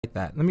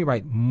that. Let me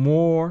write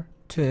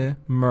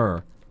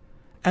Mortimer.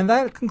 And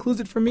that concludes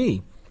it for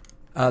me.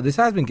 This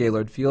has been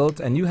Gaylord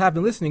Fields, and you have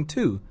been listening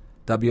to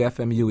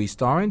WFMU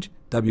East Orange,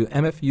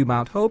 WMFU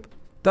Mount Hope,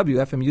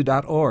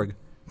 WFMU.org.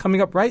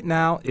 Coming up right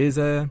now is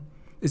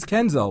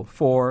Kenzo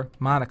for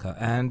Monica.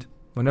 And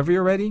whenever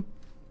you're ready,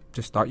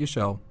 just start your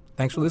show.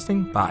 Thanks for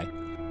listening. Bye.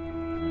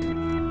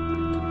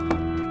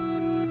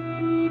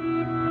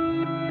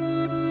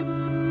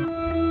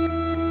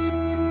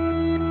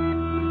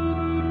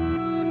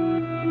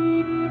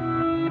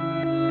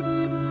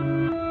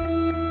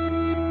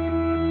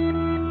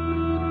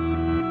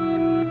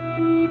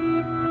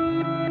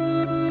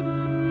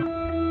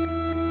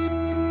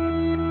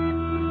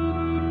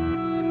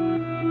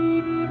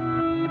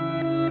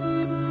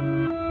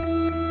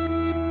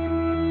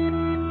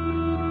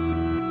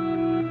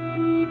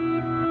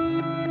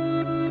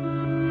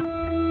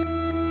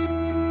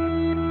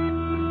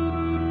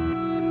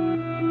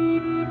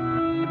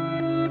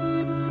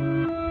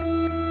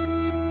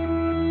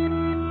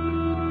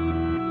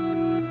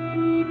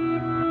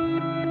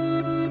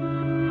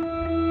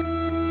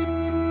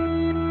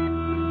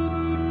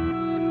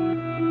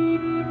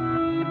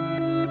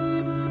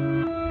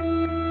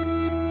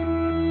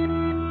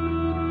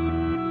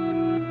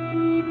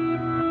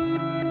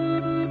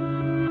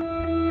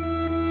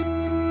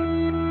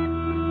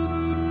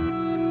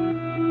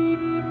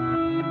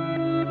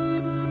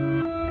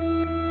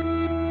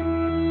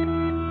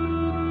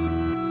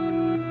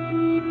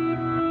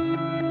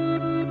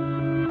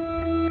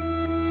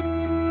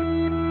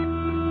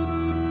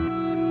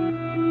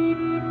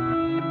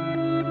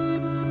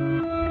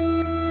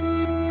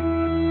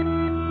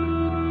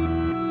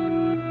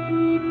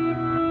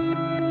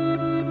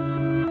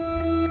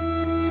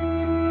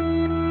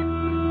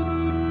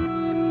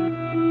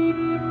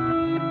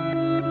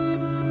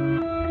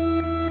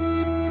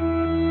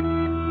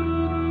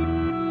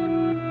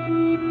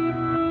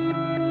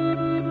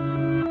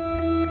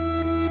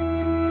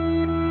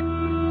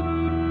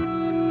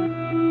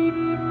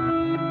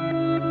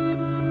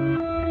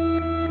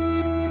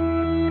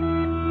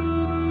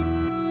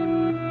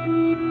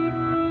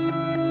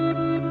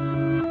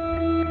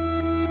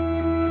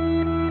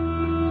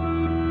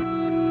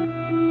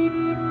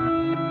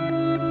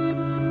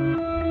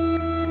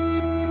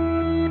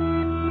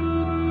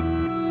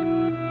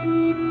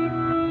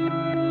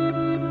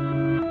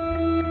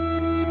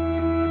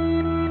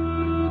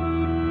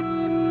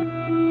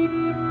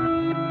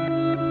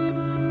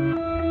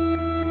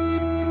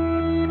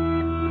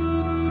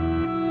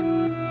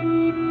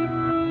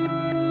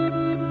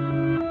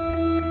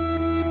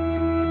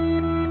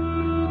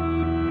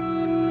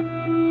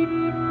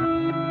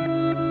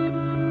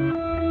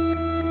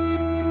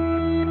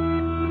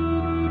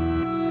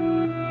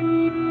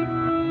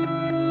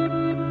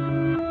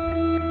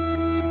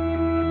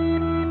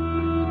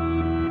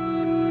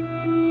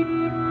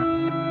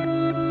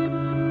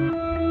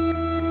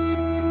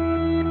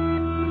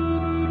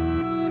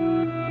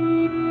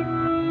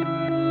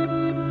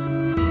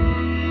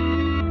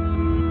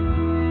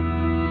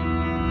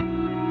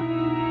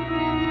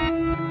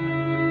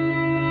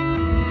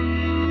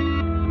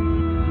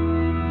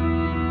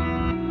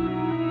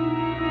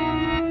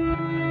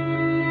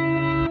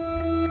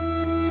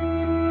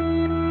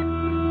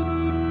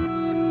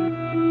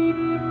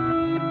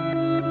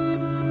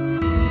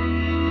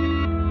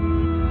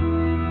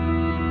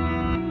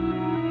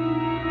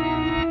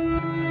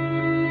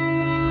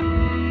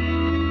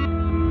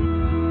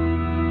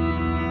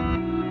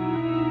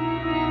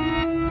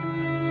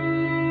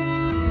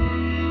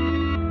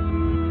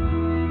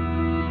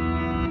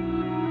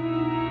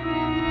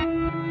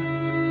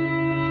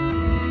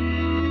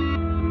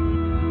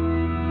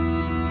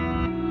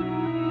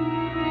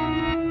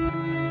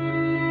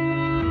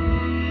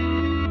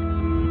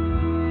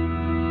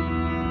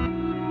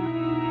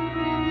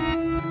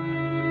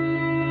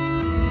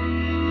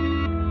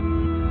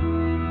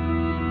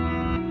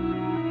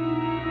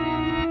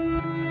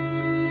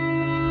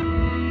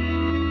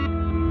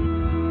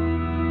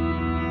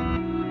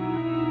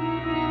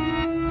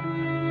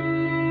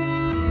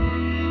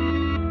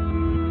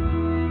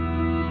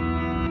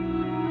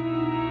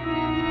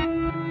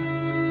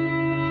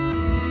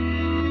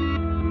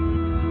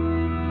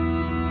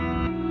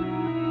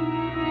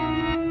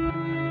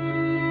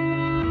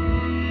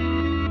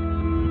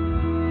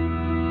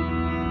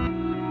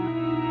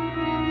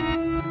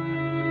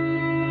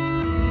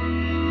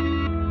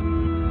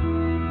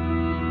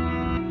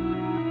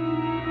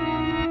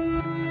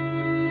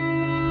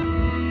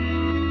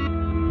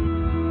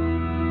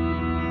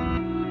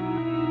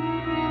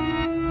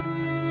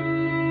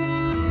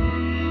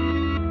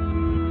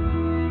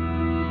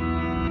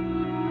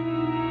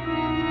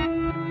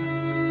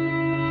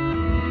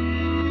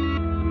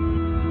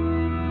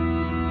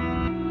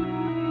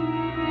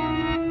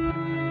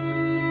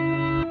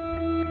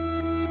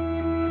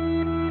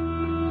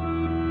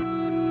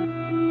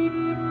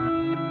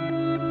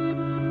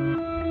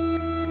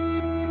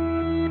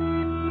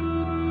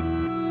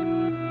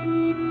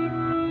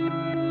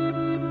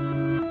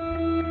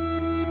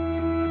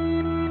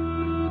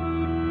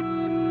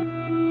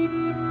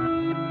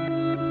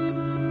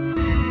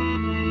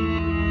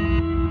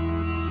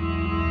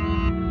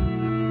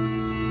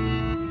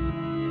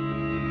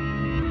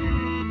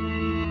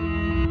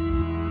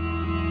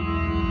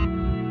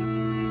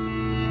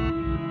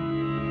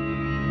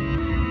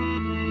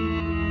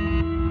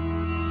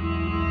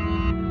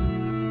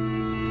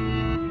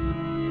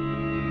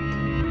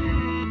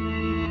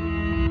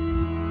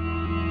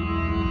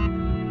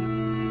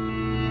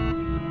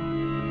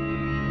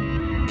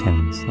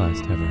 Ken's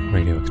last ever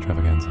radio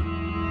extravaganza.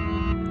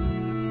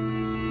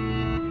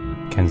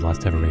 Ken's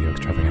last ever radio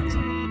extravaganza.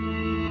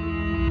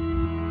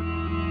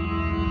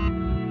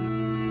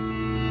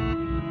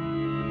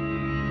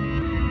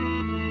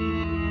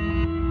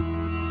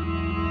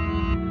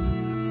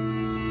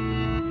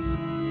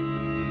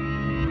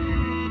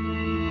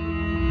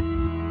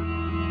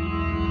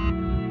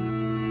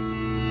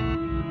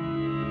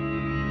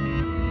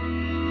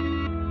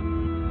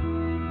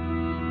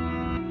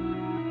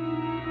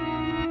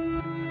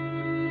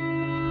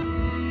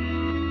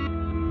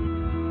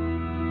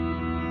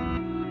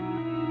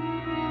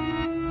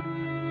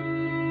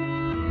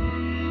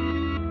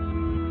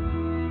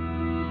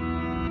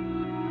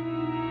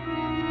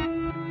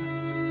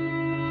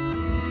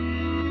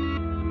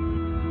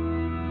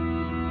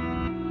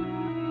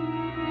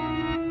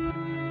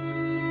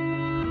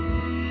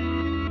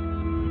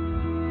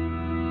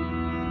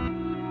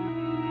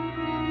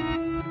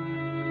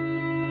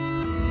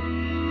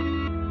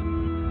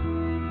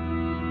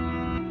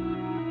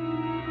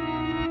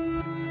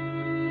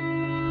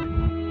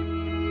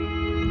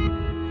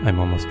 I'm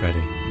almost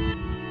ready.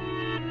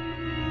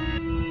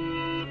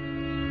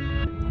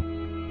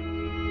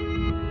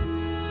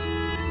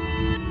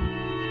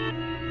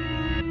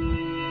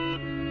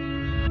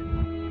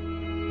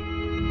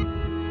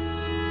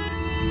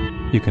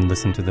 You can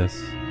listen to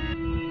this.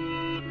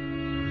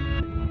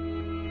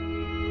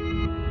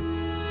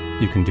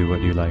 You can do what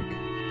you like.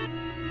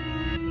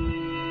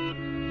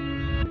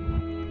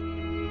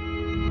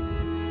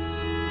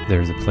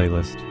 There's a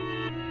playlist.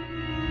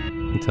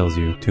 It tells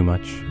you too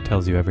much. It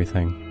tells you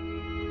everything.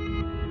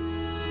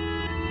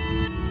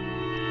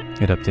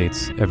 It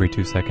updates every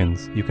 2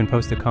 seconds. You can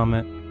post a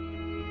comment.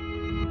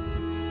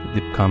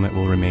 The comment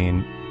will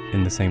remain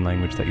in the same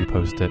language that you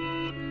post it.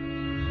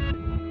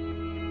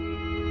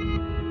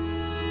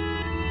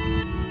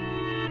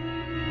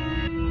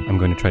 I'm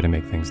going to try to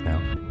make things now.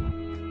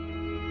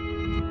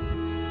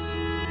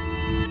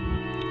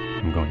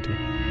 I'm going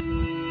to.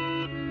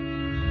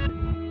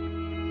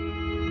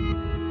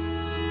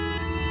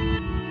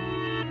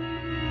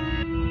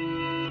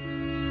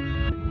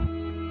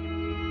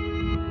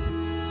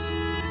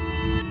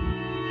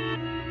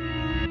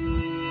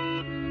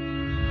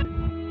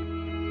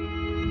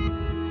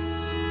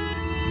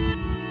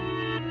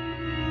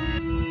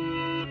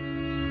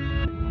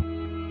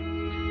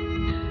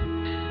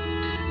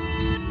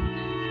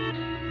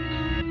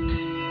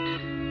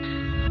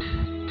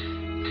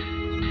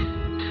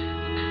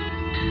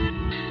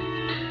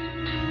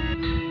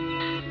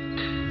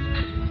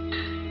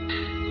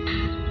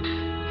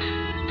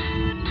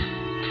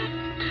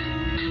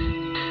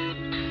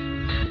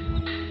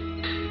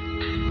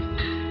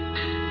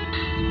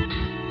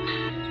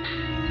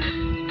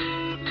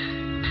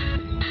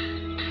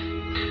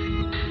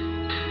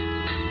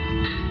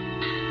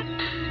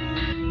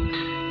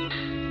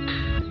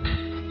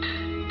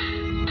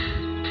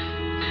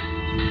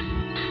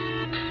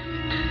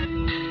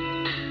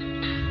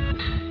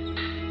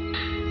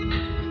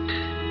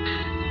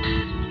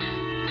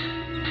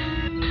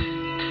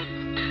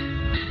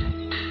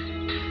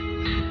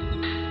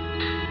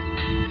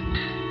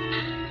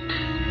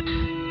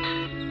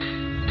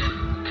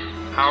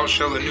 How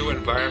shall the new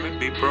environment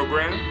be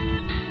programmed?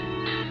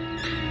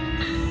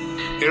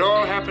 It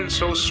all happened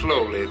so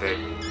slowly that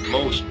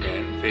most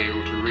men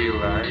failed to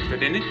realize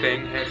that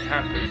anything had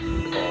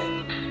happened at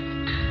all.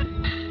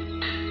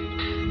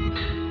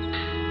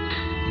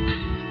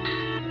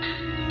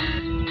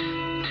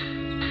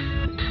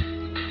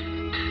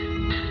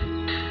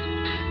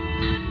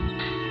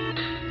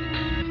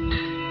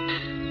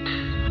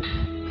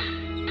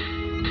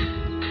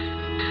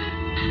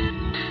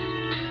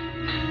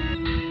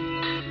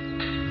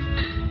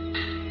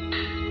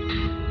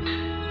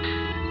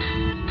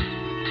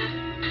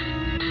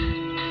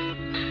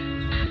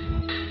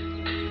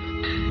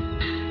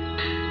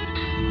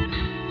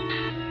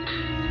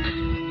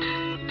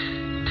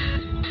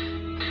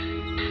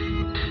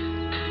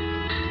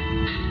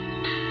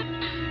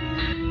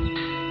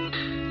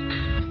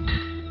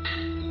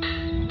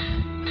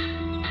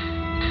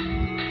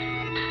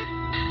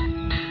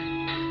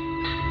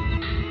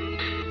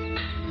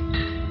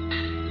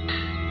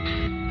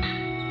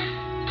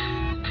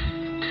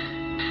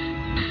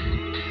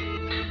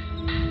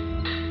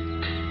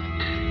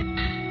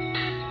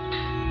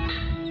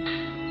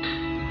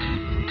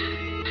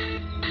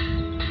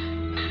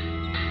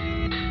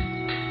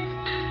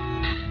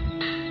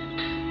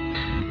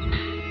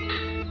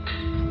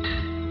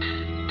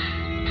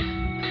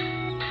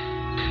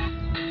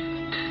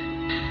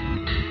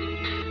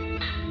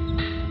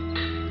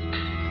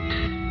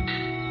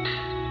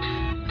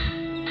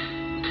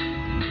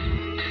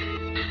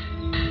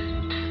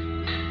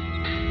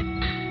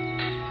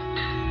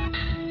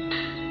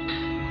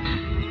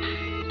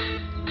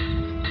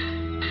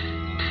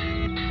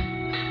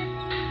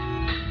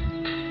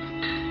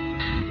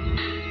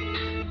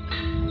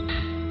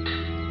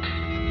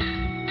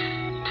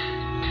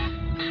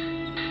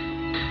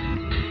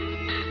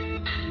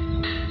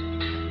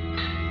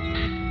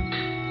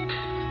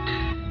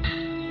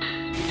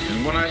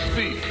 when I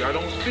speak, I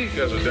don't speak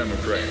as a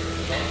Democrat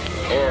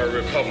or a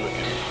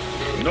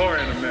Republican, nor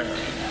an American.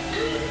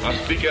 I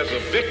speak as a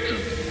victim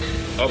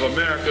of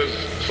America's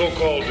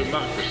so-called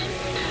democracy.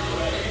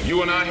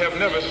 You and I have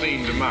never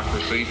seen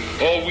democracy.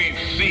 All we've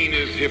seen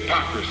is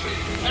hypocrisy.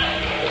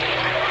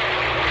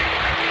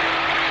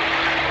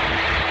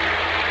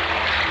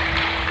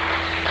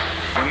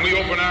 When we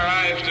open our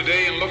eyes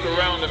today and look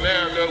around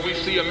America, we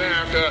see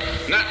America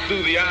not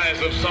through the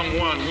eyes of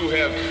someone who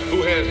has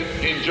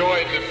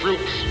enjoyed the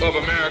fruits of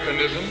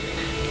Americanism.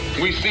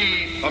 We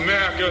see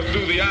America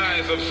through the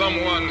eyes of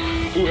someone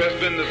who has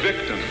been the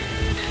victim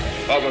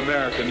of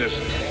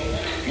Americanism.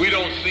 We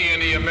don't see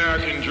any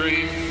American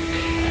dream.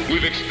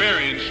 We've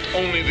experienced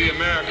only the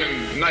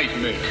American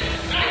nightmare.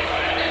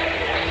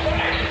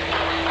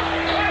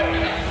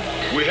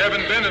 We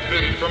haven't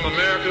benefited from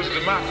America's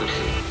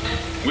democracy.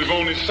 We've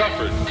only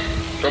suffered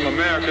from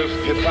America's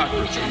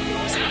hypocrisy.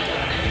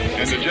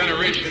 And the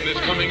generation that's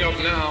coming up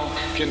now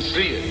can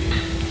see it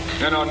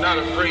and are not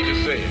afraid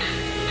to say it.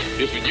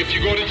 If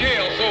you go to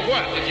jail, so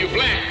what? If you're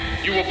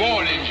black, you were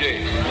born in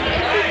jail.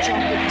 Every job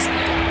that must be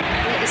done,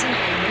 there is an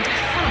element of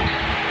fun.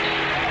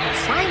 You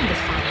find the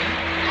fun,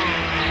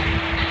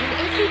 and in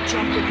every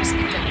job that must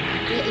be done,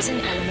 there is an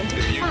element of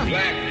fun. If you're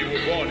black, you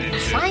were born in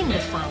jail. Find the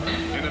fun,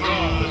 in the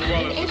north as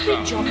well as the every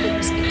south. Job that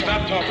must be done,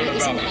 Stop talking there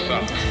is about an the element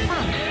south. of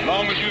fun.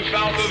 Long as you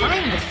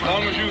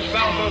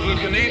south of the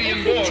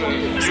Canadian border,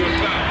 you're south.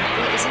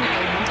 There is an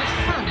element of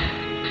fun.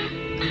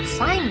 You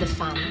find the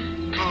fun,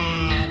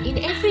 and in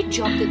every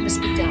job that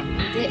must be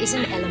done, there is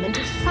an element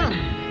of fun.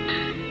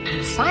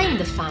 You find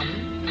the fun,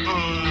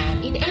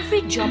 and in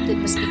every job that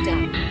must be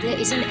done, there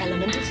is an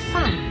element of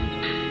fun.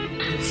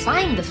 You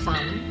find the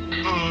fun,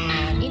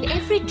 and in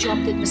every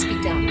job that must be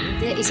done,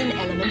 there is an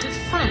element of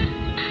fun.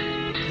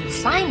 You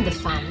find the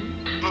fun,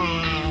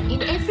 and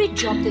in every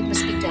job that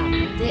must be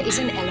done, there is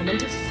an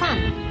element of fun.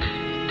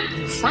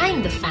 You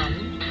find the fun,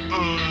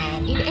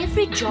 and in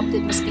every job that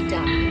must be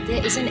done,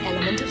 there is an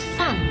element of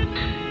fun.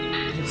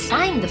 You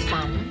find the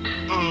fun,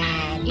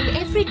 and in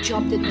every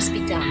job that must be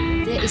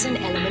done, there is an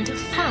element of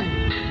fun.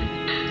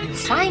 You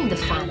find the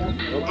fun,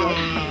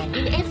 and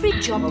in every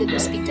job that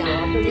must be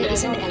done, there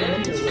is an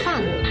element of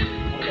fun.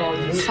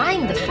 You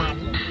find the fun,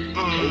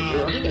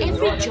 and in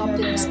every job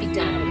that must be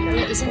done,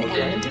 there is an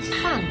element of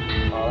fun.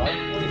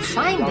 You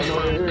find the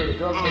fun,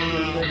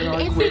 and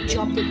in every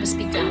job that must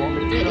be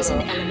done, there is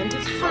an element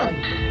of fun.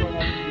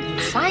 You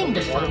find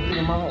the fun,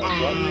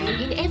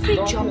 and in every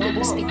job that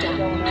must be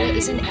done, there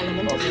is an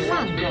element of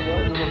fun.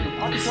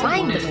 You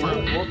find the fun,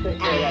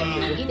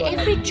 and in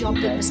every job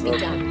that must be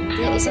done,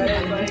 there is an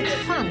element of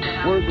fun.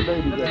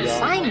 You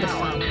find the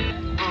fun,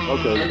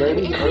 and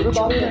in every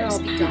job that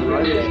must be done,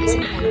 there is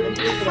an element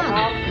of fun.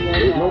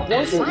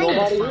 You find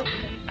the fun,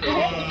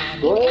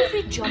 and in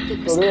every job that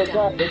must be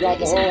done,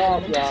 there is an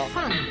element of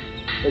fun.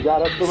 You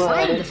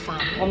find the fun,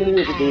 How many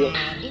years ago?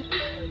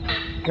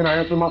 Can I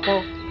answer my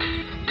phone?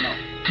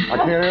 I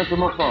can't answer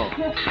my phone.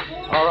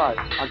 All right.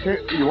 I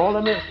can't. You won't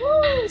let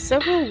me?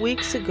 Several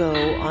weeks ago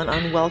on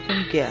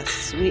Unwelcome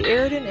Guests, we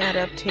aired an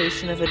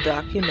adaptation of a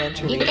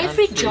documentary in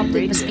every on job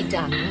Free that must be Radio.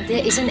 done,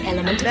 there is an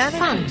element of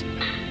fun.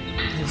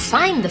 You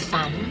find the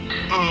fun,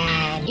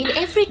 and in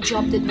every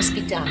job that must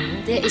be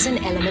done, there is an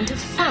element of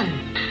fun.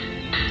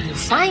 You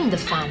find the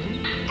fun,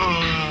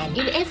 and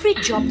in every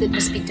job that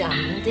must be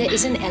done, there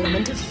is an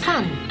element of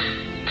fun.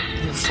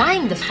 You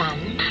find the fun,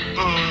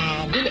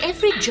 and in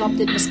every job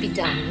that must be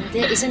done,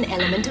 there is an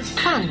element of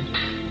fun.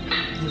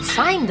 You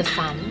find the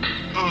fun,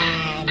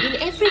 and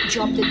in every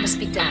job that must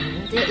be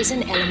done, there is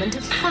an element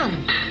of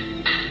fun.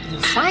 You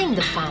find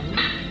the fun,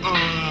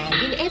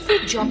 and in every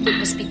job that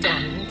must be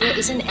done, there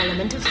is an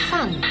element of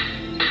fun.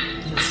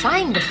 You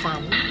find the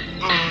fun,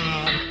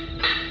 and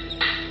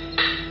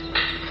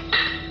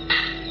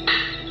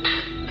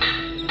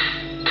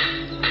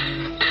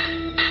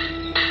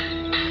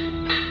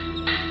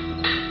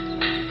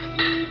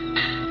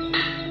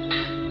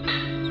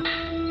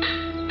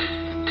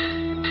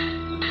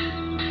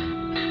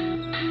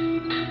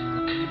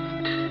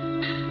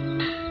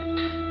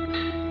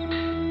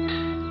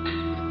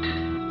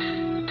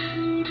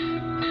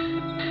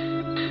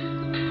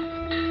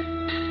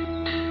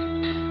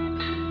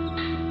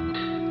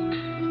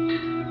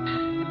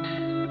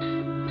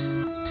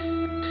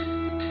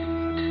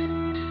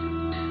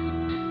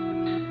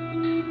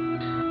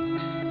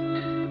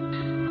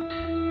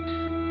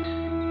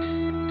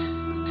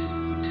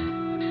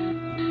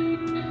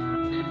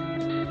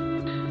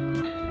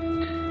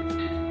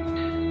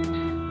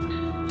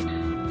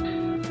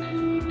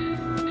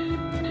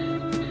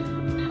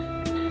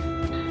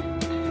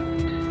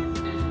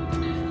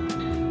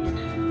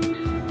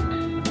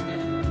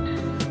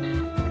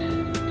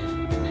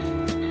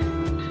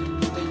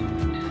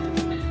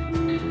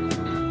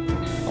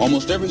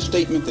Almost every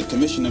statement that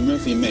Commissioner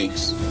Murphy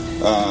makes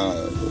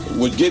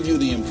would give you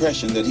the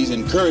impression that he's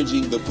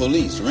encouraging the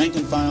police,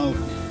 rank-and-file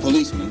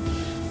policemen,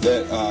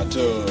 that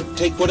to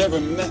take whatever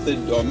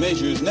method or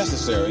measures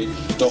necessary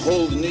to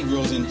hold the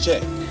Negroes in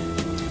check.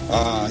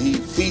 He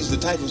feeds the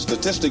type of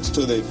statistics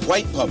to the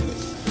white public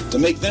to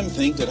make them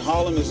think that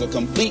Harlem is a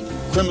complete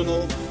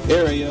criminal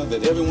area,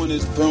 that everyone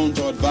is prone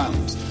toward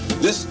violence.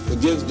 This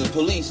gives the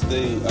police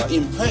the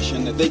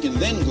impression that they can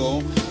then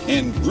go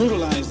and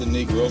brutalize the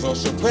Negroes or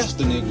suppress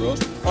the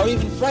Negroes or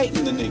even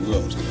frighten the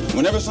Negroes.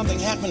 Whenever something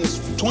happens,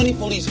 20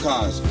 police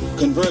cars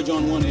converge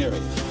on one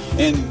area.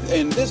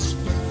 And this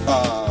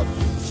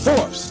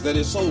force that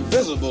is so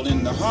visible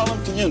in the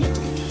Harlem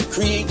community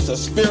creates a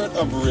spirit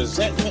of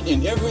resentment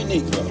in every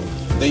Negro.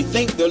 They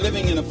think they're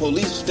living in a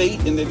police state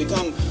and they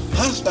become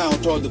hostile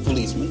toward the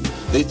policeman.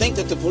 They think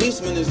that the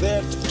policeman is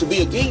there to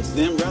be against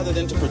them rather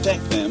than to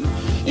protect them.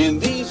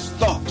 And these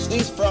thoughts,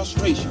 these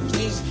frustrations,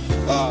 these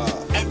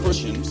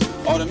apparitions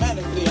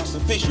automatically are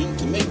sufficient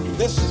to make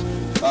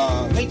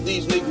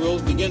these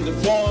Negroes begin to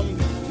form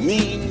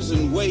means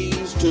and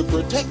ways to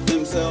protect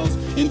themselves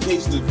in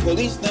case the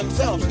police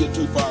themselves get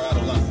too far out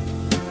of line.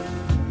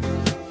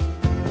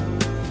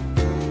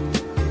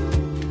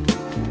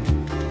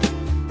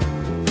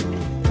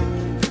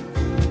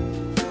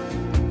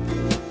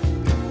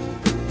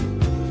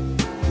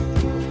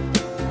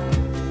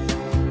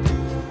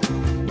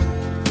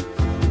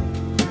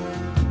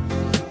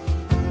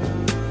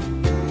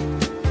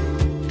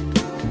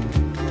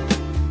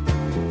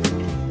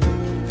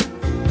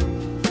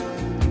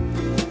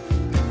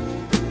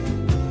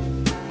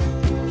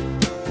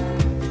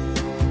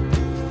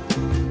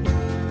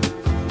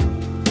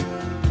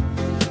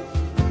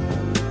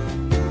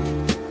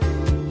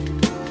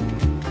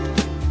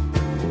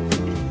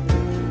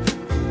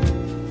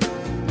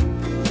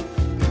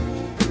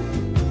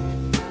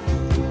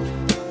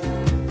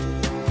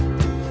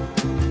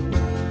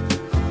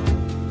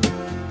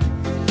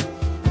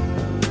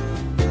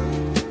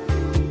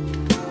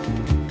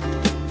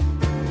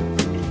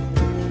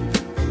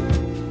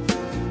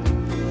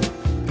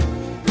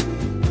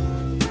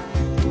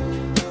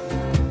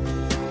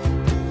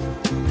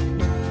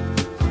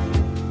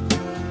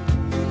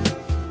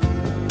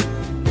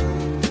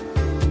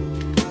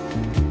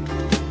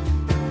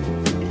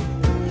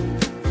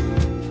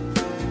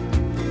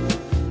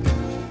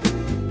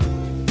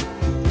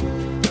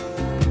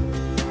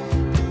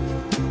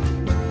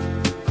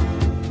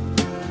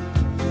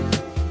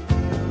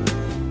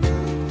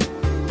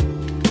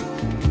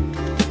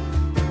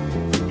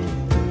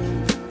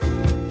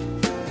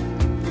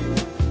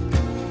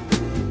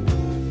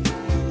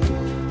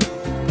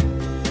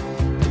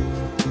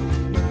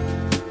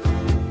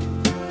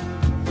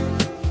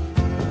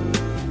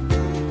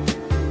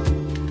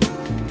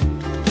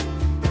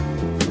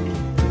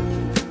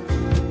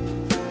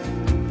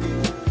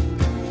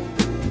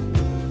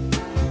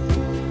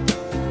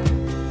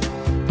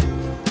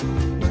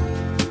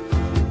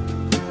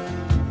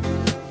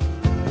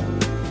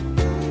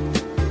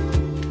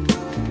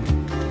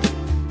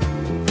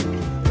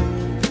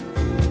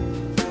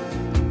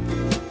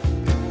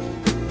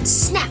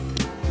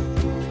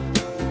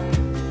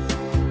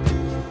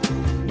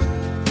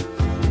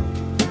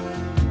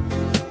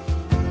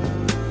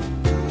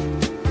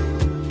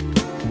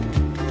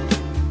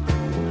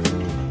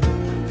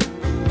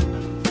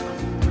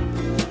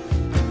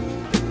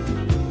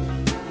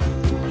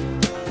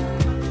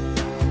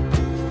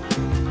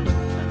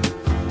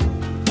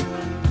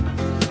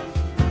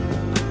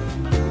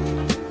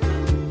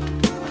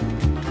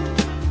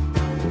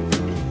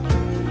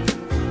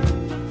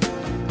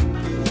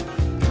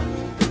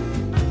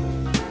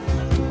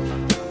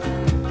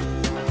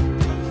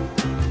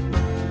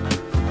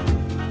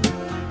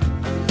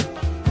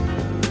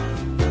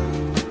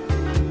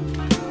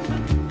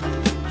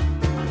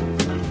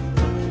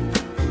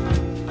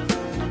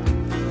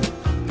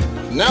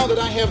 Now that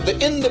I have the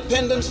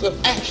independence of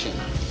action,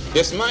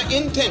 it's my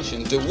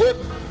intention to work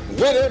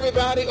with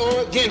everybody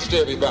or against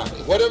everybody,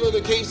 whatever the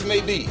case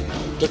may be,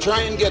 to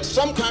try and get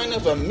some kind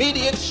of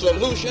immediate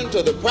solution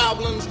to the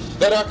problems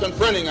that are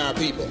confronting our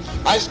people.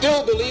 I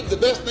still believe the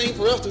best thing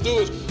for us to do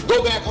is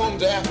go back home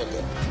to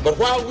Africa. But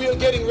while we're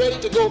getting ready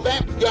to go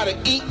back, we've got to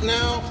eat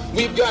now,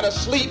 we've got to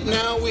sleep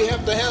now, we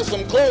have to have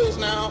some clothes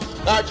now,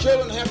 our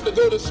children have to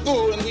go to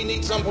school, and we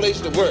need some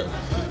place to work.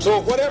 So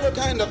whatever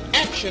kind of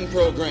action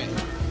program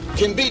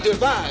can be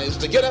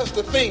devised to get us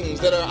the things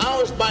that are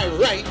ours by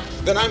right,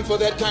 then I'm for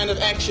that kind of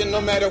action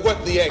no matter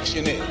what the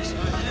action is.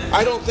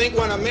 I don't think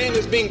when a man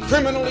is being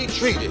criminally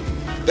treated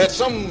that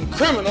some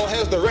criminal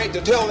has the right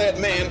to tell that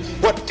man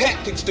what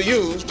tactics to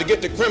use to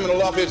get the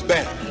criminal off his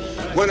back.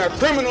 When a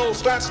criminal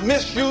starts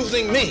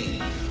misusing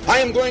me, I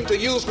am going to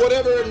use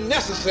whatever is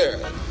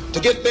necessary to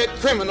get that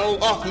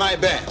criminal off my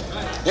back.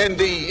 And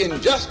the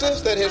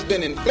injustice that has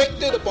been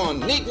inflicted upon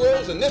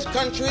Negroes in this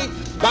country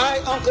by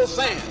Uncle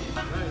Sam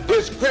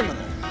is criminal.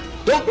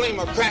 Don't blame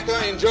a cracker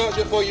in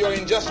Georgia for your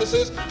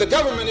injustices. The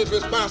government is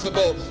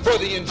responsible for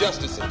the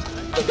injustices.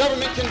 The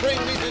government can bring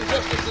these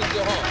injustices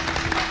to halt.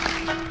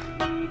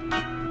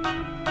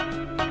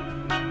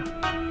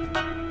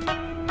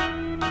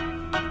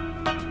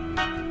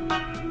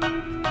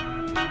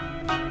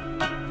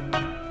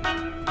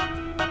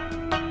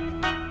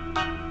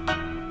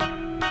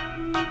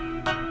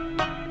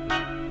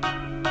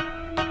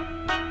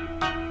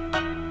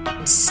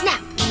 Snap!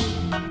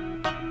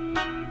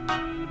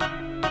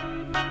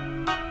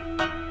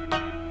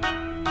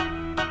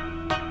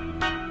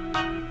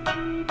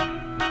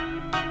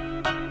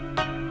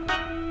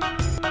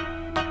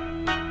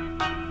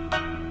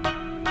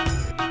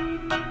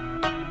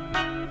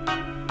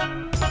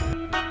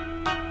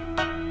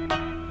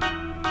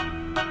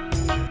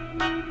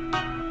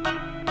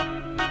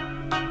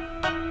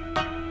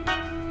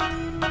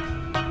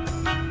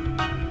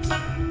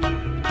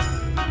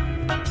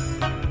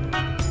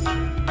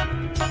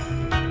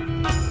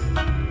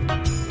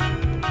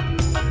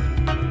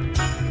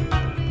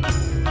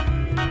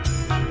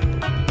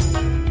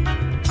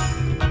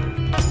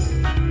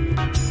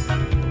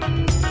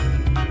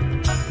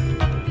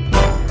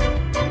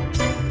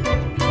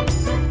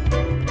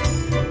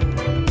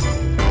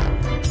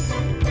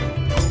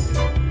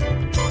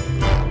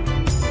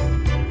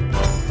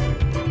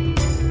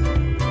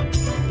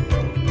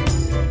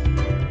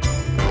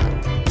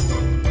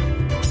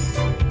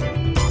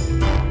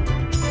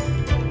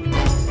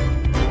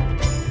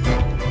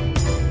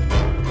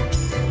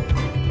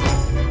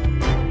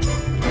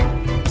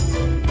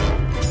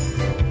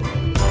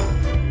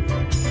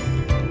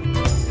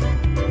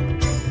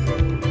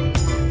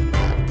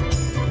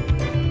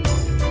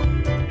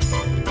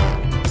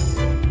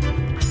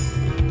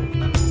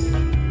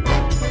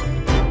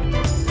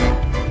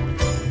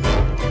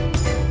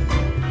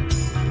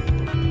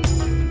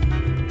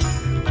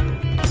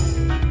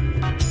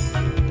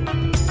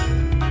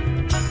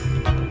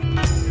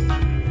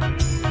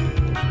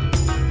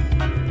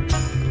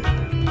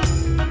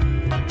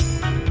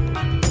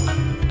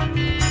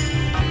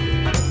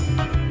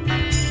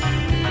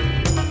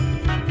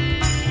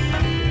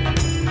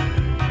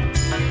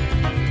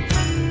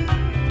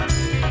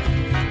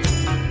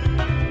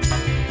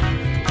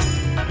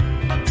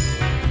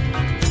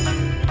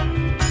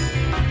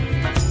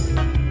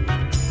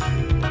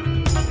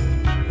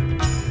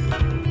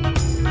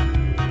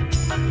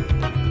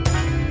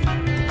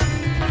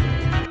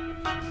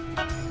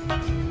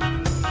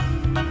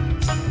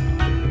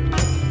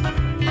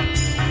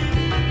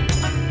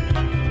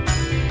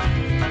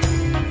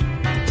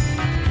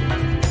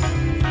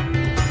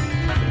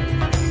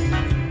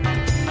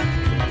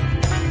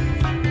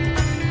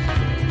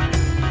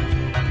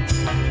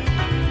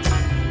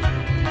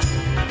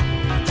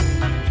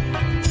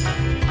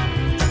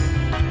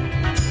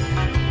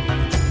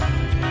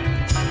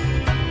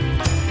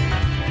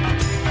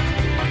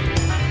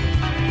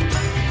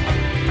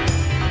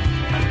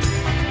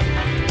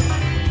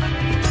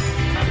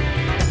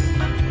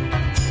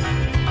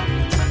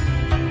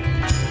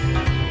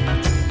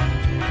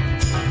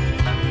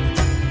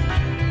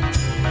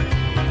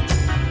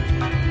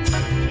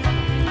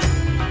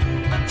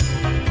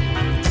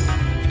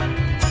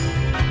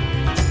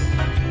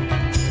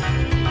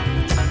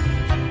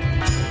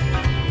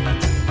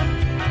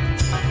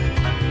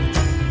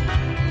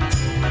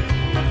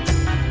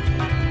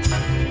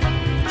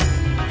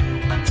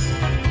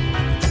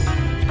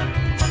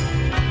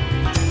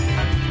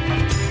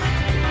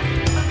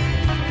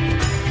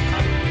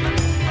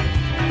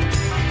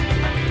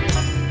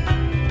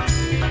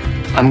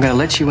 I'm going to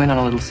let you in on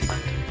a little secret.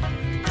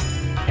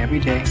 Every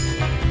day,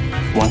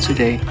 once a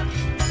day,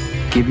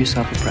 give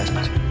yourself a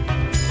present.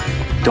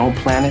 Don't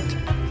plan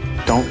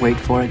it. Don't wait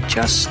for it.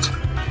 Just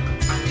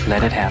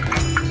let it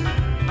happen.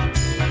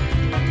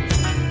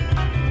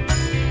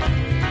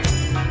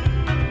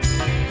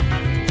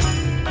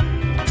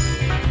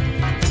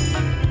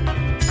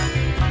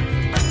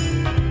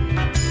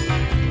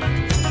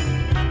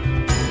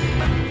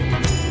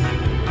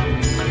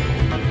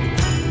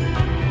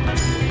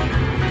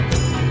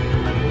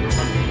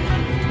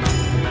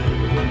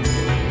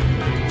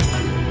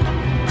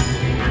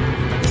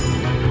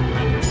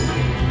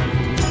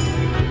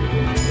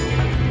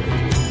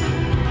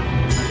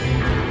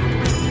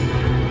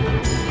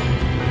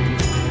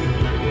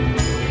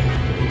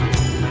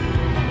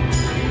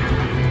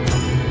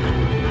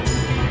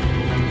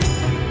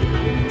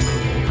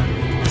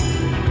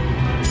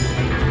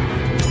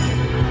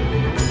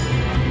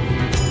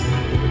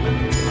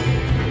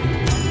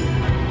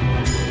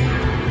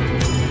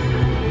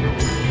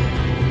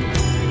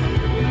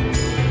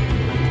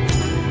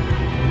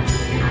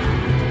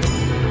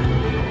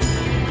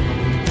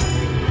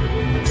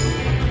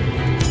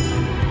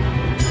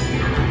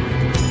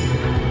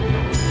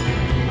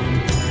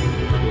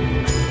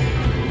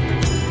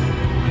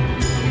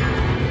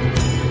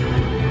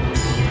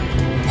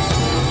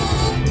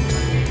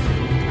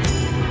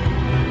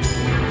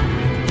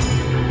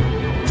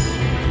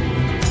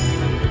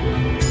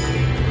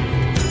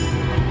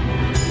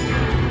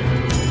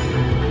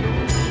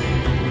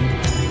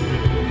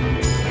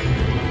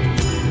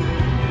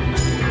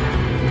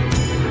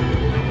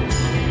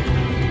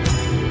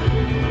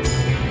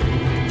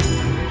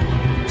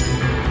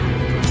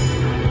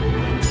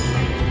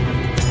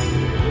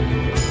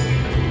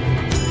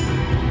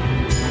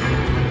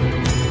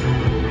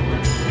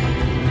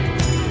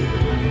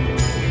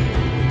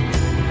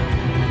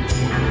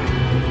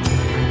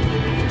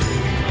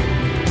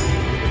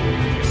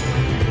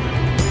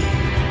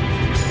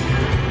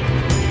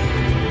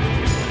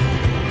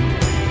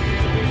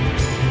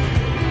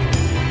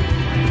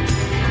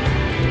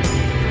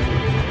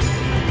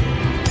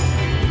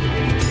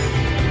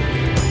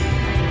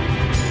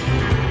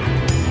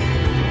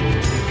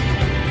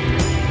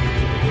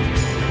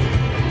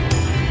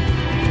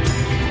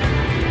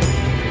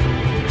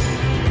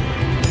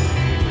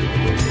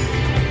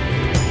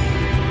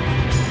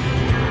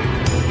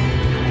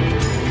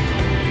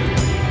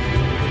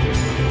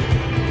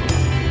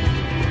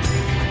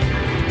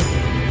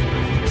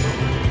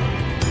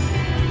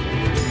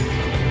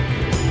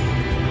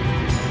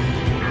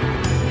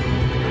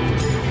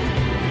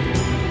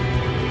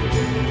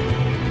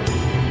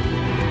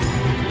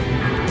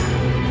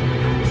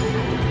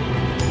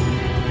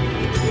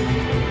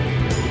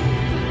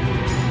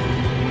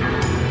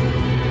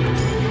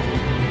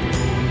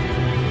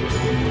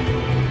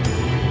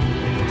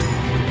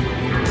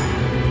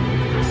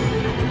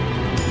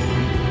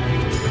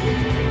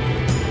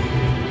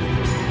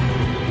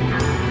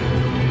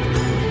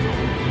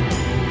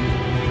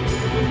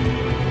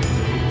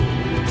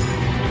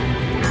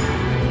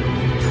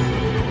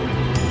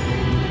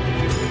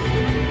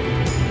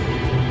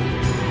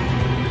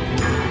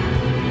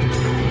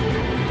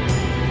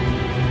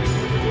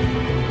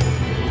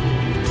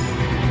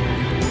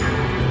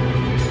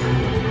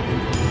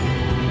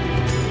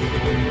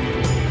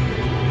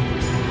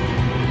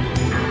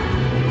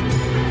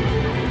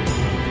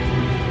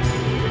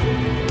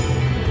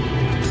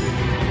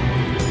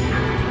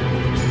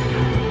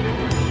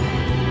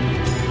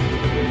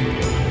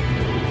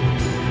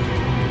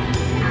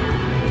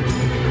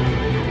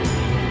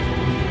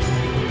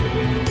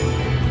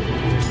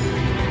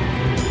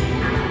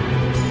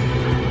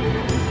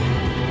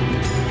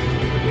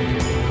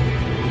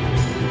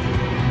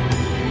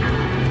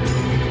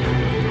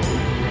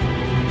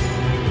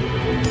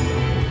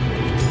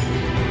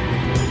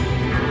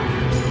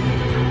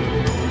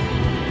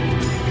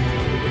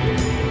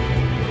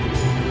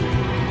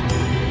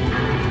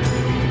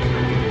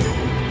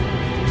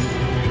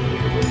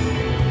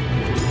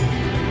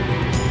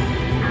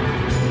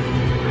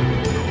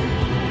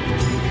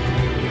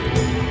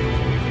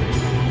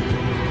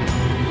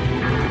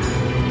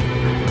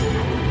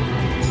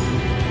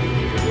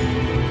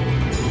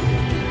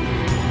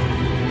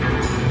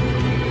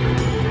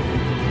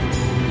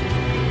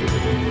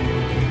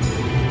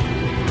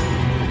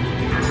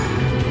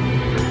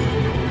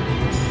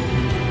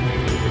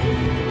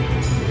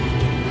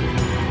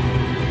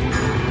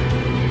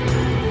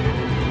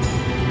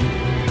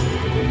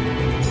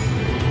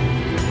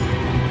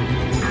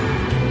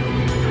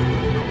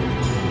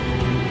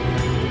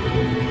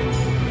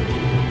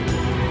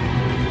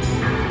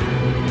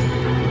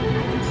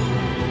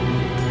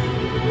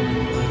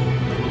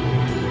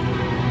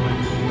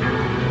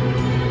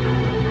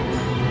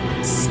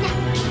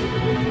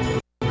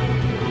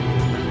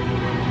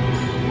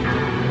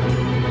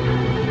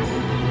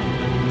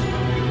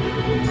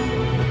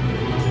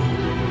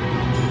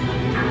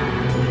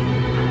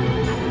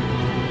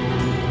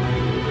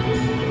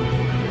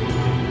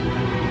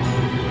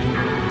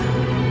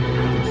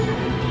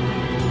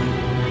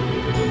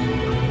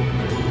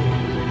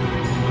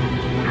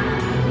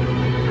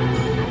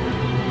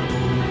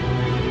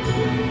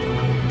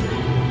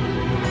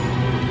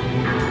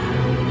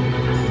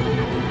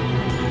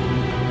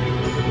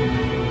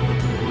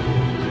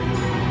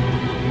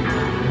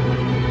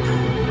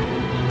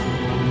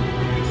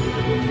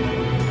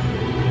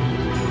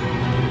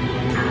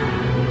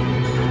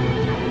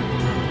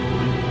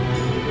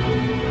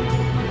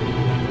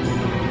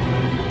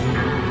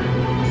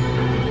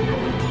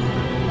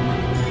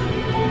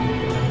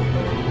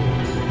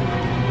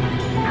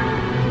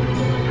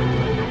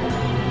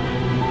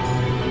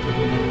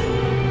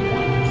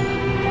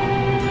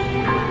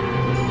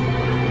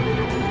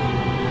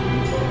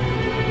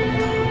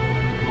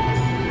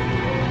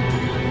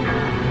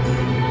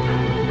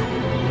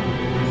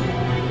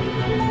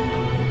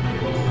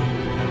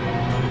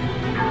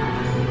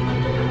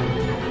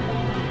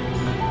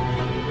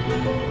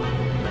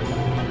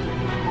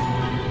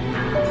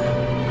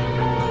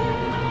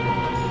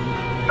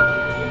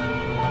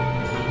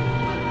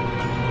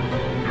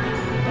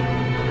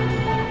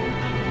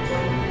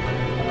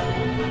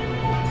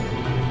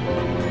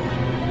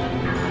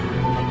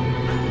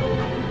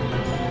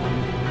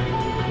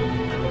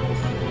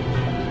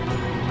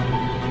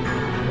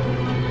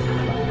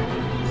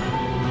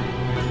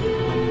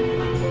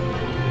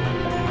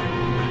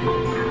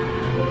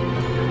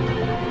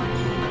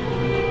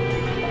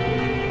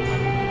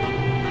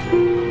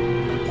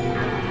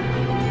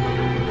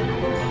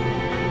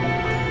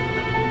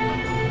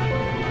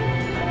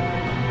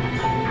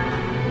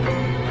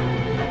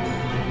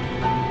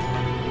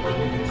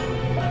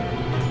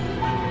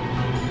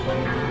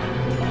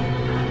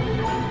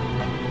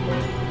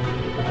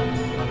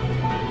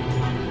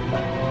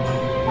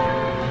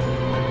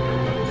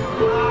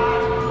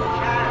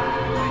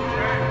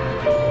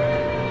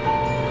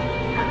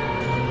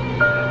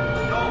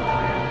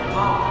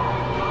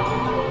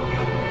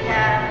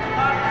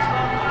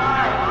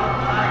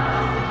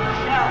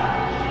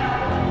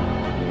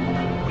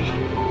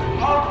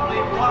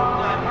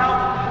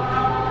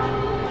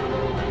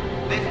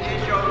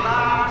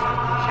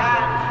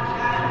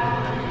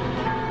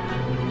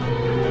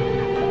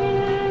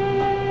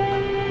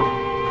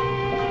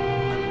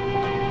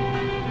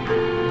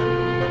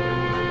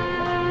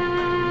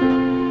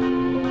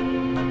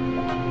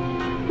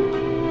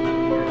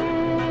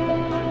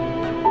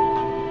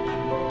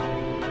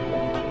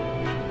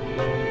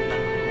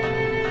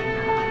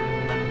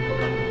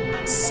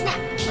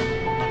 Snap.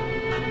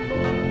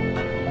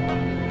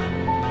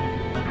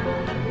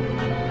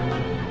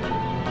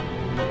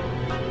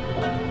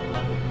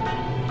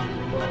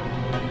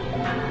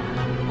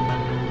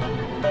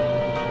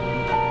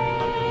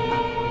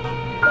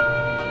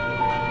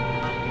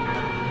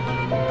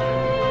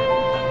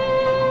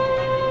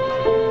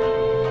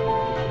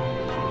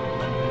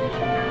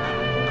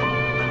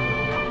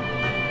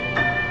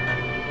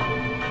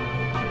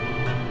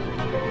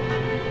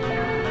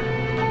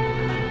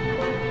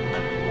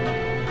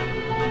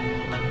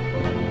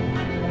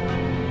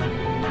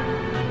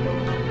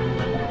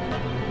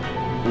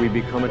 We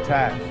become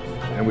attached,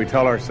 and we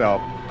tell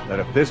ourselves that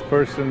if this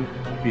person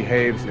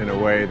behaves in a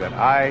way that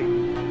I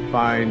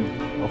find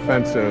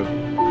offensive,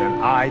 then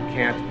I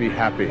can't be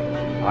happy.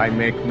 I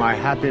make my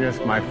happiness,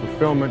 my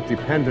fulfillment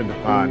dependent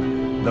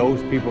upon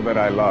those people that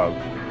I love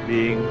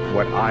being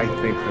what I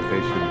think that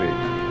they should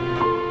be.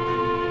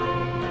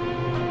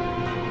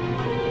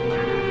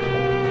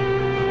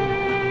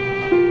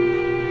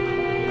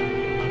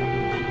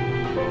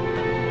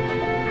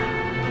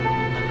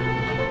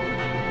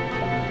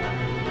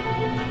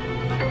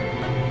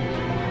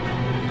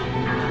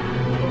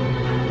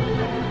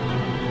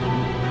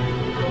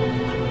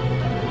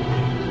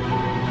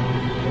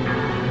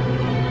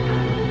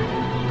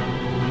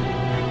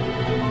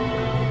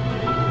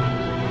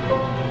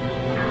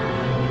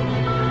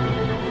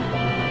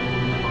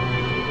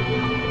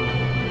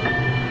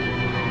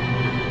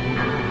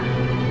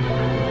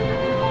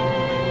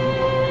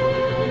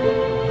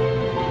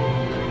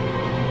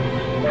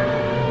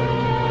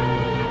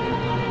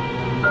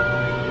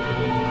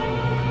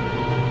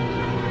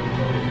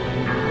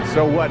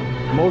 So what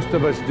most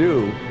of us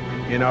do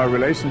in our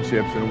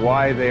relationships and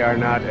why they are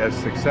not as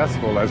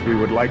successful as we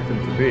would like them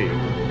to be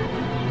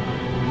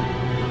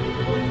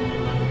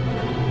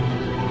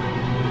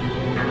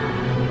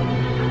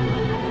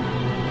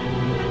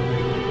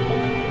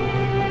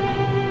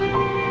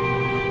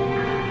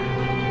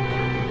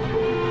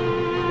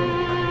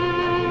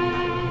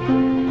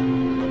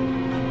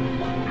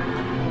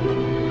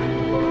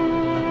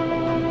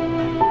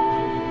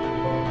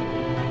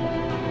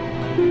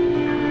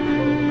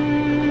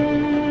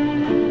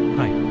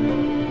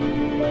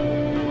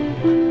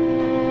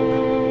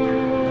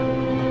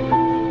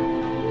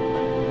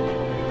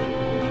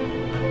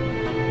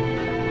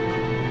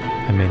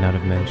I may not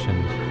have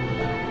mentioned.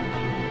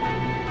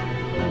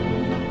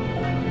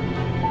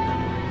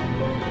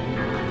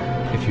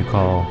 If you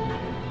call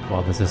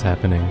while this is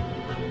happening,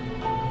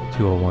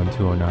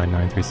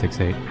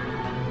 201-209-9368,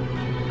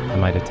 I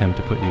might attempt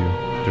to put you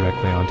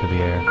directly onto the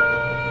air.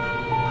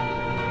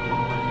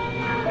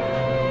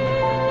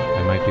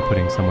 I might be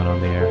putting someone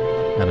on the air,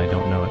 and I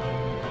don't know it.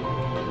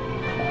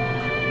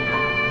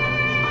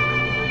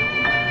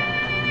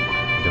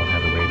 I don't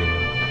have a radio.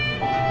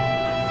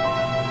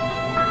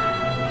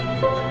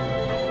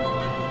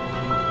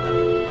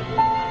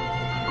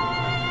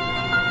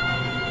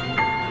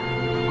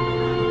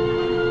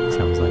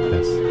 Sounds like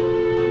this.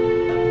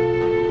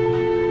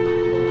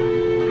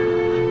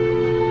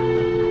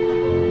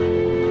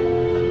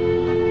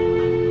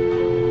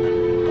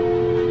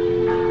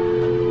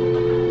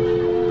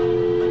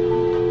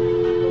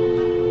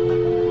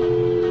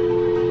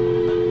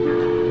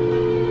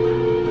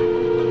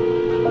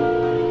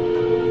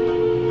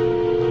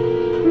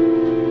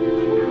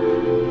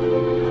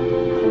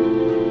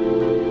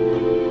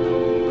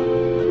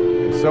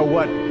 So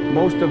what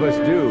most of us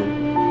do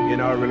in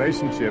our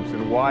relationships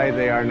and why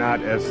they are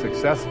not as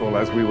successful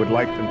as we would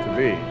like them to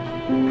be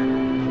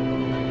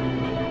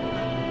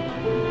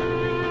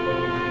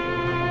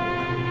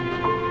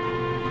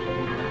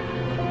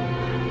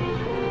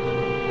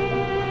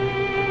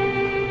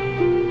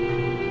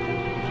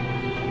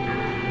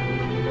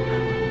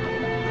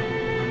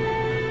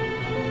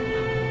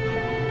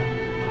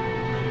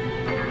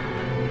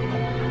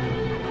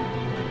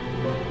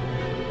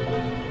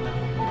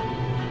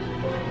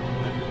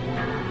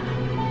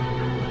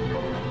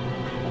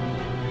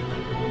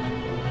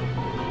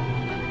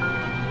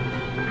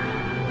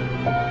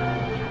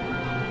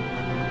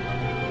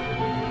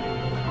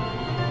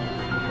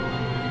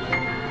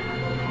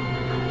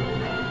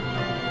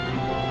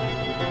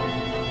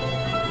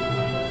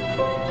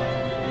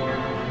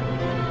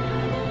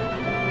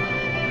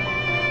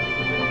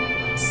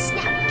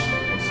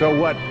So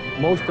what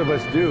most of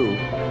us do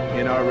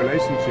in our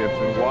relationships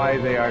and why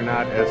they are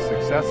not as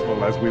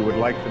successful as we would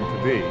like them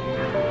to be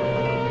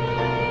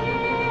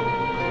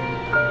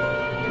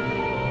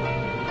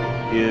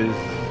is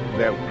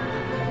that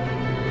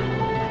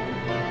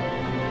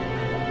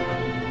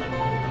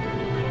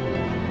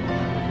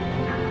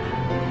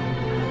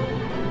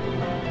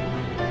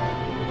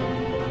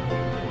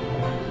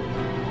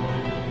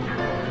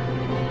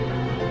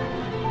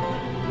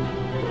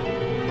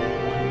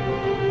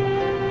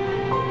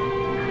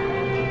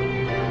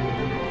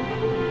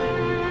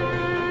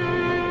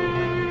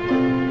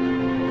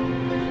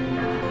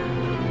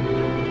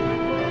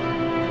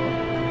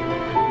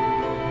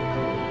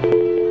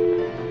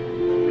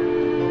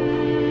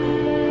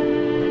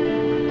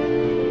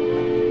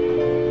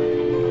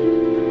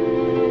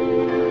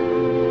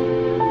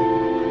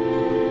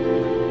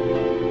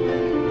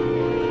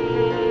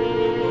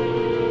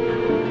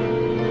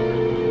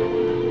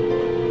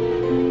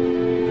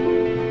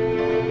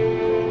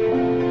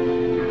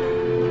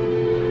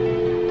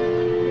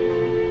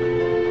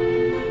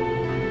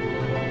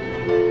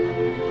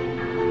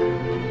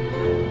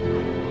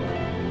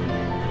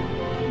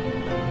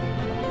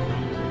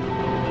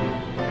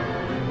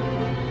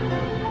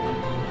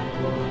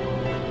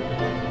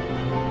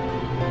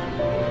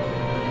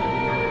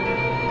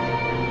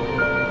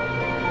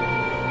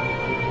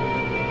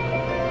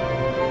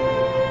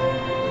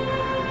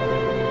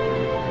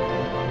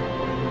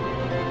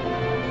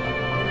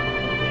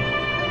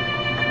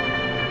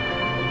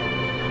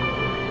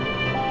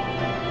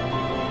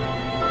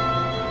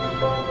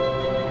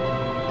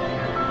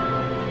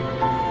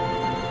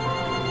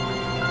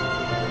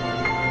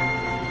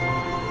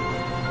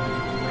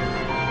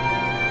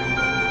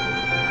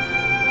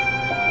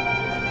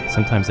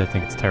Sometimes I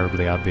think it's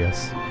terribly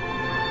obvious.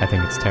 I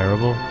think it's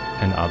terrible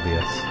and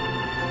obvious.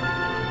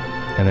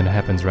 And then it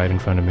happens right in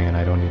front of me and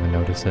I don't even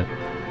notice it.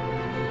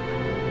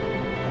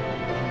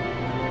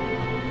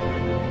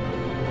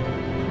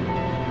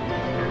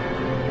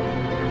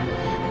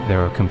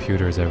 There are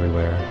computers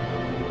everywhere.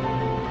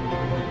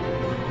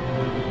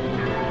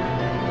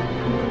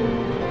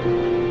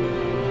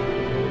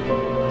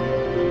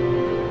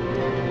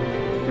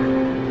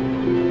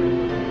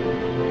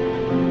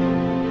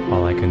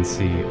 All I can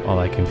see, all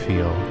I can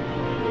feel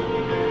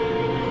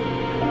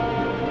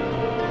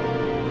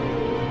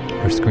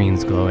are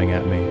screens glowing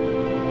at me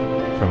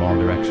from all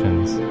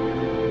directions.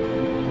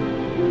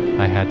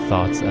 I had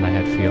thoughts and I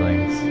had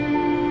feelings.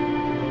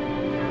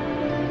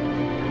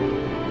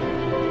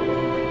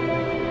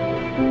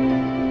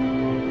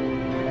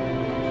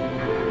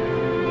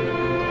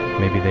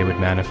 Maybe they would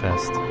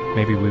manifest.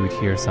 Maybe we would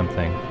hear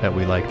something that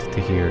we liked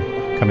to hear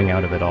coming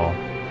out of it all.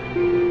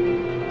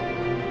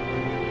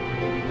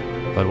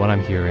 But what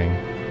I'm hearing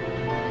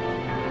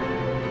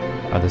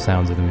are the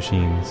sounds of the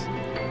machines.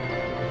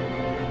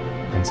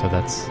 And so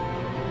that's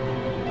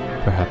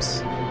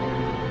perhaps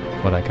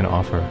what I can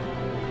offer.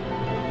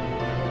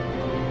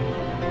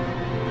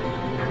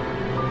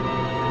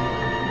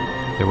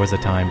 There was a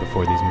time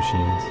before these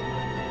machines.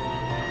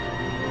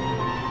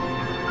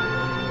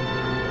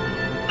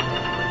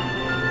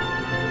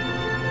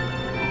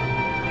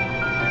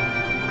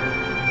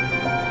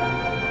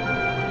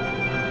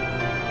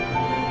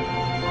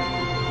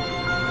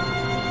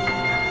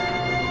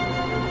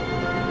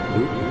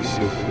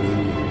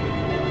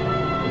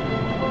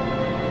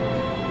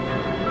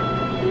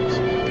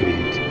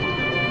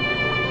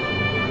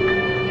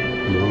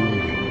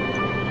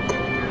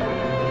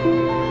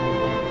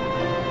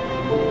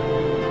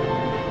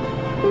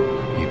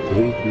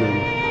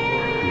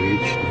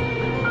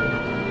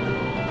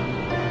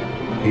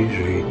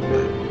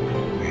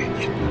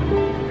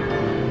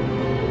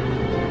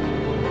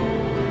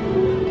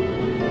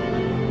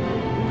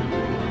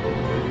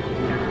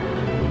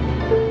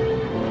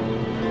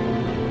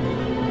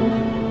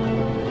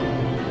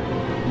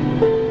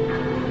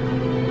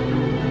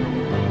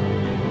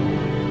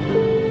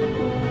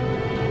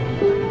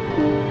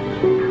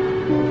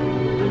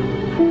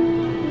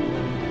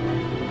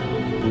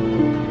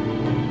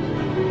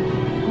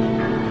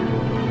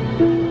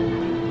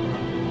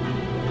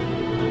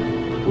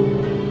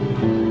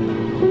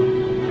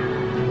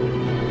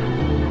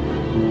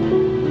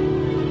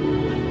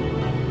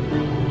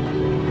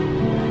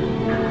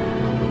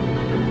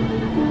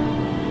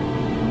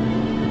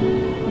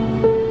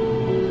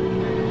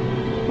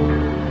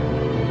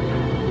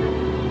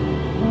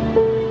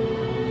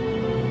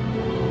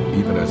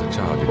 Even as a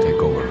child, you take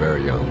over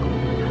very young.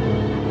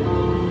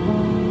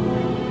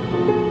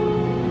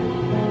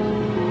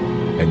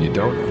 And you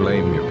don't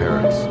blame your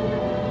parents,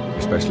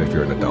 especially if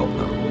you're an adult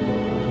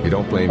now. You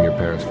don't blame your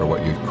parents for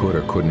what you could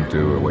or couldn't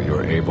do or what you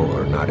were able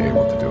or not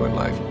able to do in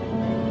life.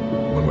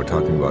 When we're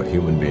talking about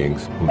human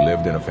beings who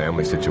lived in a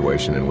family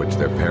situation in which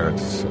their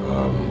parents,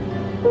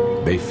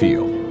 they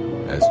feel,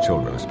 as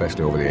children,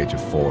 especially over the age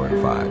of 4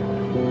 and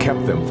 5,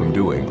 kept them from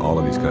doing all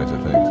of these kinds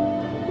of things,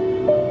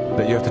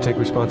 that you have to take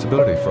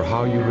responsibility for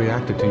how you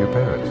reacted to your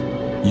parents.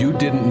 You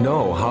didn't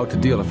know how to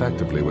deal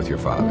effectively with your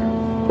father.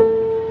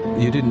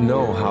 You didn't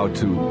know how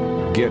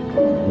to get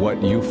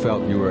what you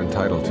felt you were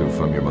entitled to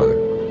from your mother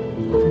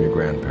or from your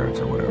grandparents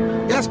or whatever.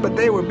 Yes, but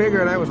they were bigger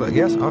and I was like,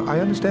 yes, I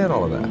understand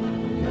all of that.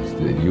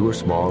 Yes, you were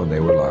small and they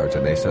were large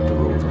and they set the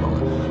rules and all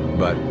that.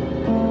 But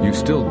you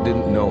still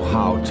didn't know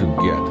how to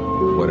get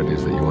what it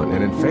is that you want.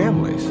 And in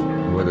families,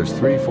 where there's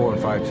 3, 4,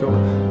 and 5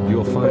 children,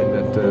 you'll find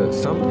that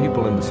some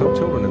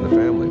children in the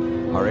family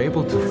are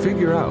able to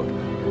figure out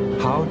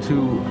how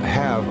to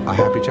have a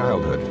happy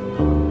childhood.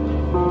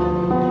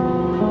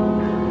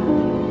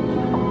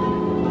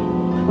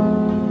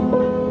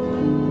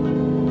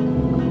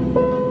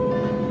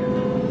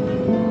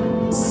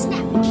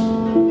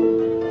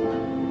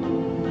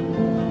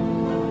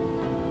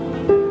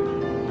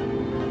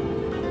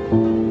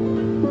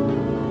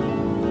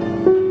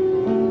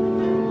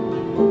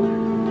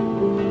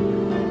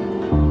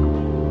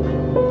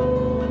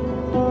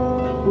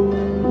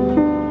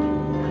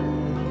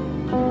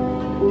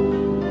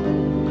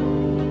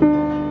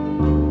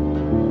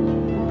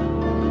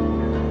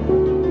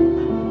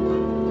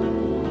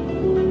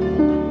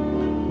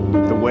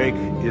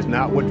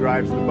 What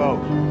drives the boat.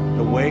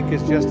 The wake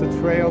is just a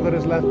trail that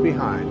is left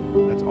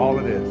behind. That's all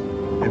it is.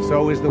 And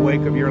so is the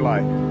wake of your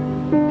life.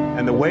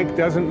 And the wake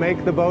doesn't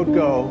make the boat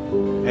go,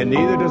 and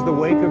neither does the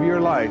wake of your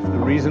life, the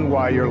reason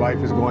why your life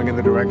is going in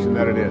the direction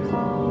that it is.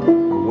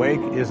 The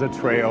wake is a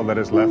trail that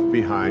is left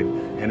behind,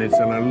 and it's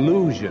an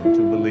illusion to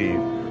believe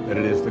that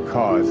it is the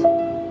cause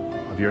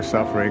of your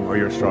suffering or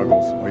your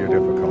struggles or your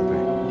difficulty.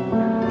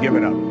 Give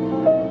it up.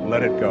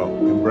 Let it go.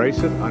 Embrace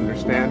it,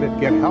 understand it,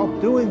 get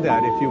help doing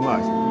that if you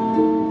must.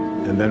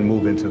 And then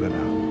move into the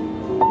now.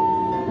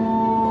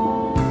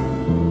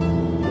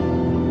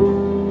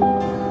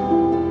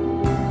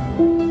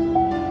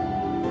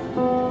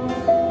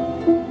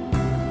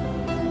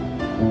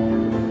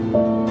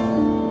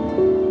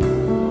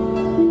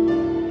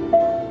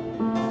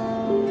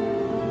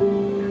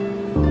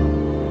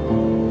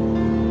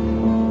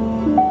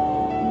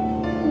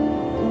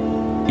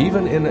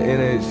 even in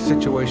a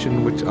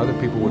situation which other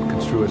people would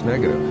construe as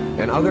negative.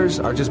 And others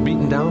are just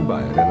beaten down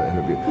by it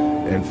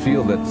and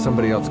feel that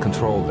somebody else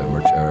controlled them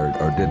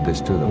or did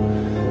this to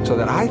them. So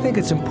that I think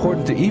it's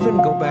important to even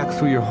go back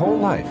through your whole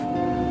life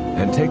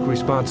and take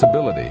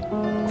responsibility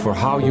for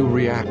how you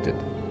reacted.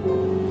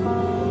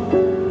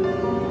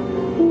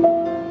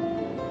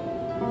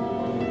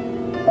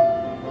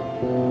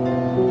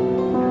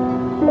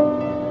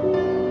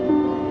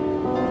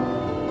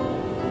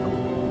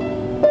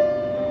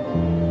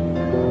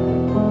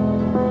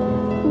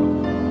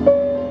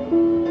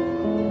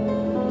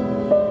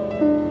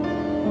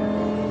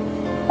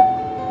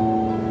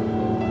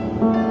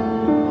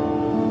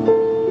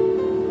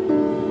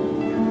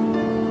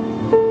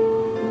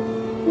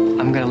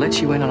 I'm going to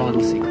let you in on a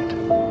little secret.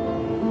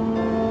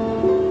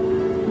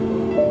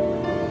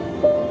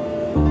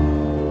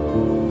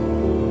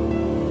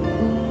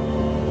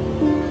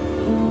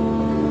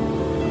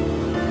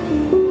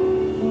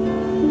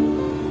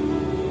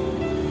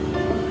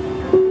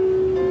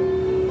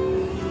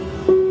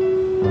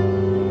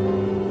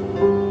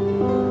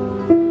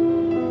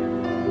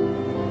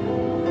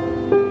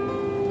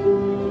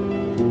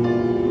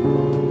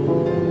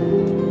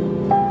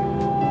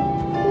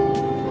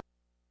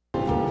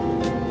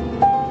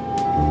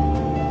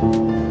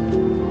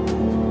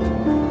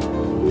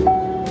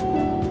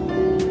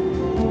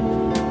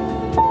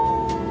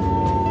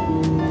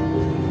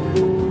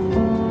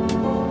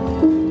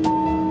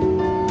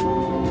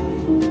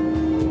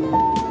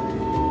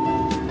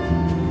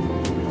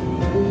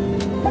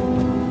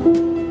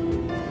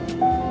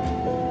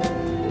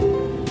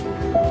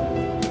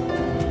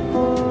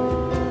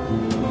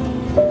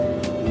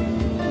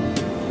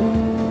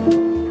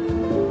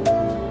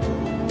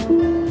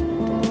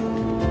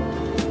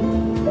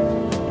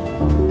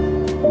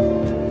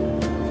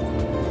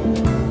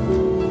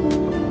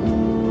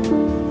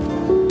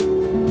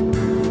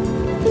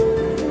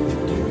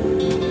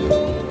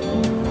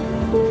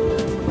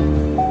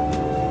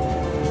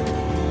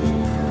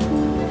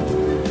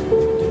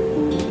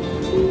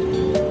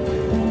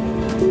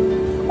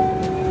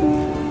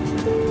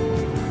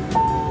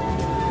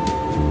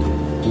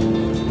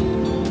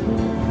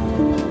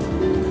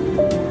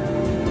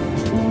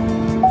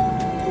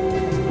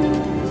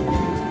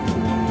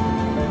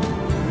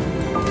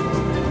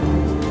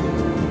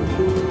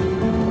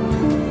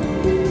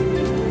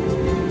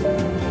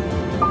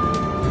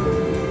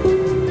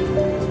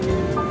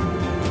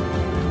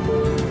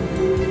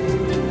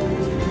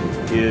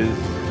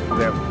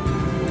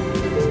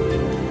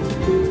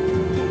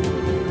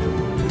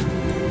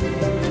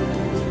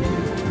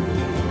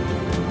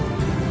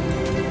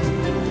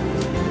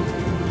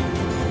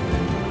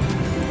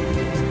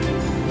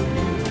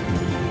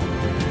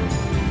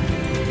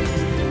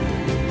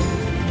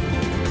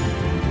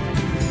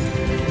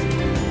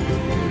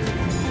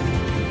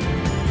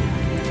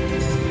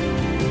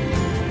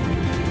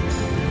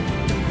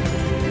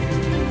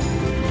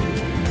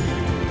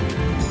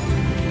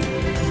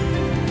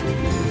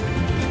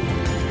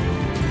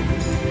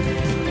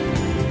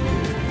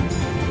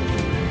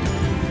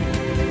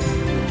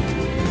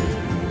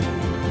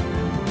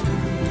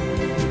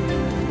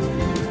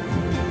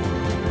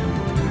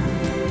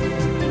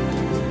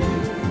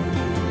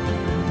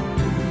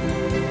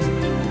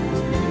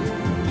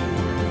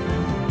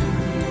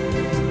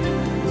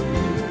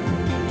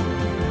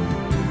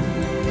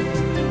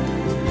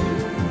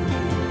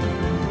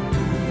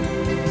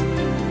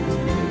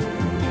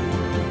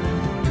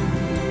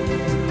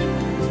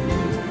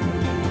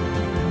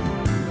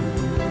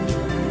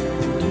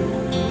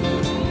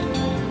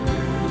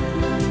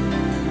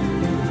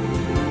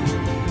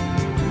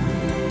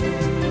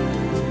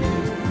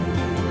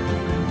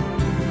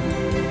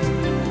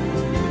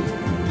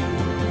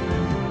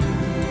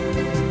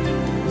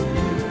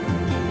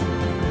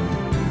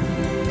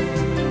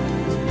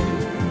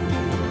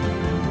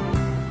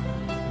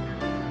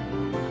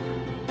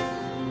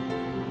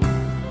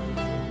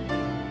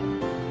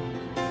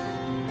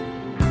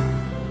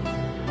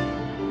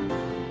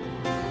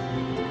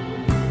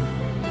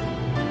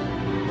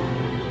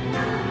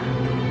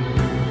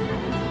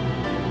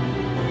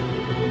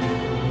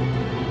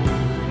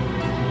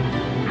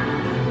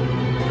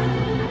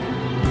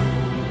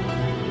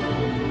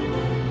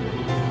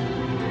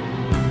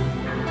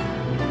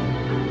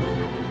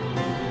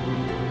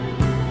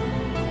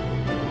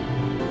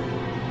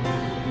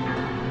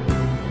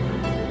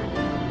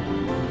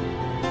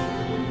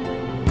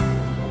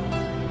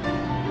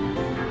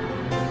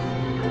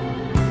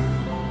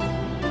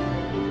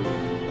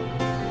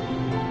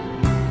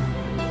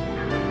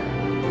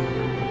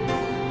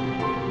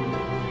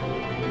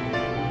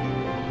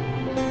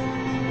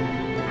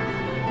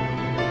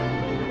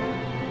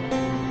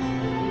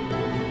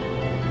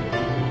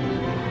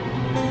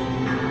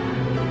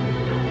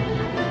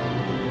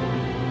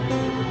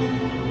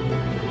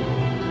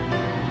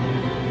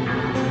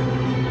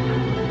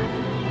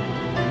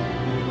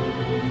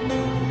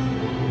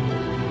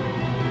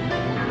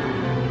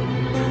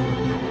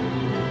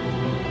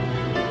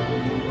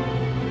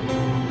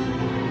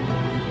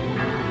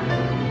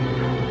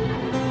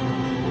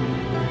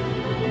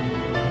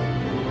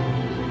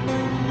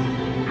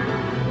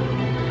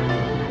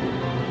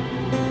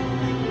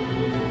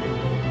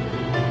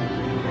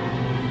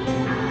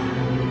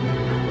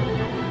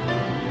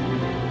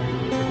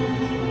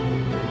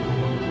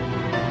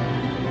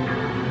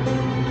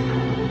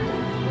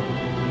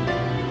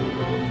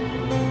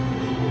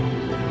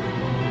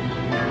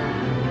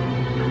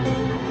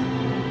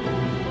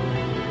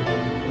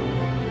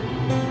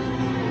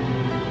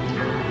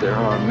 There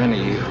are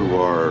many who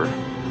are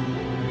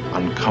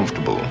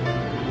uncomfortable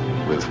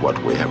with what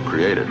we have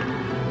created.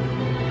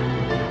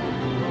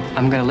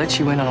 I'm gonna let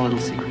you in on a little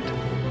secret.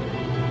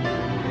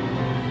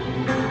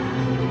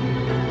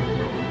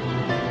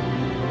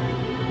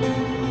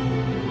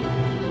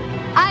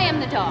 I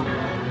am the dog.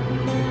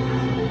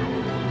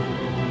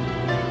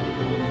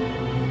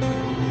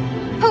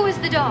 Who is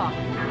the dog?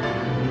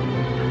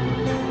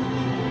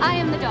 I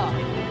am the dog.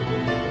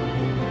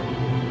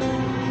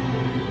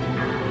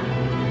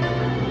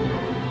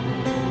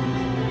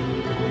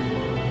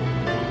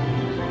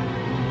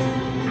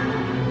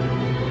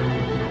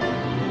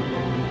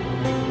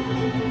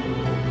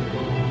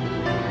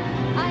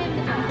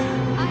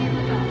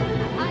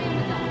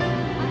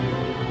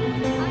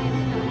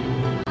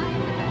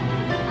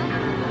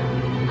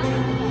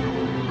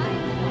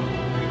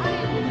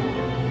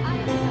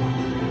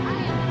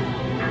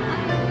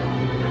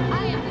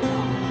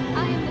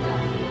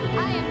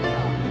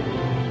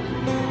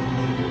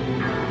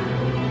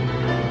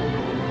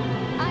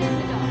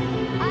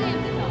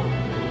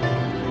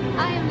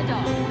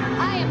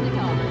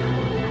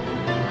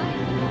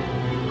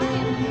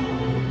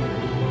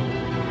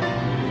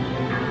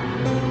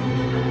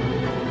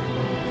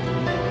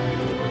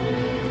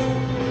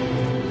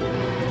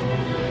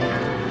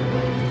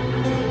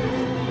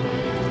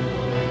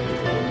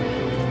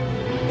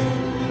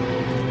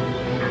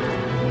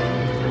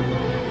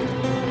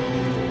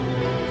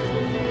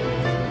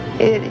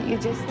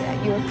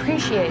 You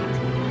appreciate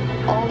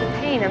all the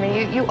pain. I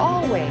mean, you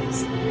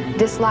always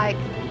dislike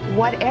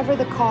whatever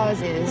the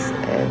cause is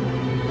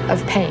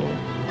of pain.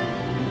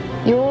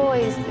 You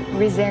always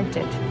resent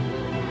it.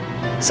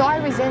 So I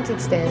resented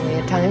Stanley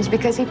at times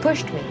because he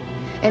pushed me,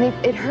 and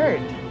it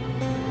hurt.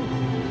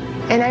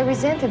 And I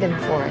resented him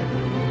for it.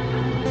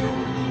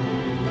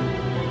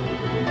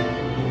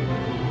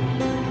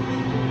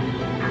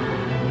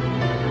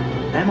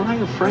 Am I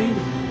afraid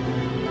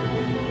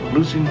of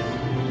losing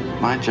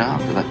my job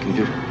to that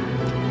computer?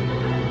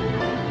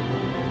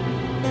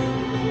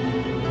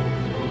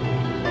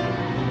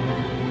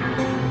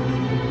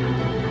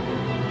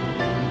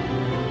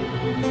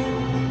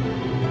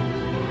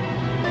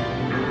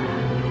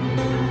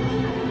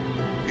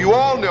 You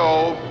all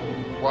know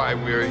why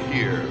we're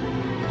here.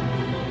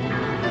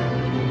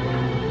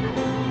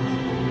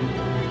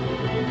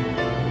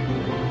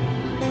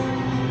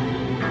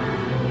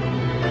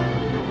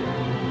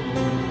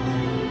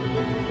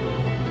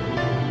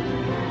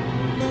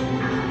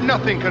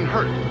 Nothing can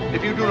hurt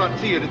if you do not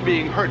see it as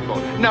being hurtful.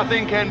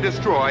 Nothing can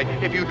destroy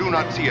if you do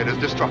not see it as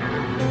destructive.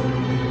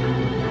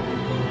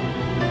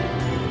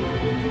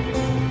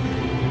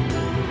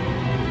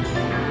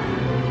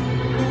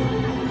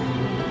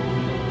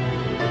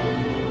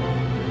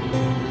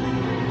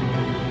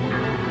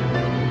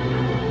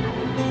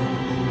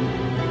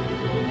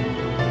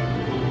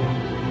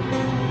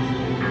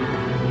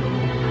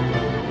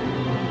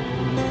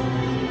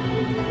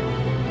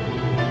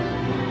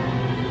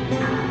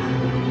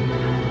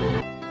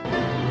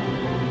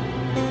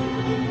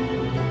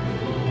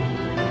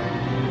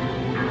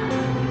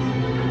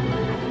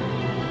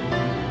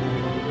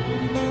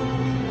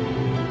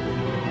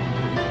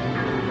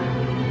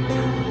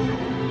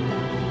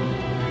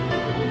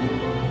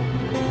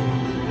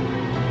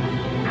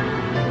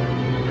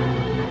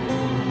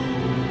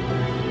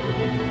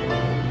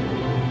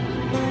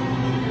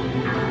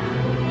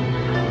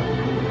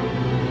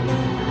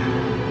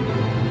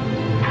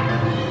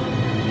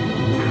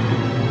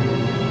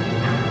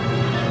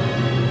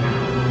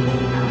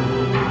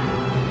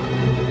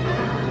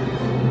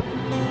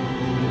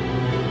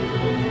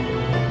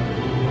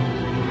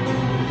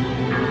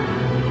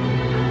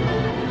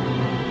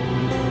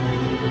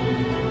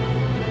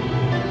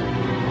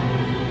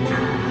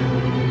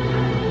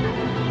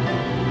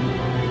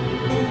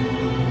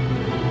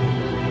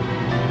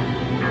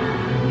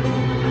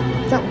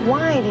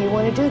 Why do you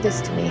want to do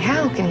this to me?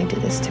 How can you do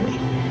this to me?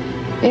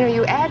 You know,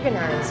 you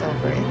agonize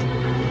over it.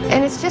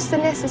 And it's just the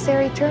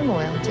necessary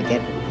turmoil to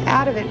get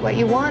out of it what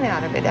you want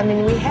out of it. I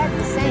mean, we had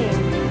the same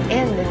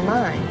end in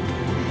mind.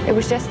 It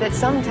was just that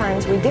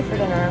sometimes we differed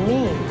in our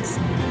means.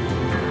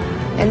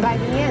 And by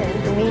the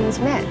end, the means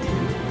met.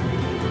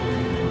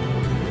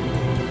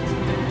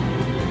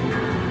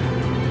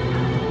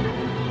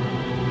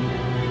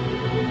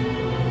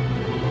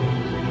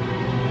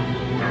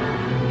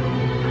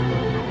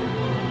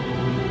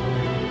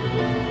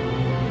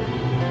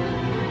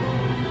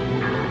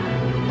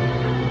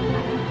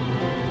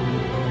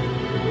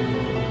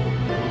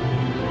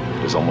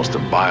 Almost a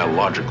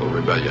biological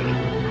rebellion,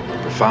 a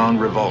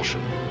profound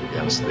revulsion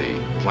against the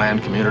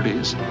planned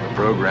communities, the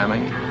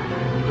programming,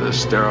 the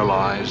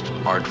sterilized,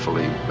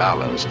 artfully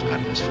balanced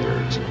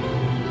atmospheres.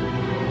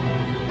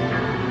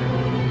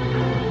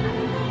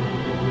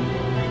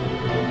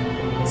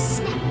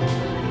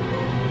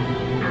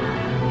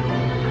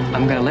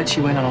 I'm gonna let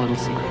you in on a little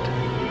secret.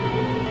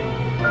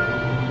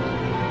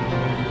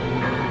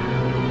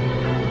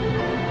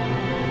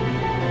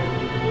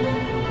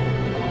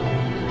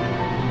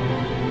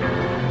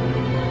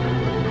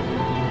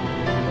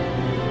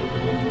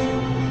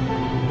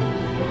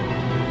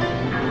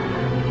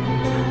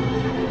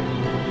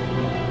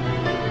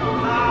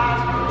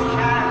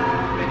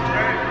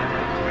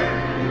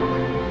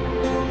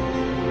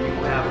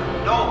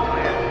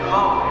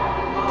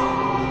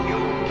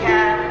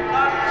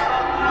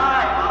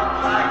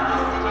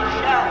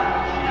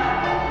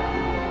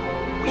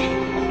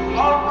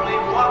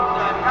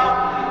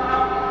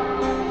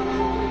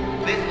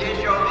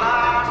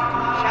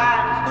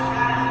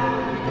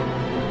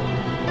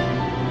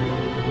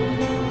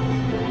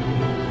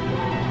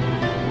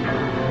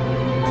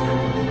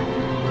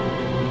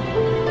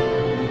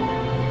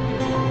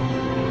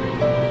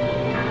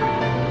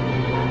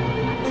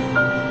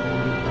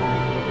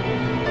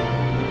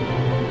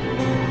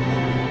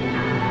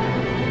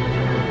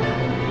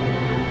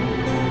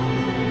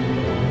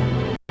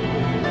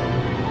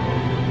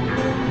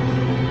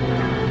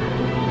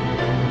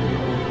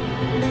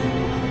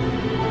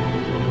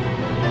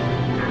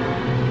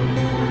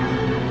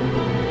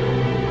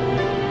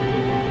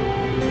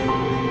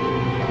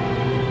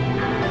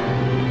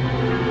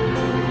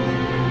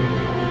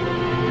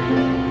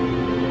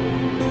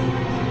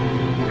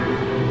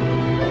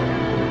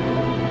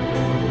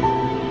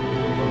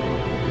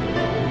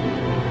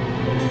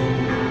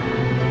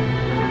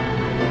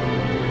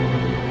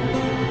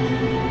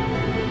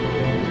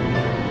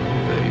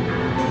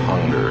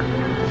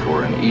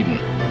 Eden,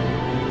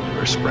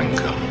 where spring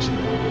comes.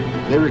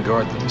 They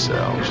regard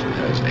themselves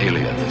as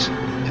aliens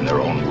in their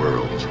own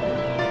world.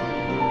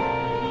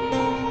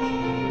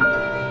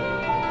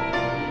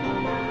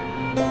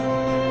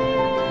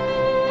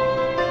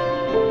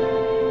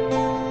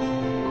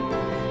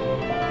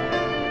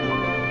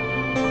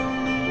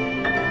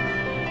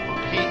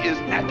 He is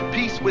at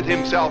peace with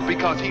himself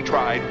because he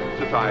tried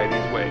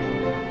society's way.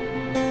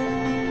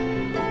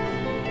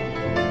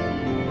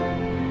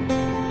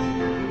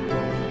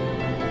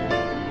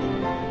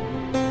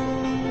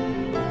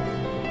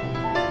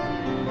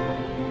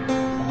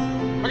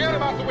 Forget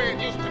about the way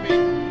it used to be.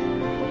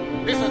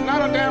 This is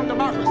not a damn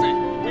democracy.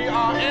 We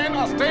are in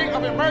a state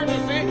of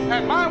emergency,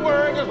 and my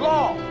word is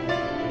law.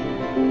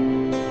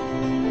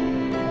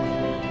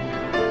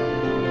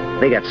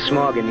 They got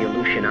smog in the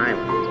Aleutian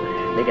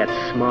Islands. They got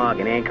smog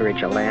in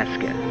Anchorage,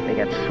 Alaska. They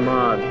got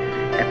smog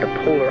at the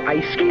polar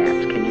ice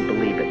caps. Can you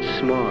believe it?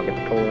 Smog at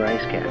the polar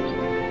ice caps.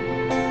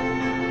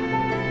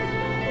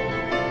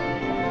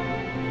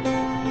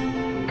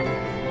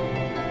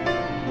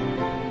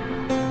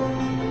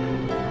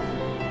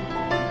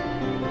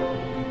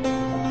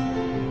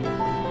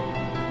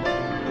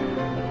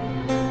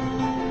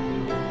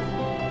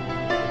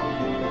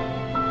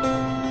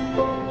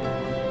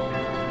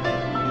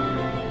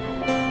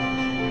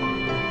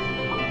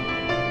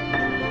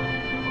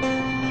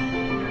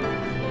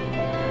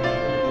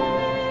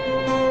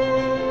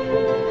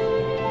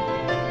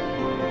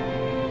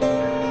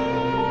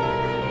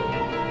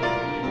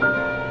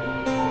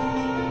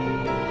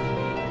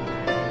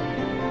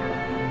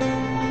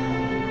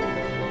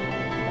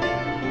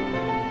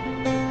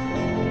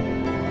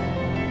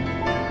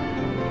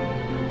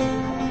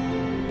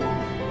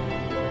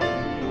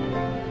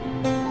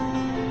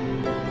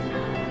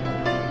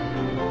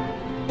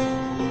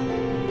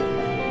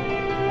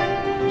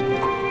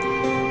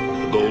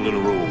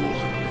 Golden rule.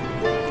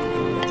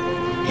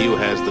 He who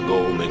has the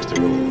gold makes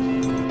the rule.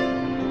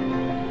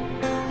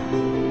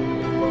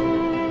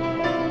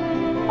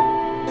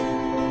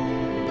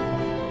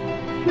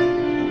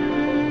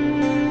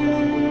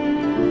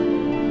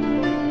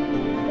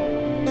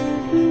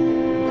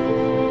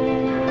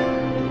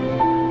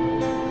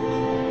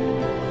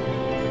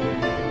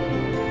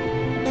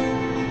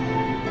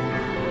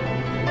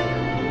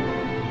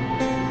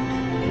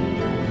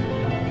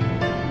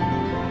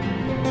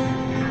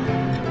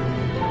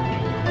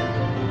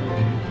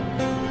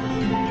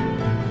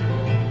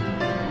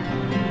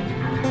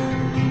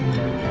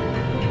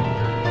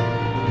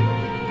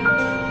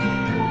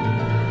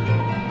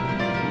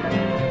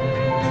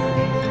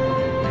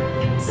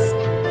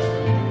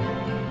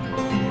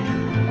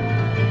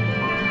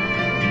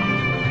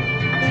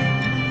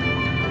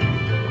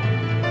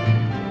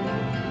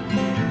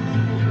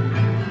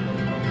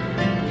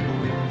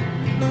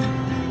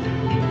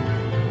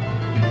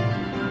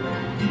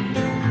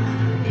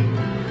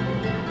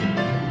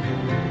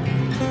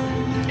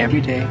 Every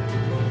day,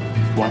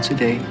 once a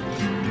day,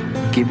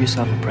 give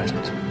yourself a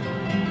present.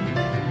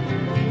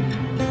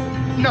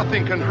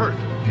 Nothing can hurt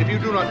if you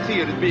do not see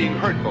it as being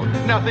hurtful.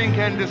 Nothing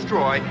can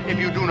destroy if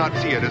you do not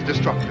see it as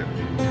destructive.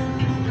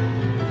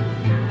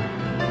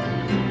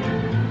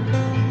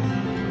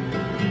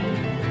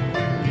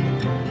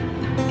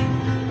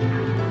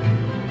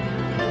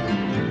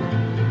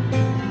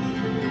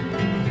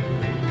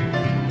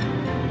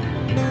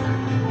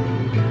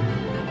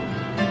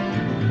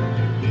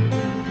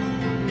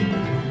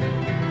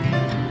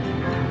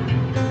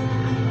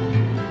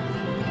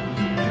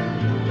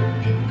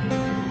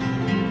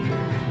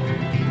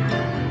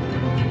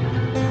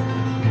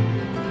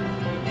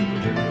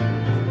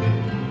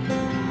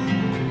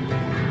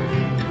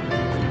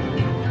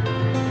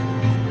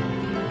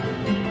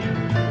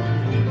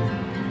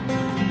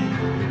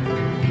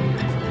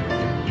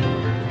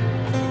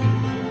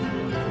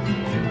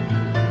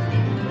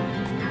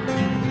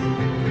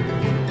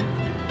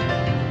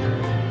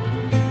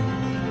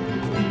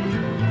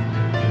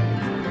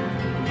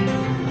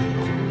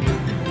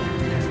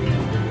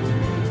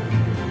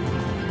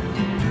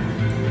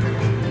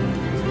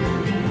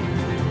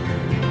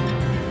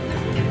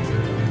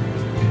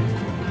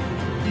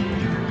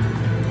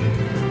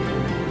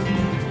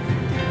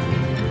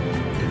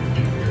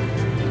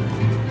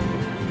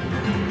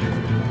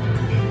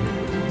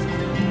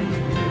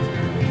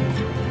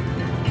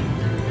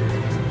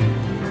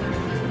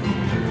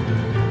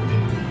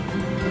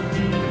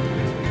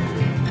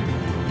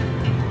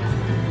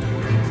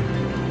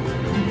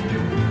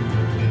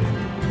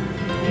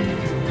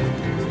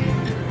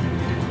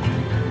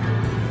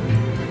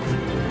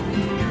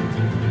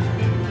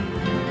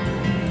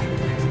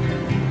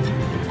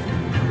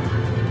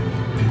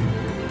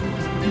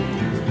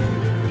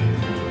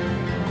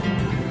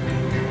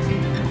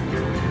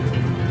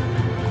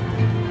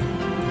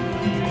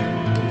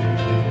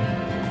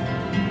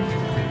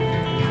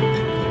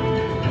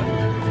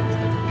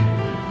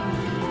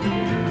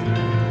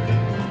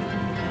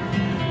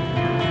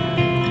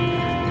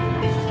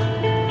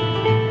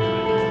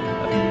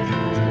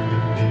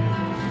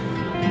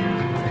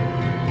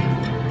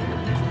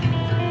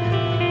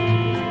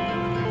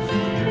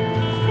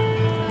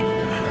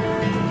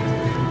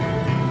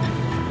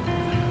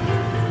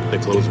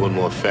 close one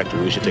more factory,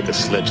 we should take a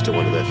sledge to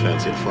one of their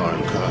fancy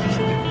foreign cars.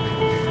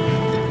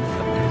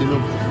 You know,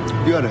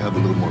 you ought to have a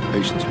little more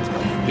patience with me.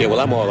 Yeah,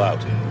 well, I'm all out.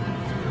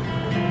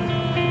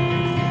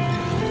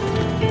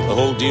 The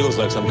whole deal's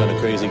like some kind of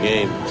crazy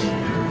game.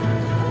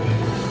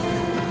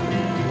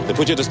 They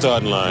put you at the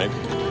starting line.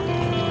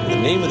 And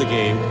the name of the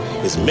game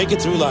is Make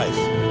It Through Life.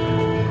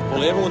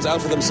 Only everyone's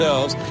out for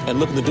themselves and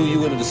looking to do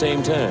you in at the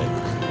same time.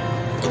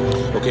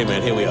 Okay,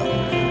 man, here we are.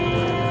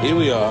 Here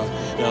we are.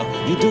 Now,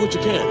 you do what you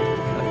can.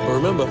 But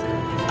remember,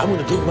 I'm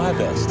going to do my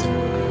best to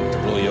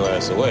blow your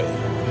ass away.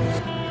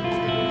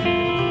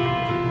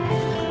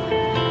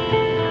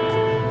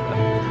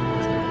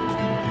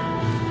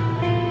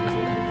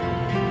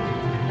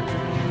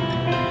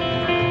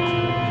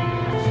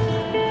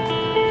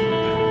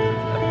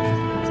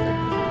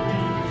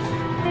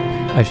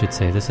 I should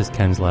say, this is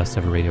Ken's Last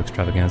Ever Radio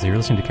Extravaganza. You're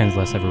listening to Ken's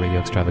Last Ever Radio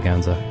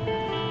Extravaganza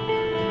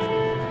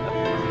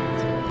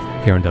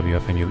here on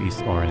WFMU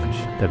East Orange,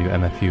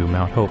 WMFU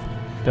Mount Hope,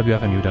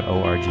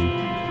 WFMU.org.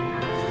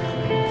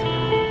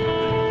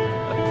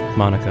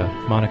 Monica,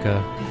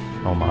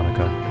 oh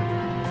Monica.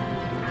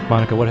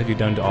 Monica, what have you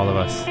done to all of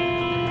us?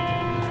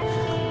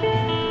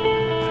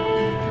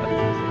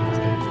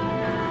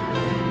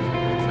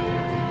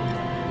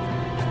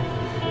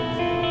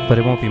 But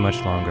it won't be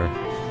much longer.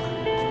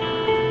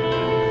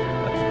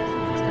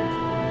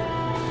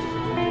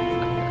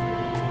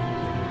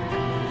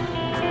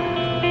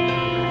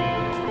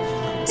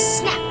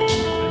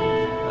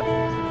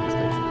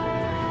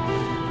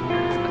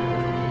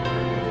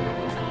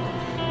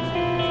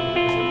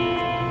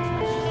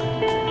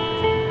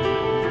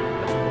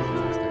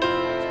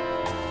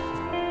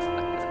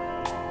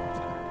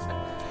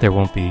 There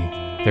won't be,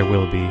 there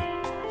will be.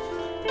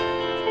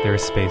 There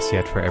is space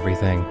yet for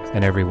everything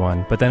and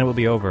everyone, but then it will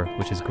be over,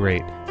 which is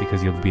great,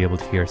 because you'll be able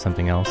to hear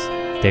something else.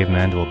 Dave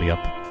Mandel will be up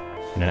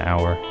in an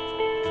hour.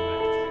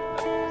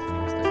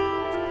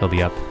 He'll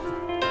be up.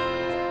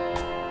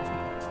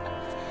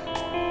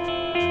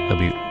 He'll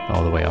be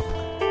all the way up.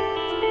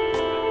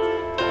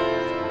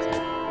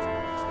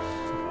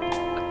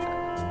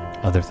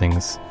 Other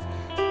things.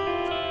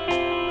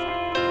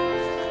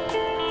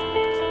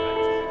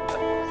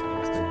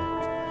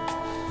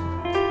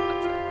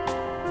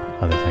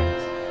 Other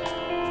things.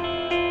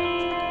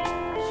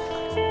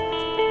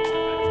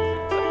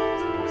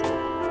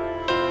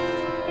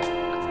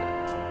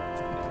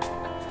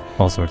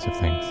 All sorts of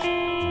things.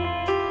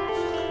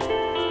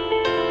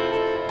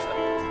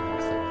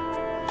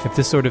 If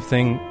this sort of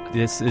thing,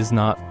 you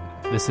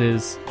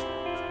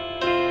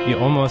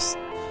almost,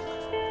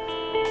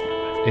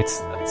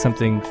 it's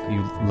something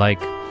you like,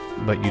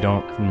 but you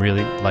don't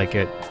really like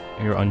it,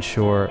 you're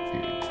unsure,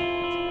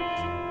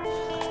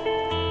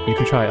 you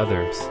can try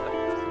others.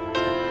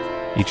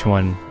 Each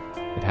one,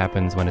 it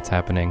happens when it's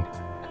happening.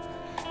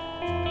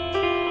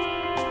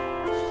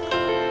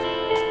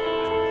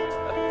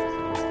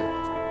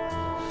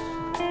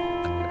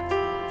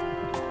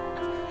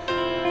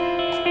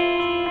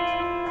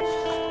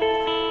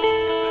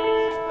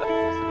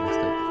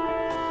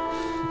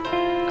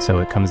 So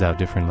it comes out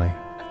differently.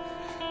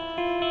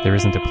 There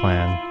isn't a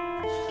plan.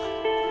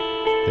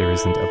 There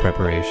isn't a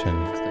preparation.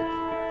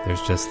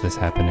 There's just this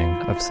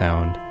happening of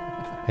sound.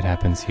 It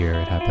happens here,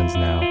 it happens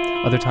now.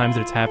 Other times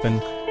that it's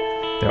happened,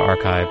 they're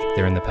archived,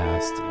 they're in the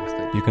past.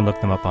 You can look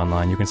them up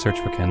online. You can search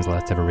for Ken's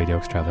Last Ever Radio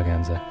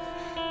Extravaganza.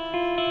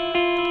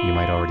 You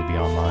might already be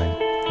online.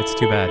 It's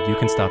too bad. You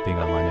can stop being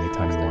online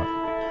anytime you want.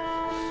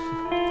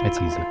 It's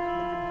easy.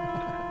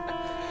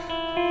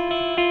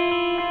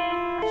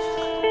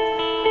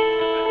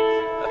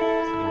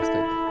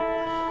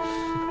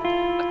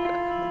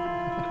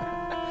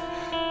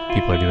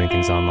 People are doing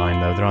things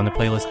online, though. They're on the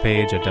playlist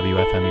page at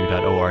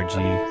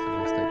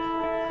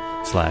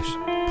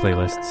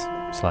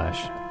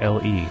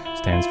wfmu.org/playlists/LE.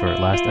 Stands for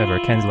Last Ever,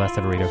 Ken's Last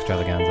Ever Radio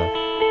Extravaganza.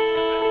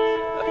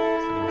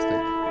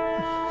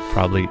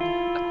 Probably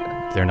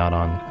they're not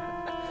on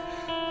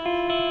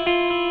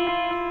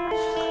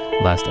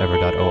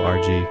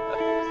lastever.org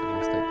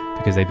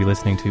because they'd be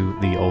listening to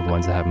the old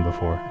ones that happened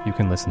before. You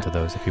can listen to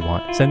those if you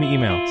want. Send me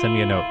email, send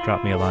me a note,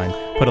 drop me a line,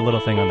 put a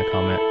little thing on the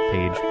comment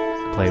page,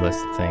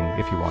 playlist thing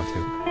if you want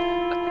to.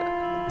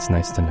 It's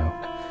nice to know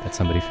that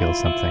somebody feels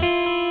something.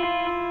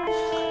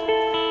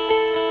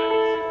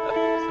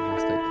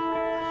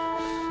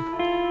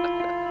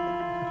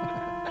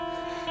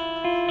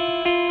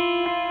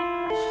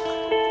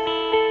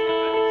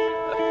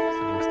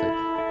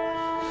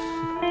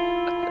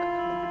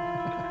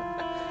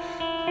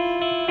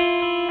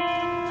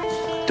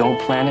 Don't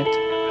plan it.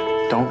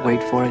 Don't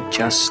wait for it.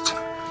 Just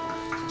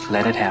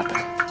let it happen.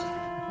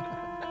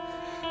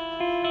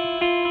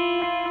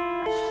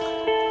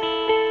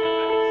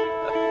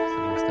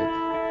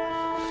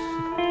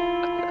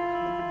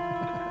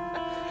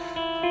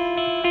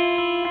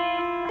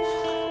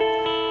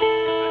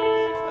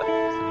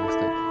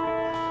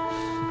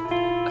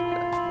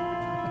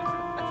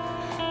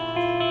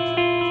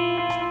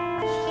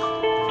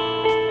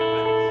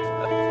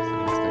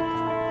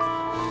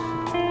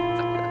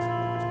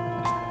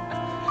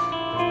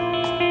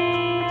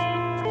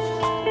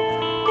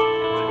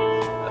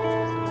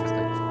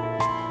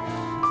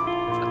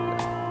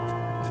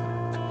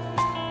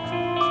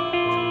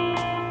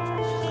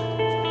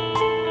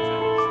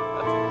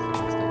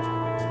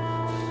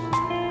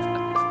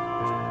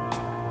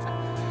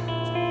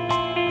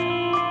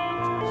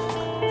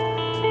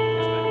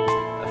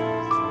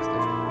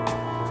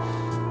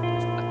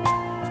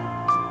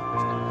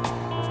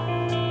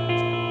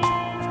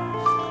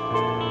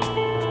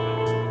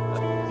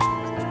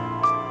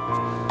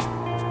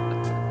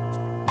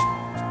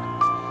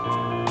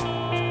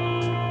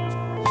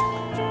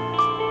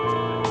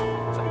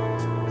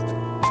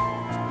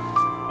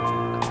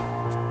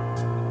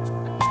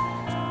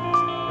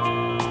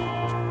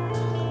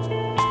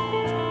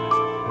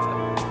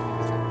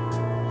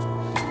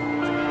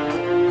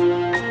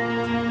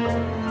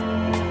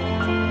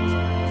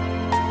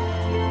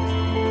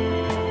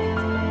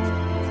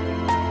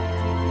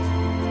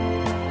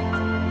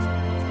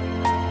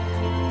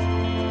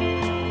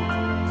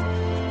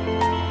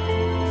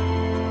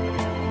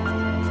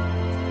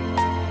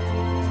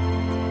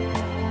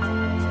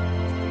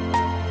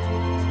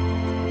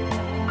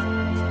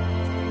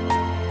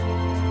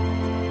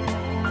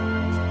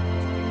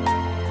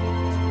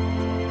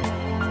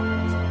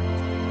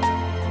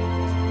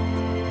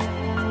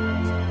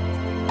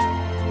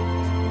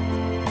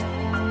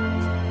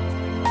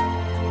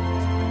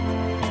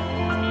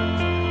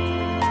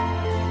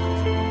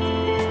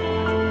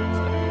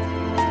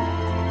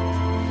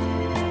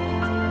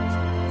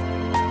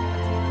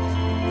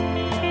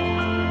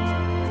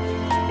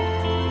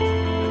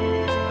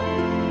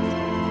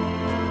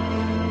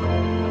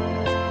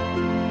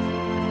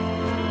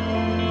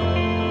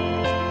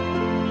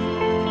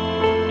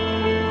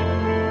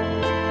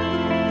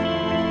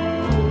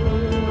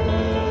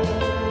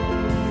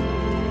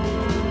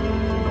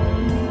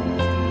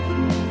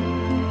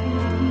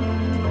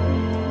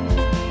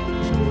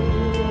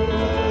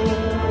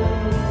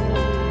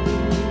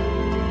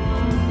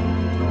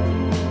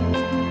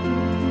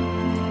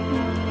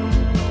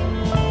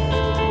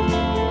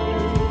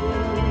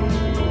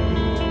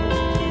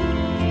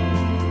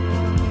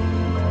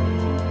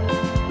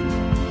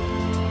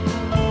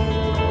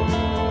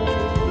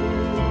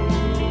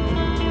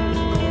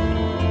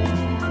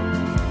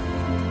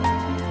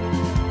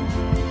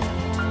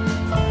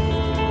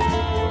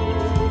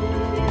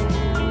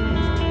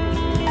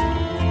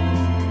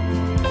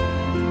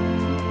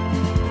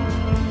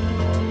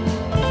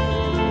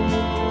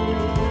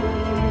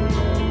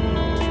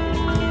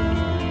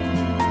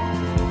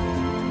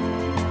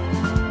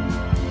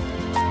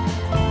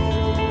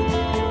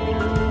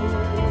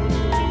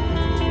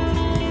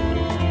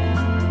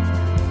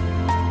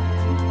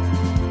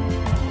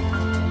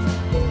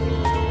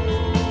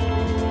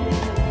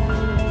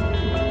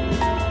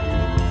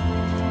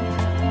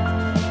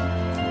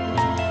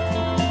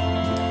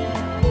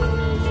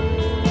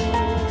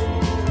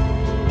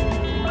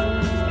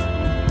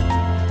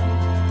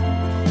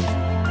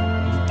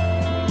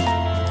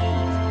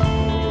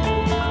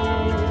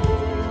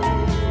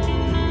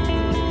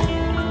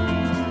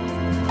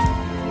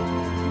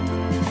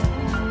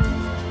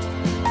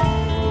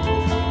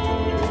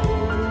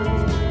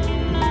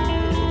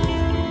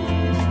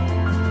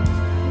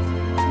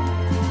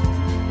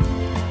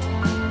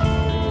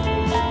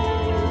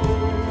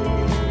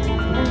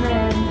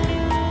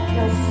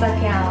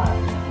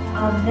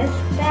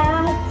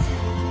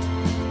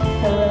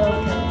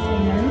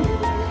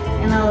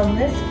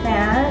 this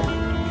fat.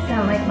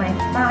 Sound like my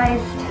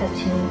thighs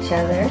touching each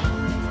other.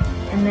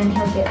 And then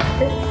he'll get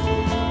this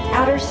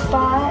outer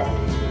spot.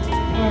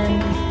 And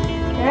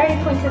did I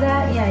already point to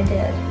that? Yeah, I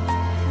did.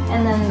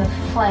 And then the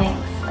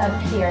flanks up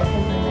here,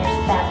 because then there's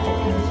fat that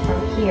comes from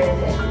here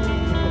that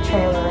will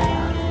trail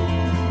around.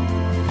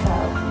 So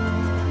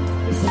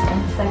he's just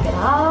gonna suck it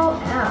all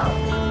out.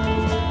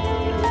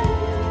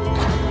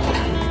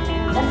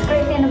 That's the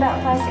great thing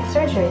about plastic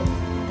surgery.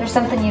 There's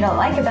something you don't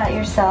like about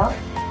yourself,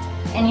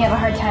 and you have a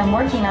hard time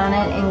working on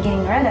it and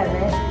getting rid of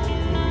it,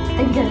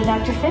 then go to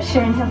Dr. Fisher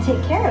and he'll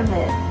take care of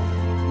it.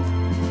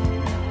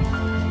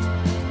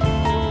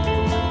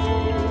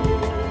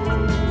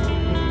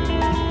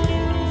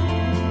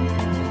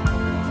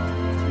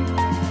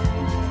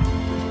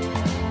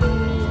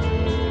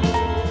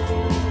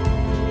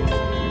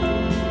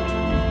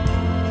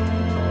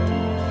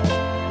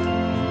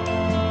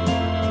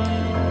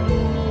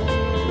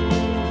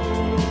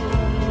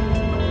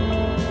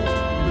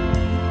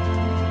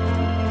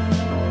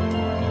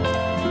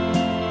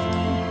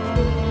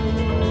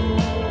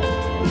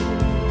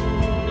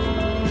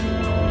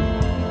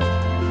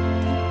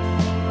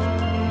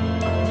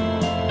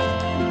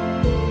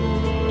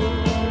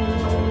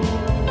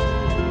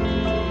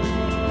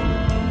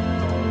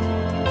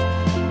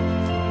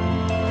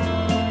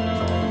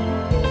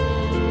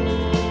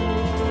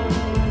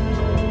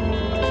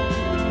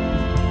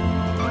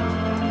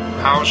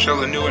 How shall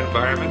the new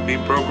environment be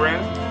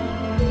programmed?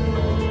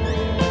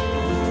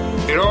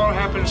 It all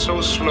happened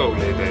so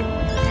slowly that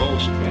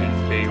most men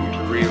failed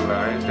to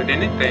realize that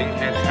anything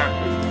had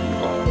happened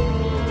at all.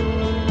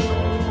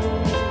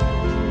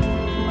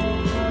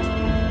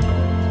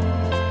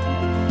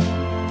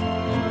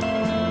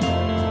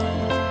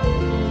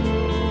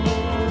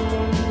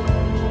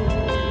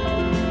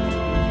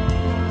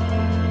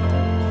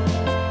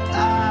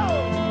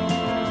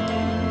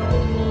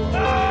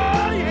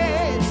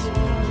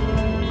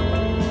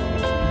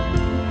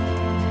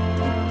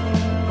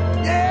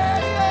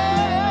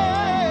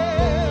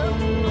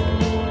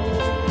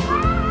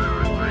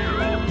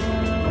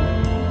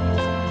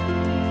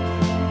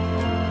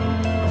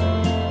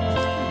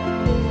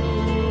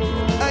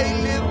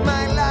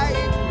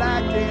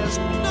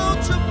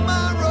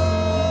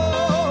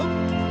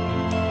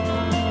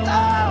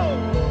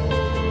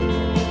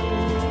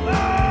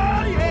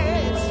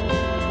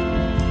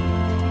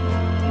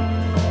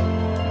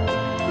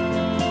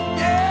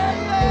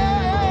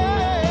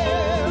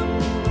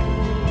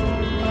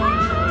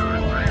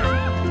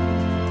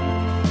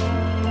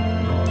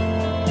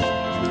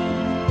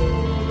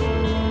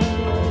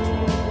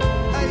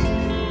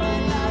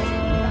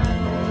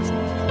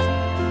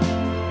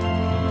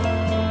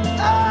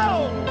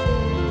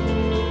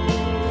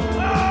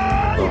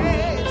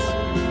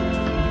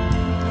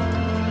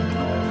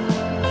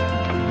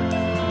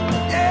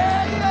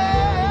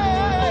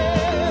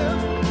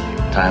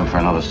 Time for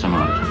another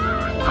stimulant.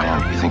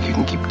 You think you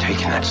can keep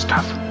taking that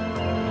stuff?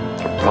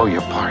 It'll blow you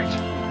apart.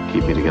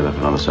 Keep me together for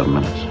another 7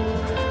 minutes.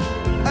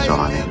 That's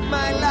all I need.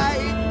 My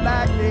life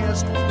like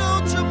there's no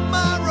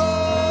tomorrow.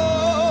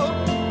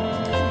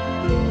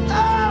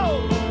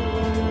 Oh,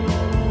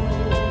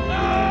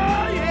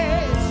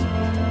 yes.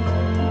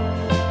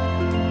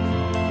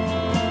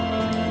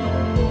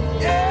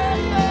 Yeah,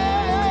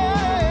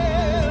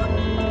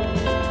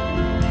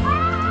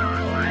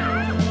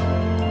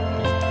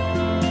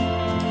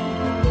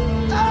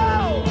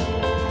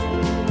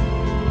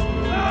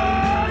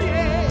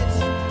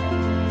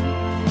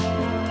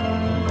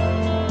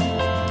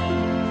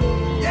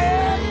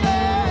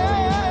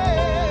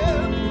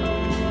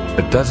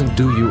 It doesn't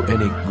do you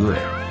any good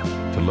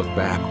to look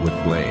back with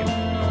blame.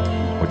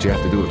 What you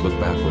have to do is look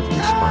back with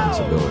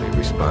responsibility,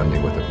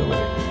 responding with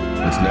ability.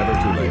 It's never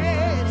too late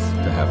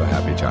to have a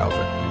happy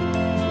childhood.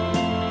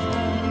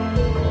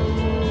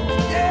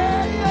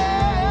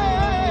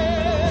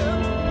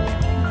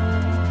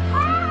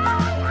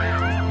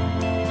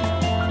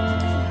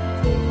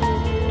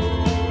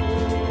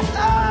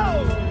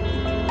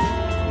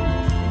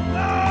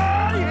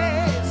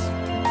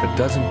 It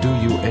doesn't do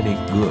you any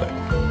good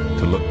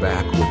to look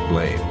back with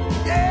blame.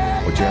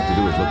 What you have to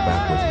do is look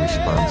back with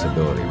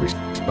responsibility,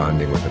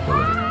 responding with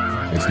ability.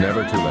 It's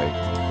never too late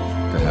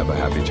to have a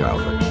happy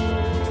childhood.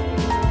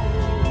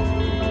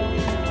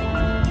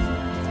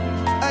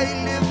 I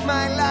live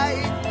my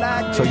life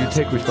like So you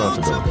take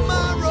responsibility for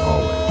it,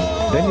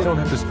 always. Then you don't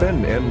have to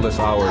spend endless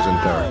hours in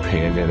therapy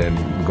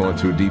and going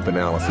through deep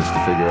analysis to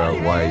figure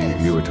out why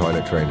you were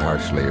toilet trained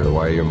harshly, or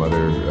why your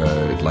mother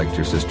liked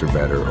your sister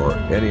better, or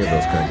any of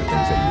those kinds of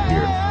things that you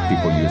hear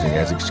people using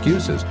as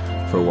excuses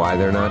for why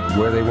they're not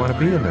where they want to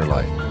be in their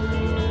life.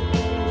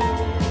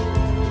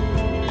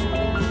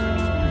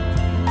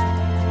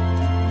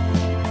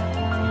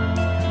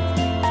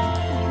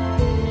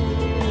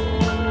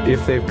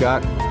 If they've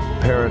got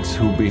parents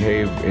who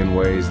behave in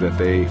ways that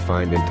they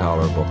find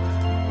intolerable,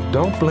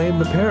 don't blame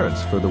the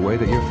parents for the way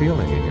that you're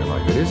feeling in your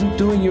life. It isn't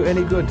doing you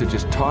any good to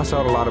just toss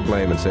out a lot of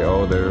blame and say,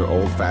 oh, they're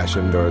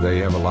old-fashioned, or they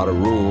have a lot of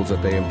rules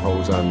that they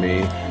impose on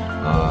me.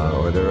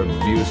 or they're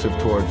abusive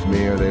towards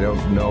me, or they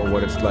don't know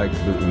what it's like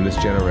in this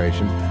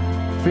generation.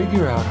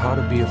 Figure out how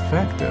to be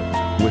effective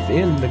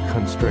within the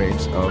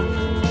constraints of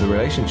the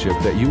relationship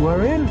that you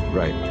are in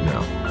right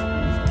now.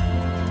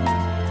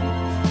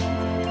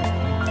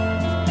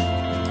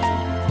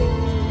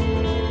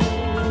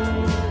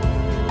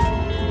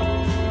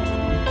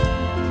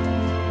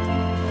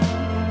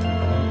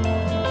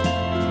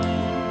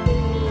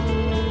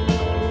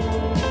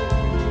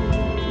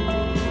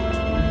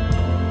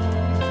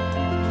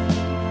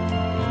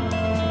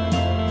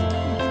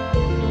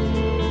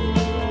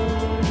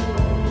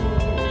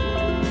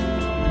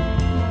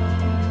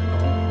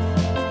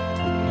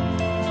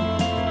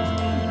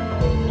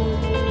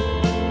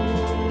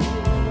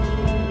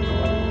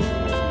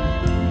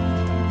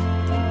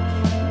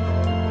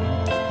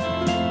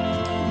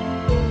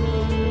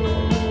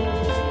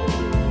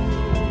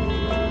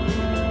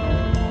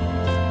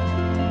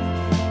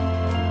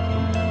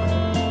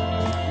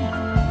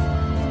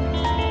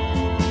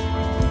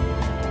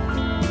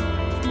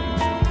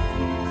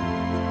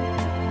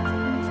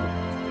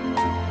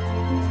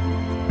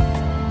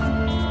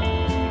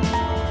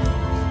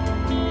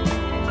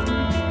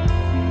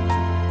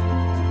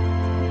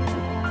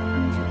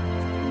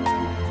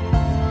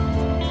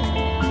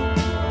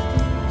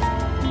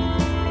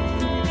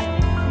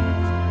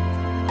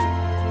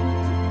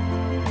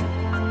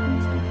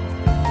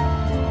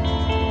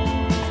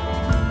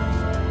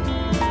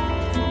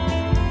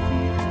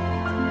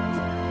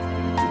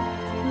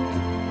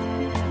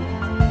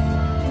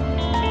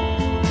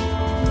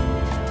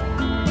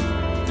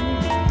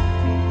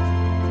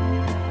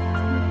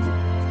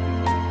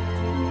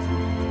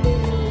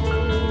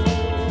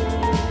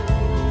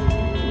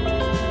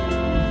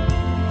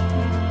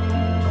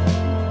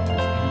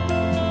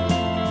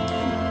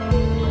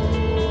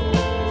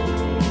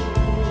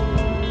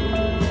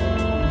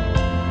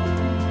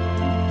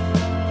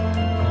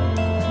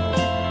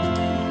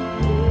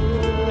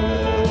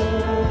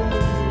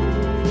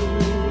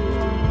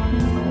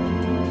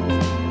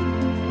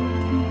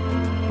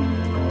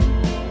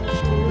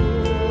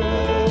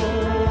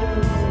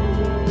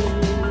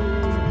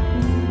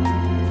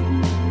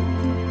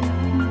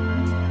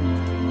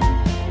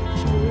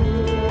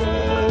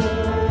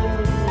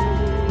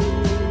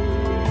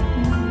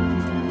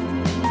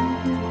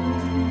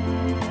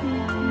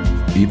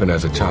 Even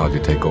as a child, you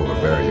take over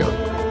very young.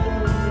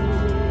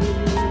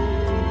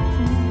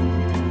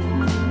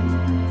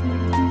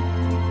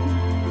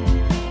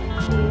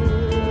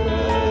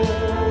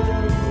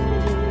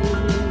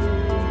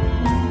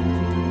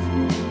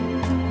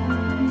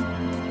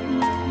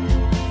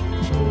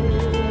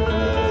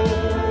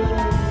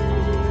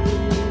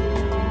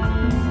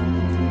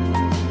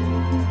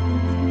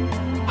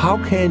 How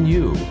can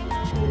you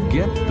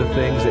get the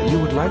things that you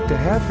would like to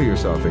have for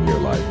yourself in your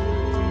life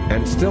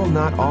and still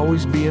not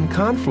always be in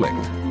conflict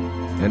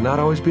and not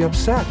always be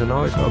upset and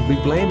always be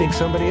blaming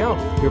somebody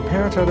else? Your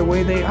parents are the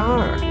way they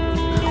are.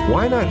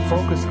 Why not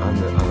focus on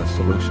a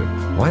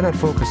solution? Why not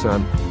focus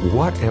on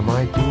what am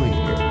I doing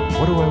here?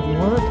 What do I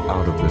want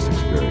out of this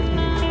experience?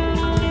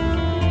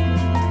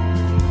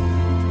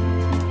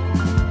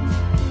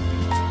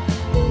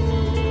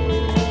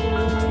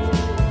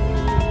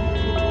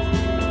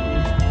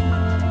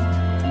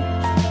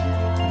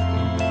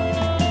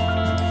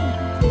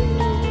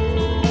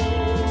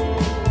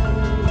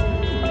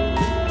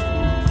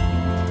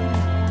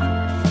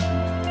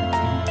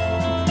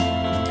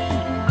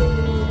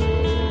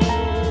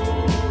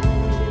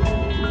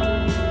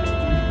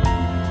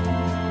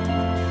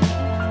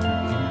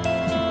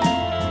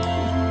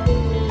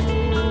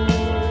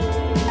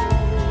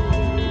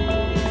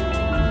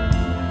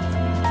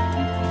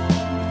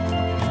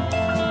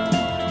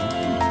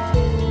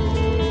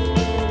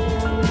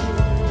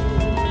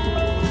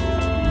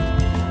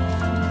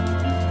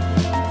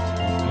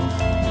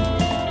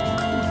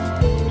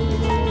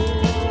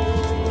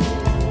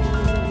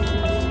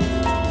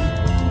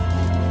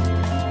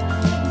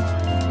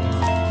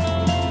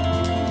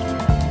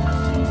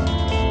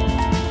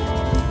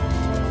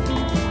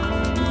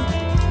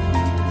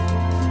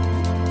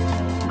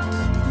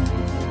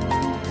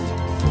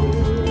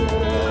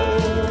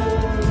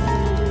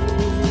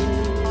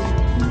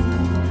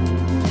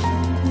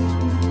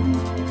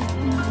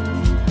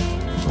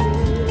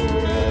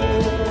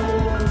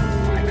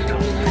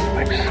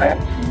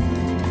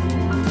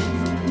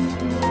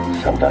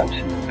 Sometimes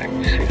you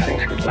see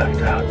things get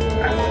left out.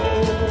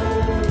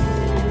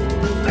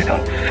 They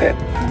don't fit.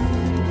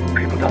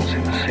 People don't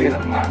seem to see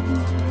them.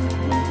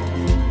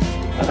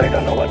 Or they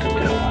don't know what to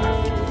do.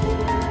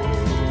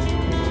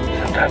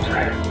 Sometimes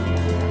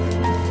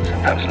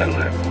a little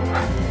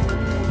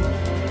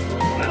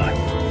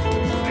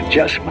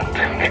adjustment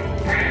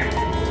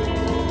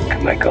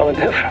can make all the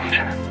difference.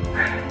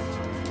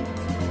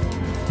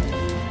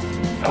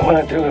 I want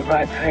to do the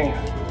right thing.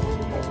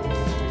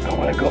 I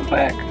want to go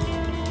back.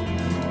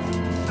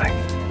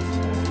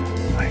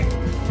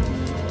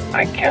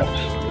 I can't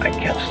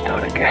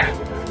start again.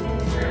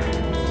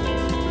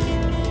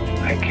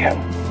 I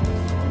can't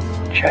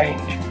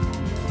change.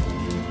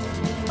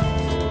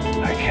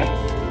 I can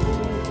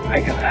I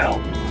can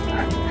help.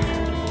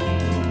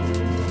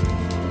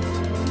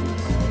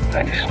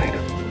 I just need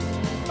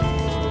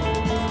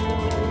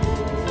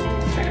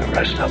to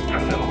rest up for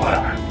a little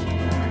while.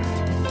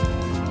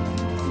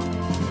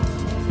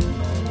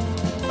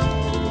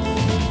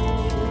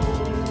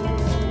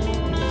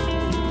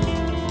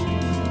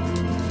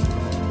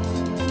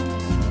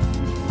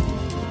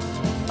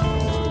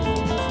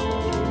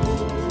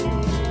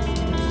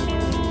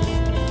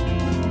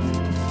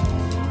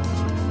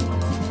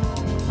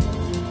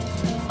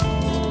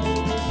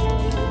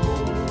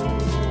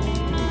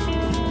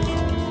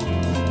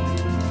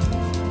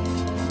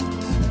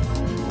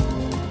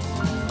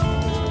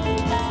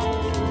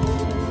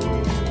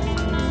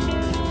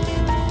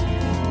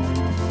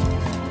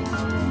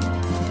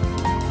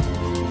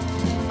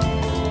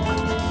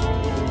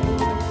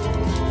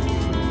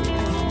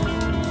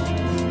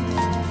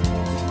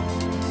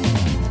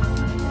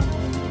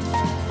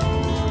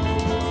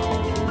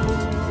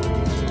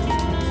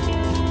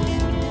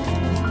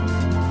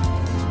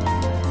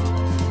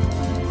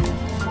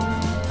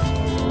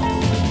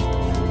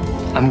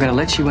 I'm gonna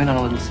let you in on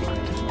a little secret.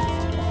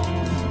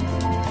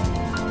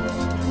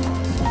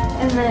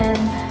 And then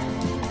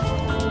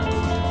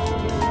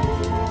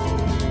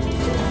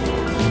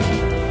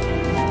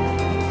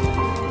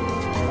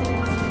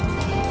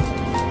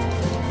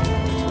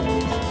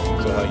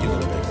So how you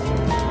gonna make it?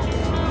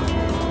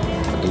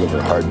 I deliver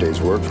a hard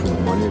day's work for the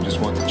money. I just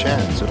want the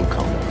chance. It'll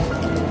come.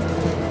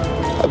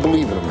 I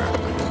believe in America.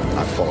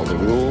 I follow the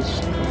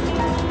rules.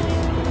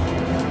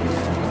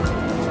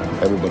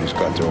 Everybody's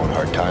got their own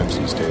hard times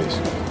these days.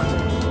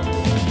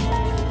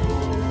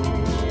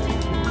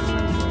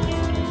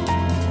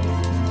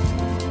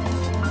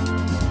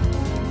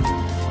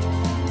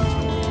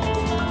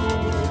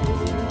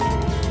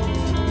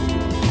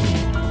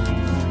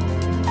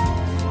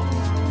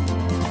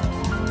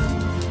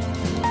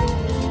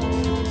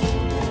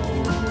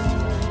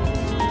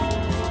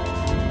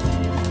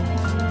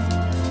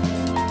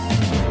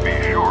 Be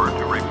sure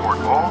to report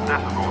all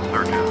decibel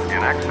searches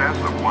in excess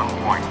of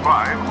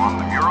 1.5 on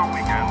the Bureau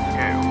Weekend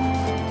scale.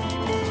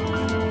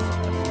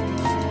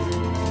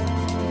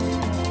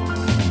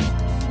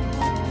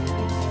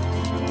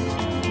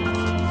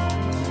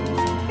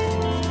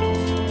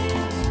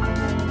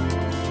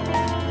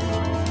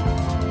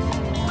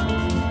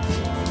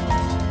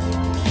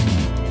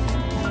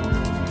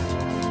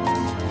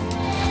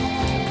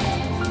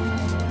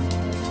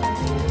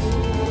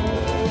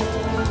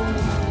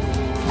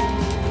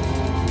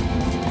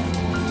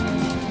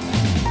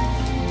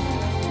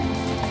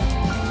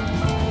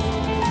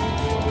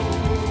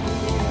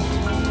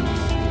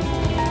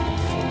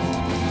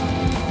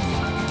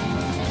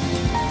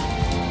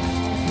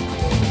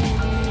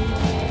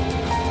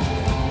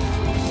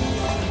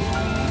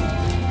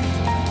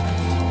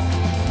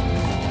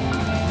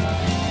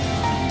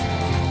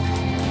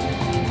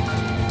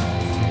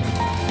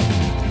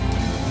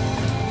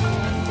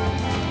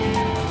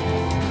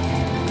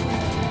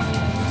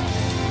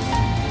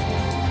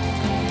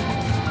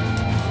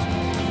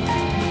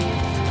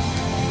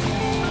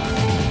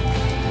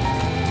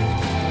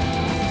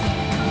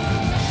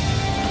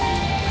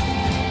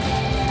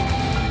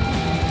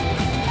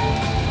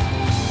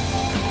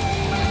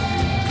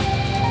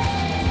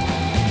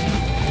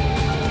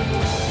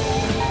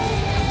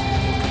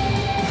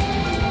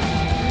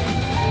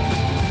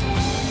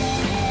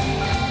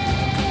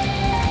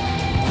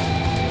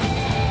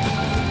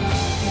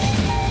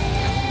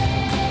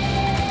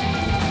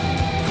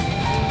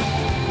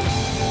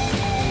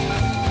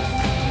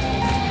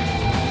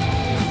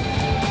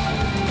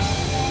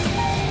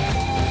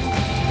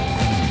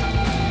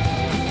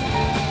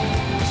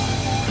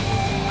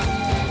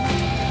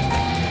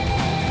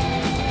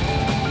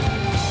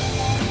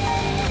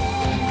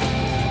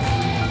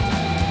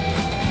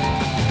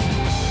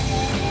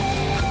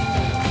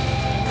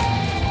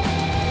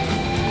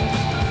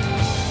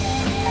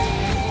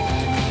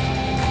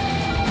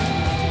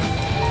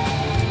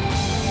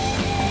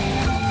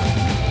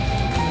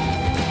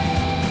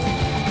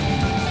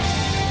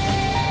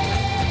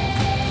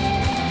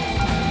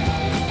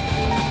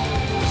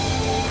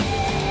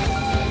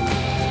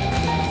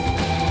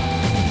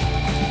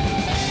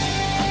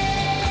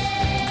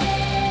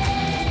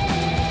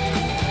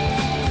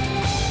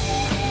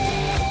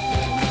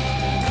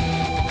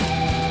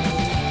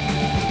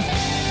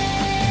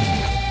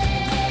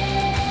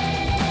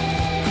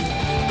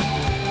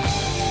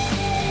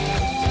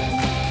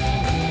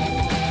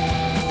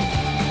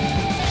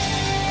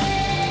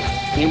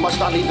 You must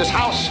not leave this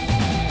house.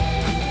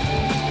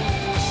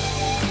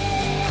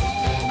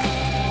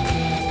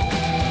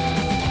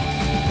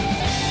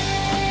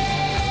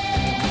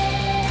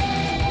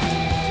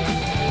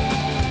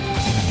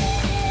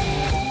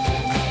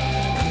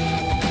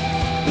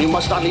 You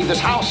must not leave this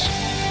house.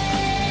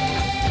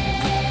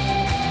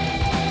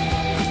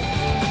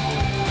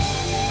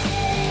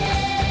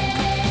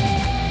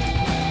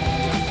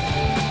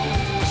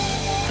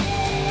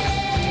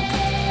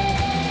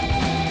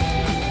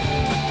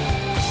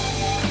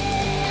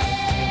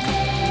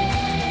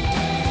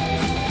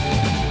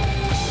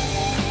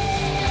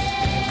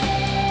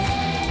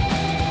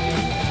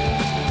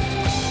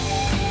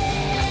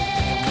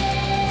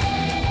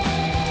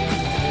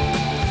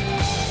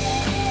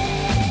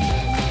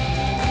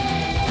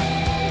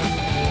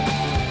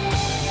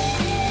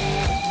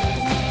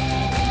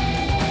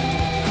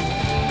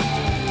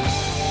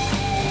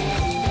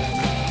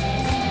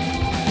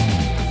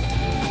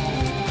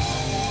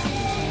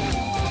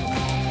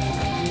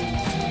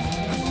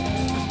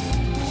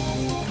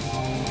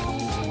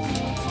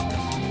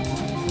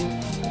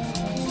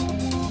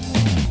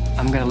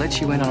 gotta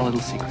let you in on a little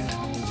secret.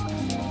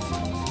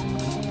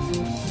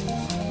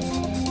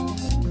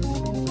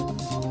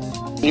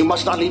 You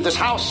must not leave this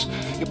house.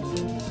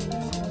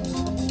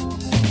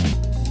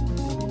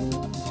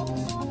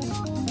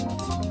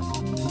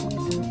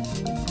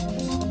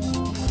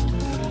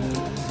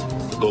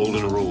 The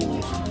golden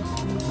rule.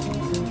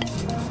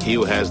 He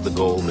who has the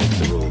gold makes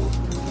the rule.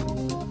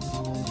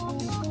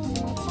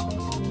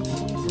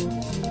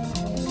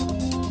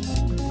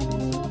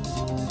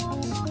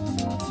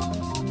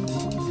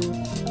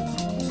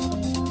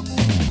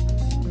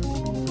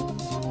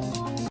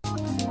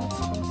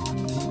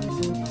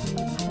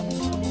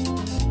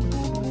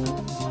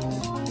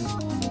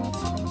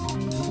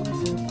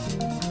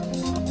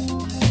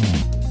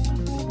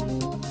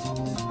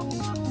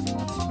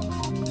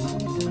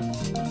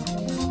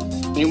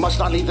 You must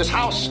not leave this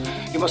house.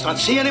 You must not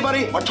see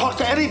anybody or talk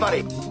to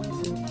anybody.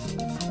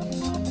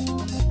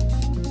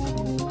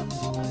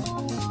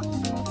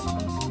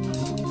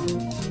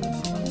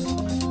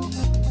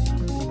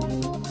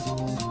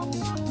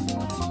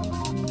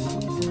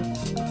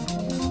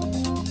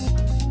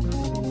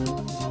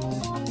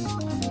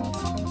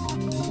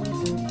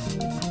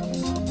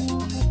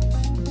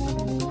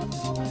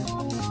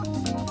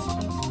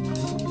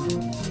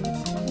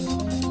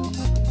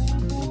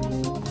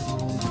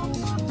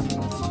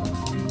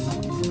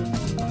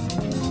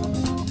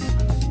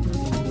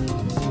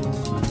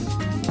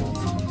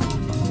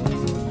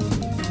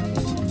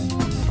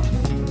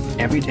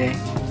 Every day,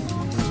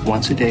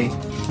 once a day,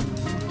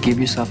 give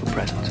yourself a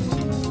present.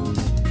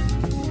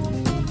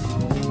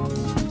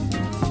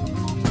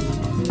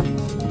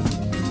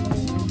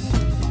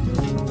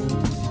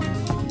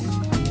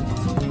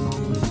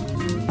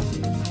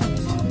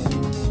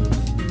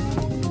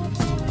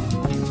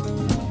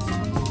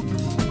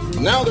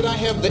 Now that I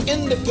have the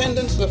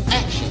independence of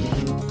action,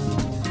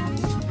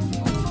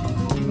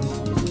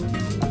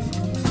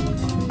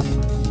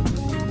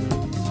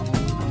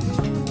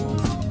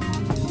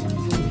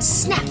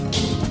 Snap.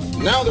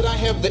 now that I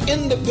have the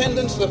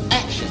independence of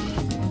action,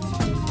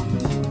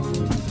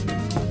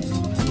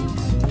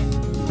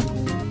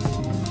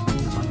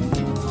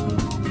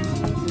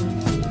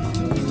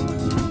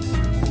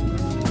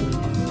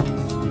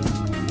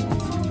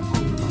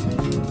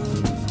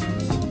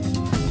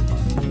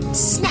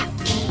 Snap.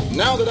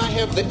 now that I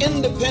have the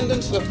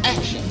independence of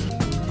action,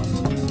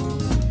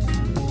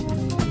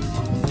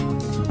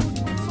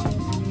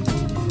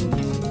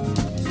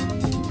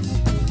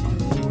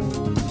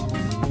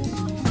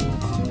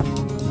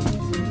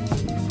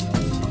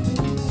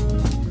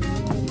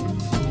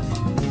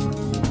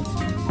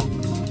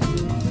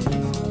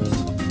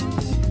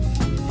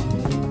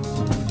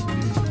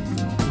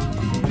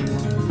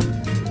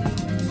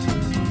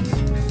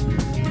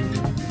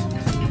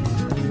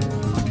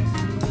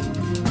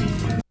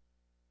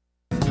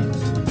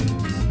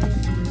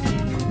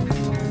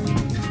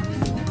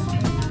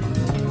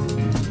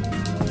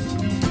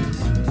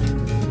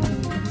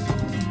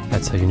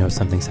 That's how you know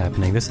something's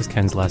happening. This is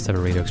Ken's Last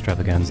Ever Radio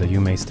Extravaganza. You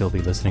may still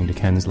be listening to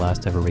Ken's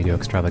Last Ever Radio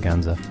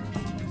Extravaganza.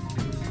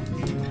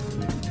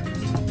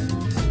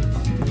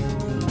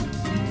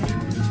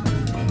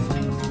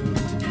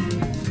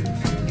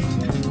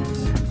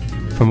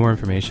 For more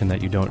information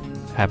that you don't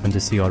happen to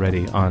see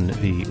already on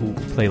the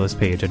playlist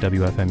page at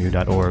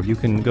wfmu.org, you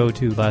can go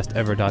to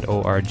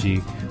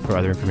lastever.org for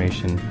other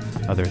information,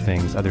 other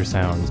things, other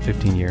sounds,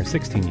 16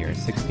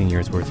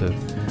 years worth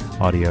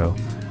of audio.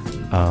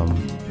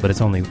 But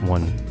it's only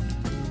one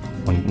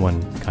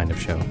kind of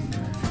show.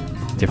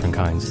 Different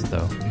kinds,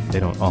 though. They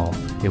don't all.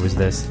 It was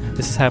this.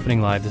 This is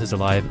happening live. This is a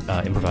live,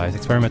 improvised,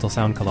 experimental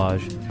sound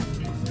collage.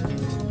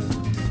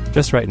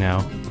 Just right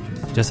now.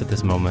 Just at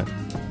this moment.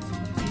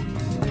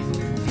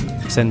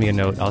 Send me a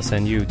note. I'll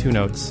send you 2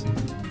 notes.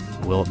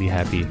 We'll be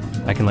happy.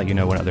 I can let you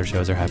know when other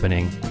shows are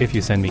happening if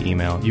you send me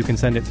email. You can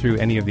send it through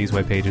any of these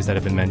web pages that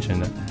have been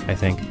mentioned, I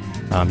think.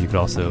 You could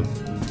also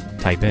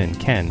type in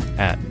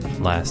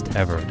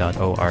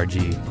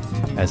ken@lastever.org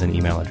as an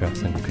email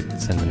address, and you could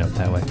send a note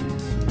that way.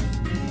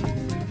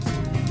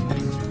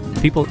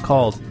 People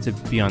called to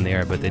be on the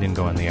air, but they didn't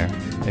go on the air.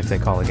 If they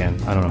call again,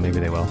 I don't know, maybe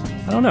they will.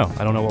 I don't know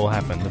what will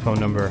happen. The phone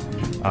number,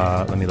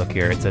 let me look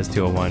here. It says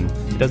 201.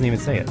 It doesn't even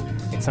say it.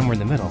 It's somewhere in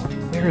the middle.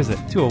 Where is it?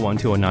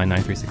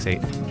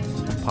 201-209-9368.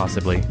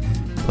 Possibly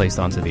placed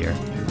onto the air.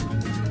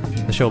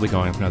 The show will be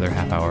going for another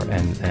half hour,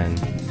 and then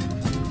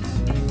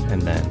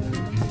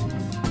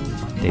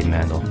Dave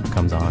Mandel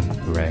comes on.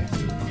 Hooray.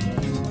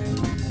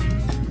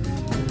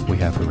 We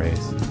have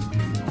hoorays.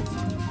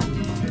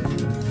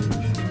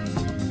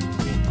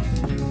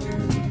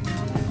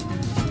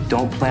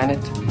 Don't plan it.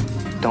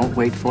 Don't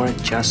wait for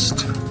it.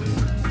 Just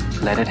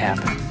let it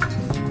happen.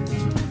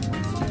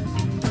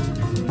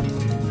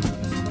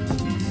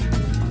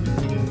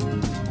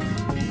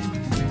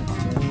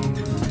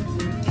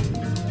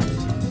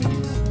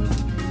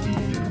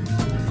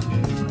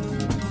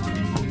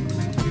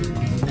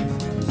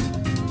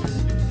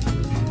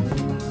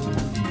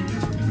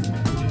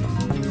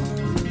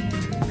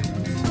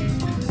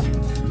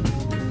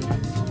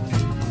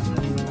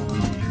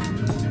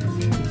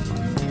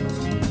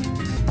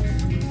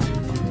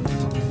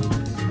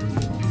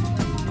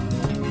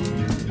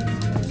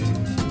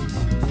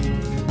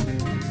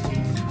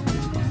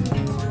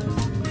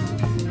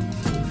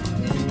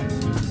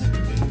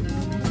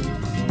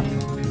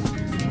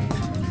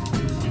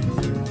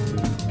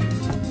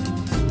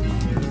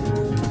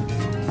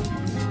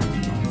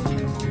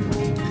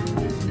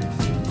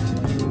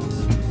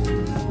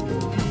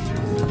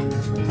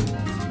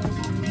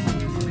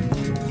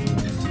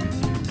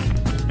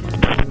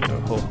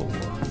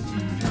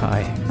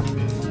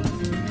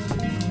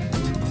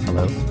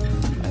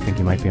 think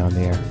you might be on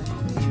the air.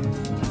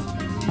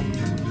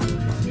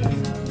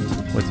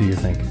 What do you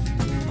think?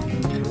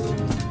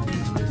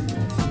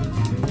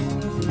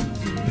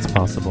 It's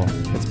possible.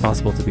 It's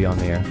possible to be on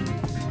the air.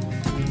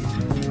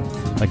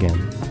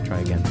 Again. Try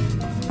again.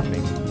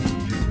 Maybe.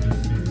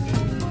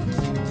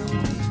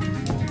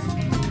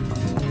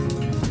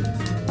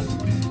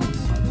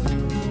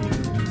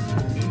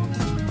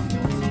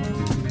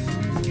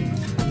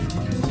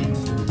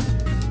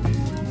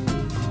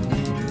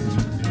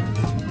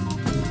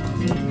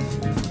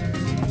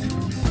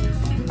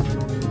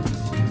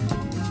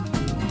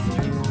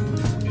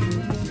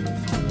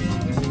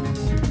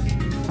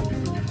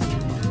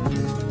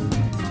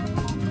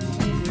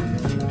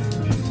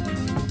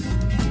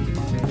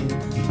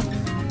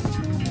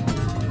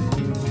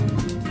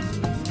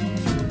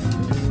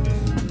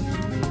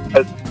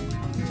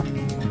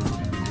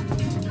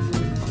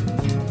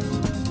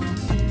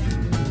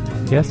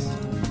 Yes,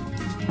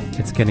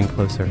 it's getting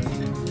closer.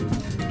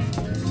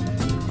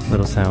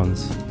 Little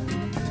sounds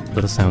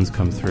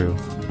come through.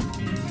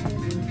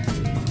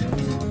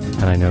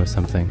 And I know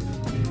something.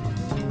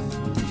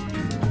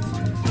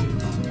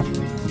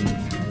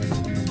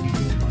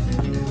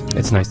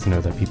 It's nice to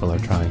know that people are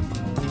trying.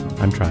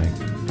 I'm trying.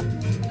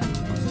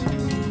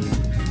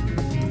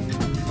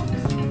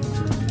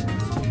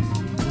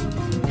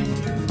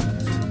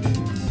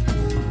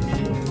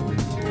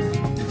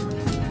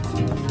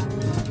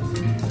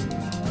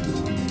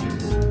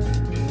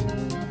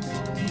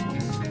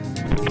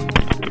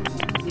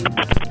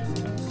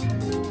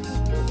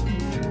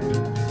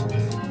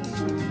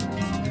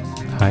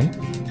 Hi.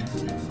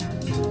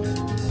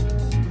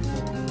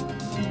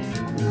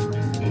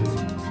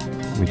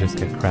 We just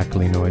get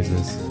crackly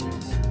noises.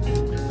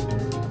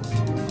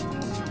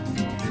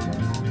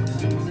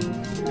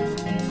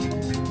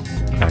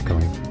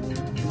 Crackling.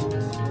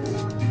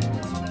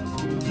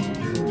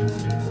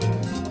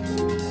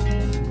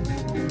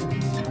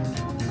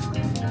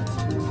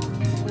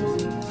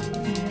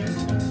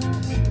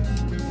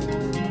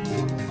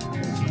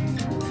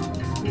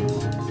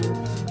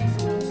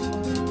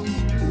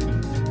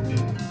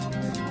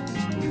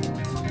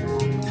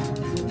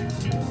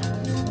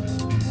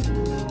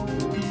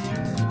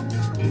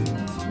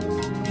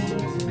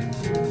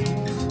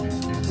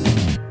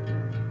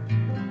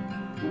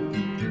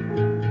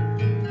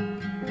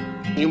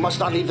 You must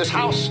not leave this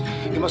house.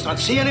 You must not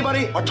see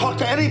anybody or talk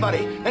to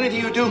anybody.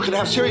 Anything you do could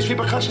have serious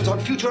repercussions on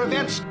future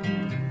events.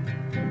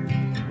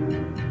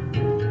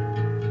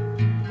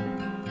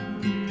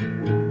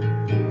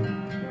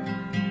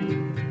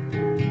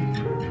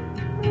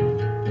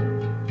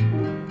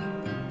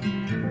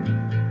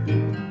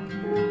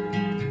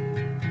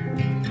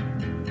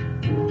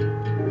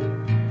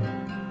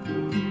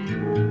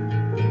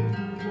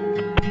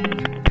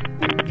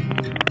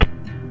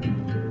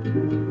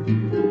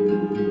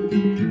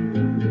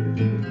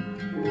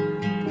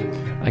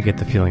 I get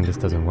the feeling this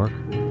doesn't work.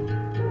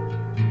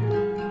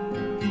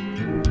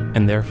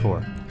 And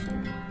therefore,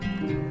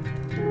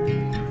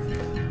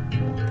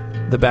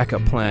 the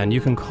backup plan,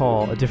 you can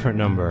call a different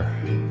number.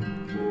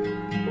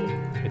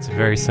 It's a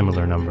very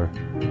similar number.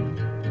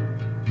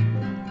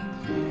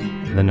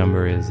 The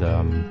number is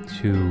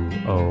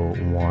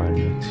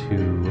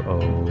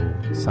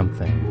 20120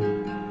 something.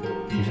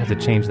 You just have to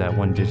change that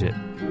one digit.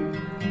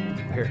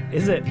 Where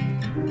is it?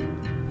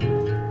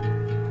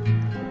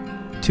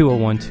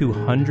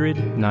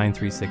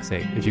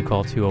 201-200-9368. If you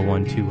call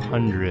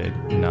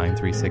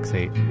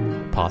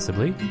 201-200-9368,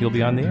 possibly you'll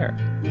be on the air.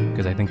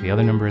 Because I think the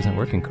other number isn't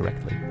working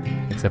correctly,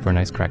 except for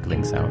nice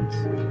crackling sounds.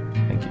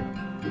 Thank you.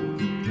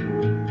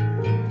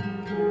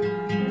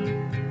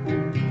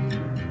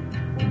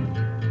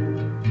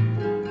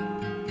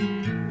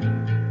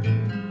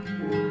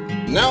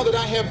 Now that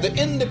I have the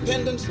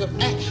independence of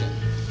action,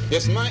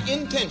 it's my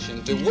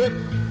intention to work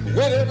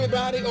with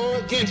everybody or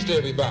against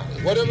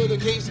everybody, whatever the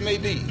case may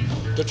be,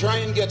 to try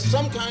and get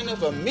some kind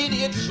of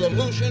immediate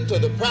solution to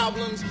the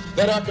problems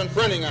that are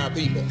confronting our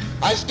people.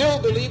 I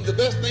still believe the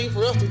best thing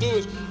for us to do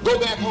is go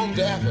back home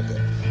to Africa.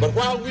 But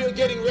while we're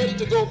getting ready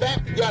to go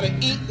back, we've got to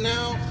eat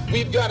now,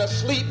 we've got to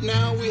sleep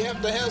now, we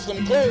have to have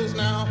some clothes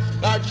now,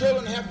 our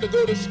children have to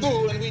go to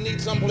school, and we need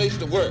some place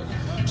to work.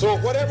 So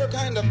whatever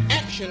kind of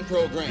action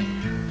program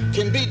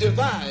can be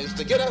devised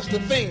to get us the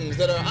things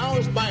that are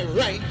ours by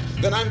right,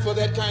 then I'm for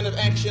that kind of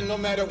action no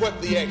matter what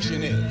the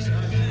action is.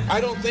 I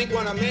don't think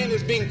when a man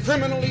is being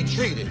criminally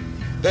treated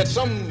that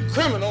some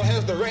criminal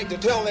has the right to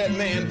tell that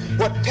man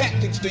what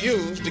tactics to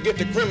use to get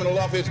the criminal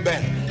off his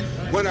back.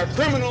 When a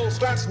criminal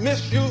starts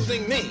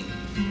misusing me,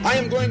 I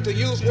am going to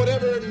use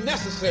whatever is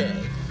necessary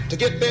to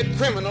get that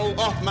criminal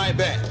off my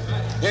back.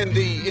 And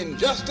the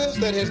injustice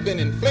that has been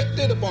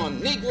inflicted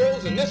upon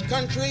Negroes in this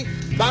country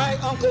by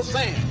Uncle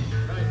Sam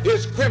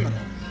is criminal.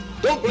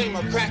 Don't blame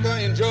a cracker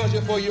in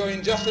Georgia for your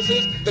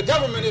injustices. The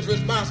government is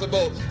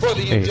responsible for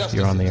the injustices.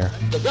 You're on the air.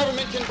 The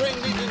government can bring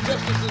these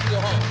injustices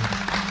to halt.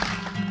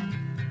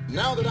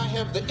 Now that I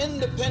have the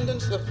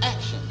independence of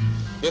action,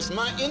 it's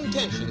my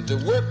intention to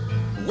work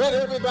with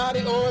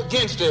everybody or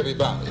against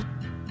everybody.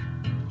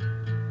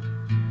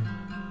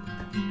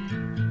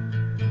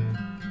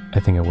 I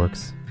think it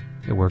works.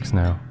 It works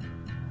now.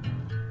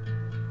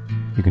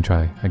 You can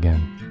try again,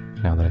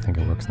 now that I think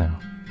it works now.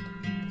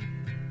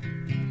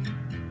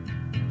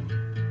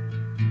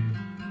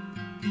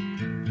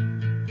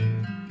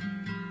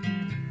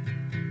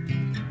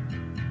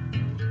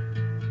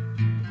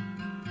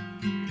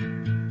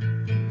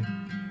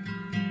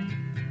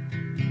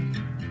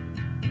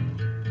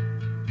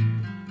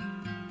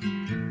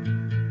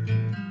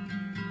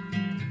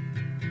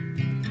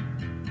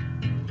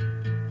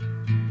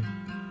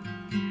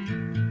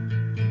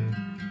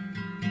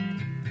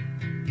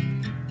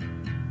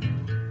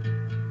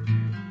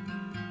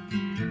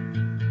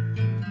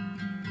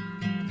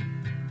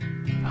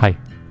 Hi.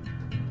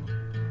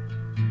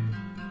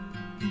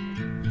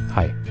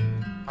 Hi.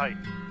 Hi.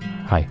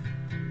 Hi.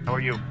 How are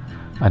you?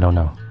 I don't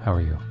know. How are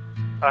you?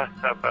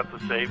 About the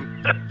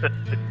same.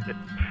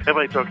 Am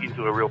I talking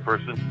to a real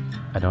person?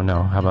 I don't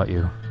know. How about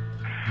you?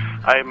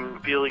 I'm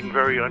feeling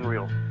very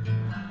unreal.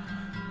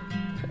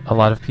 A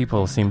lot of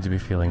people seem to be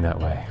feeling that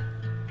way.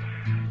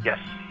 Yes,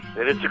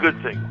 and it's a good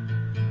thing.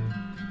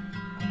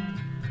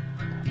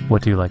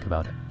 What do you like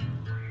about it?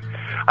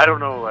 I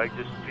don't know. I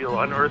just feel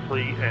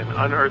unearthly, and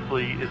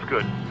unearthly is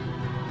good.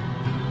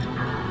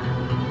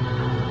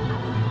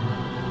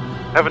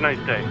 Have a nice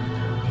day.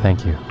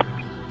 Thank you.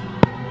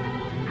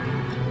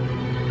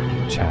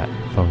 Chat.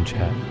 Phone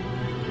chat.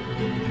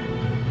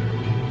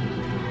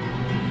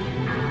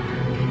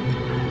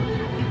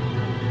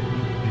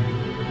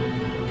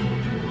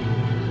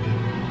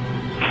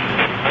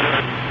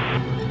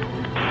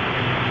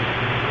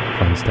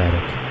 Phone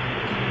static.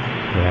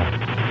 Yeah.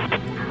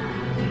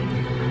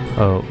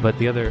 Oh, but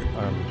the other,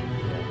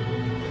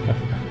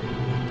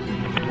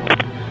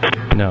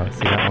 no,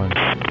 see that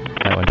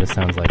one just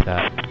sounds like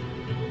that.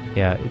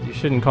 Yeah, you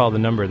shouldn't call the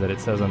number that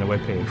it says on the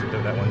webpage.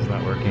 That one's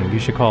not working. You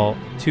should call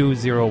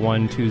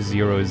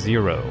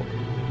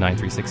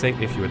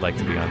 201-200-9368 if you would like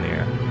to be on the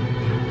air.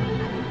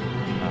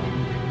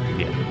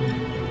 Yeah.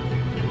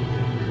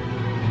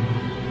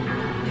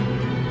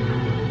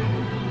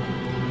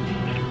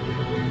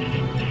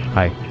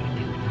 Hi.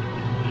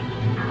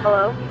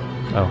 Hello?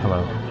 Oh,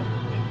 hello.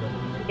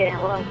 Yeah,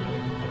 hello.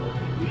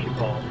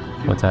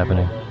 What's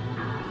happening?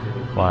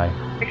 Why?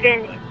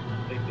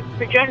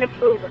 Vagina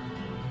prove it.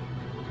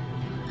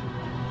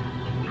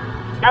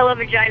 I love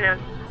vagina.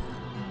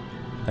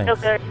 Thanks. So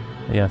good.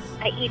 Yes.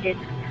 I eat it.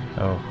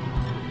 Oh.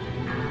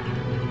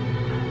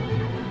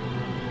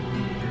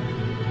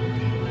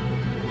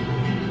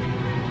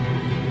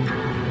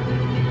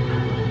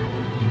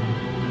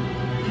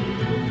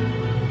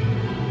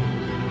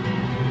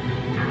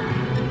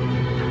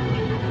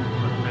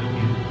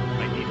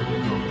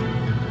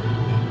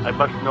 I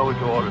must know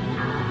his orders.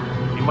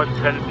 You must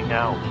tell me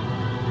now.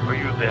 Are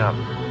you there?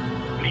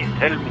 Please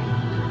tell me.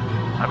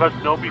 I must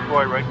know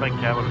before I write my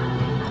camera.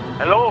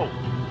 Hello?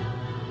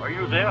 Are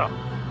you there?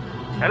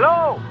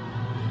 Hello?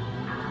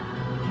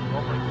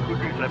 Oh my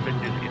goodness, I've been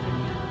disconnected.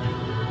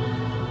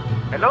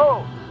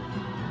 Hello?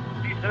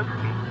 Please help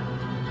me.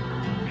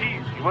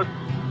 Please,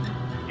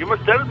 you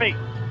must tell me.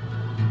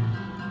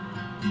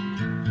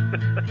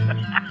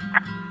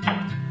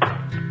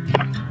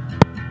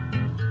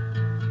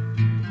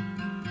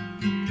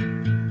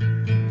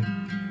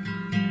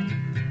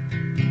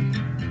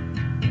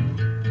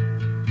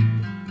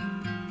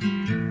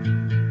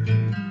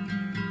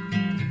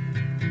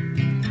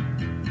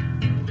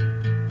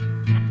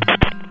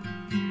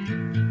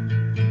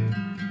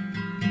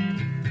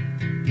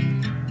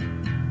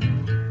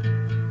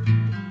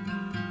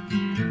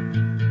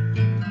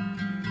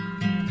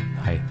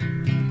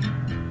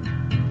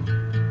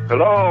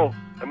 Hello?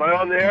 Am I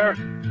on the air?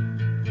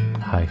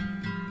 Hi.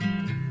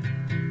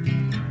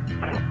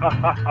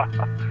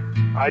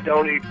 I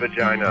don't eat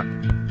vagina.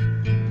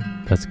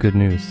 That's good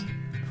news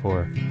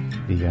for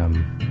the, I'm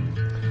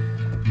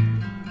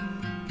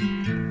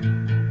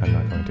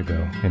not going to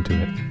go into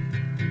it.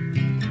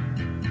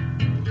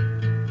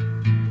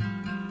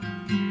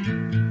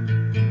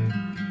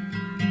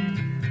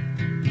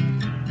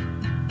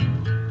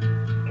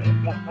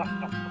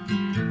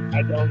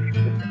 I don't eat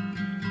vagina.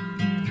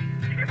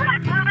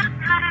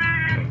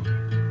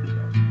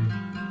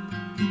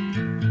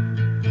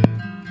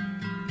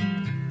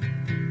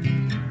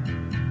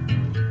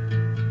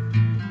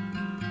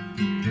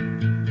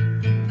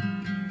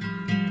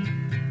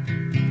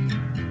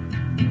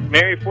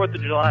 Merry 4th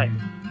of July.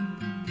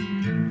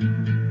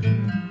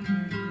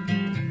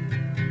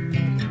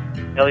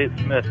 Elliott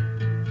Smith.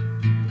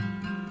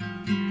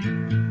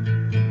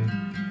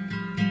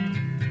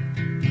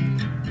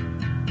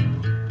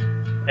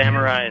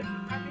 Samurai.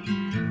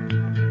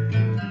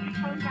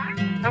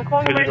 I'm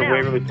calling right Visit now.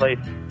 Waverly Place.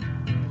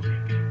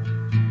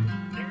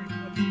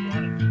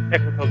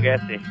 Texaco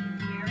Gassy.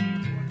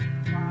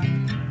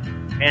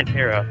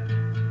 Pantera.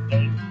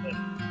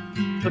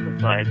 Slip and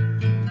slide.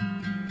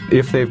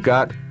 If they've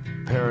got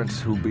parents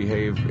who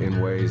behave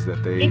in ways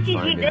that they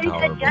find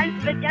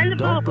intolerable.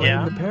 Don't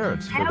blame the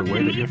parents for the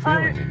way that you're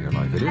feeling in your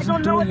life. It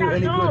isn't doing you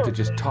any good to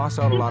just toss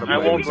out a lot of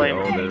blame and say,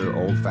 oh, they're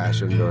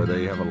old-fashioned, or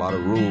they have a lot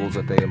of rules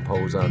that they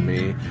impose on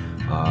me,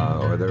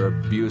 or they're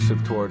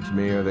abusive towards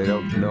me, or they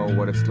don't know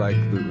what it's like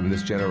in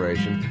this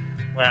generation.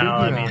 Well, Figure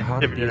I mean, out how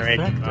to be different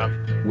generation,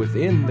 effective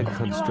within the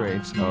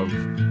constraints of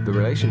the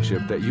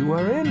relationship that you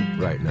are in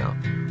right now.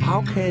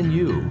 How can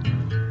you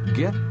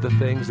get the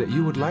things that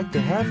you would like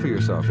to have for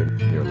yourself in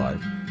your life?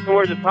 In the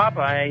words of Papa,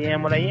 I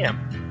am what I am.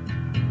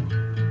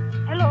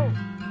 Hello.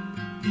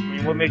 I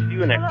mean, what makes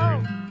you an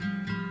expert?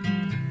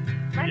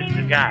 My Just name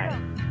a is guy.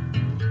 Carol.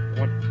 I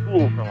went to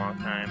school for a long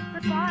time.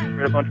 Goodbye.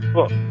 Read a bunch of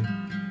books.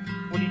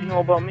 What do you know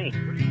about me?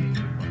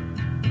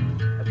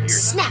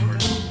 Snap.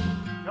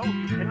 No,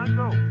 you cannot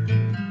go.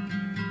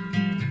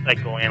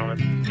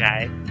 Psychoanalyst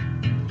guy.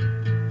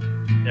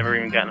 Never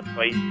even gotten a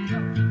fight.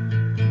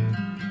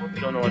 You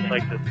don't know what it's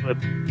like to slip,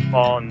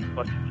 fall, and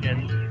bust your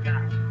chin.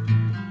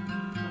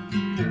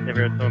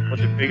 Never had someone put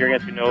their finger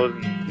against your nose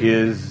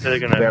and they're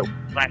gonna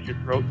slash your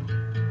throat.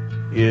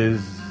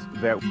 Is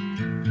that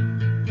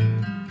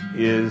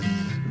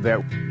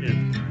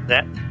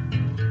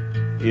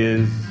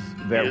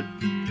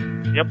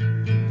Yep.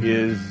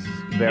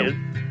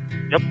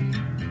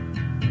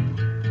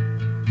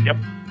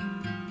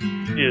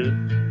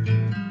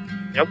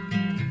 Yep.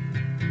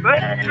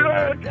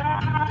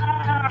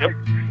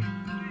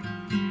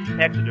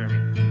 Taxidermy.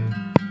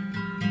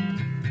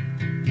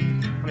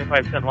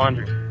 25-cent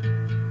laundry.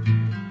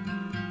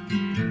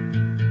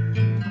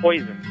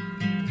 Poison.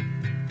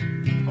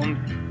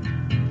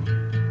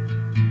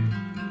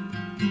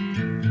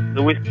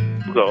 The Whiskey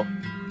Go.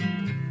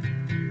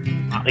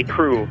 Motley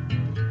Crue.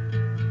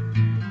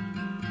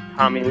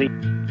 Tommy Lee.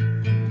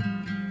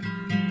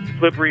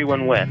 Slippery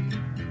When Wet.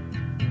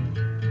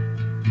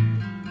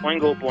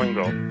 Boingo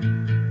Boingo.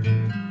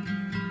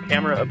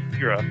 Camera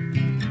Obscura.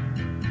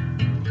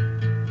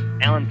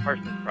 Alan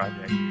Parsons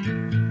Project.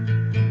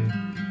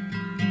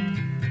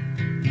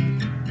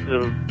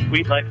 The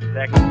Sweet Life of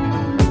Zack.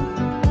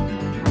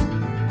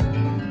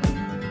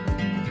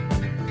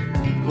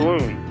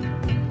 Balloon.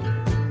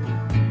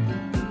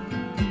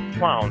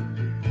 Clown.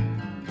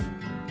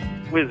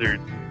 Wizard.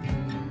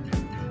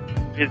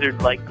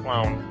 Wizard-like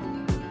clown.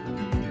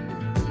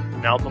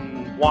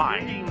 Malcolm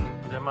Y.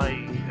 Am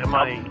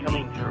I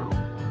coming through?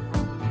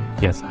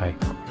 Yes, hi.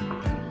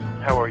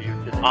 How are you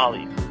today?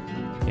 Ollie.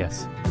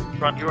 Yes.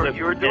 Front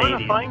You're doing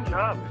a fine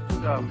job.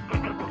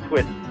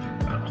 Twist.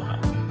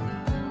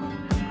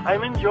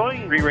 I'm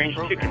enjoying Free-range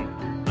chicken.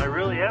 I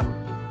really am.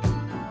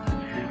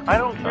 I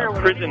don't care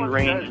what Prison anyone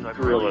range says. I'm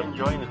gorilla. really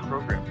enjoying this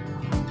program.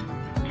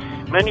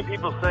 Many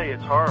people say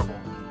it's horrible,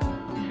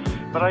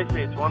 but I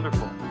say it's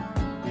wonderful.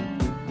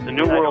 The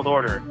New World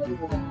Order.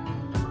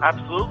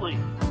 Absolutely.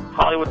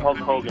 Hollywood Hulk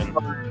Hogan.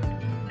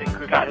 It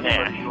could Scott be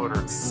anybody's Nash.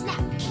 order.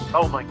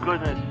 Oh my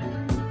goodness.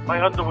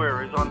 My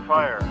underwear is on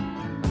fire.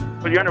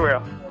 Put your underwear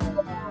out.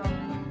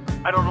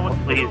 I don't know what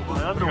to Please, do. My put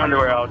your underwear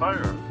underwear is on out.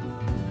 fire.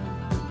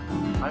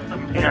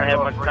 You don't have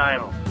much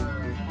time.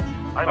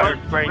 I Fire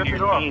must spraying rip your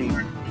it off. jeans.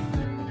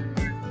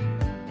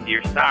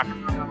 Your socks.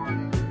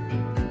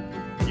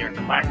 Your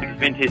classic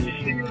vintage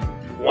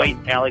white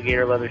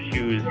alligator leather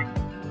shoes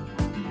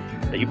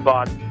that you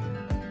bought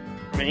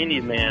from an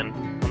Indian man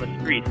on the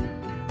street.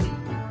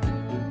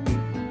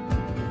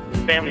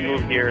 His family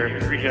moved here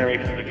 3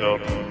 generations ago.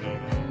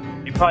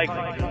 You probably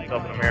consider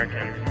yourself an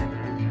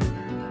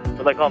American.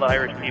 But like all the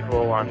Irish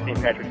people on St.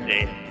 Patrick's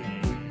Day,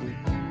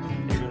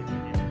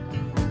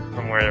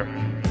 from where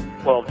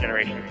 12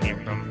 generations came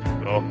from.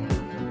 So,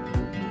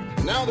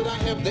 Now that I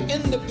have the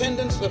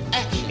independence of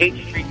action,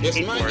 it's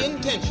my Skateboard.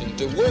 intention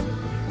to work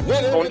with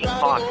Tony everybody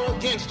Hawk. or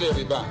against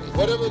everybody,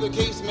 whatever the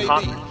case may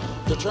Hawk.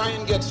 be, to try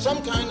and get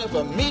some kind of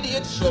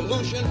immediate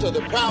solution to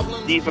the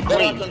problems Steve that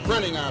McQueen. are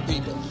confronting our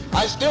people.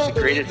 I still The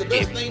believe Great the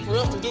best Escape. thing for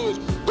us to do is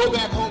go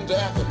back home to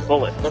Africa.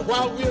 Bullet. But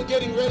while we're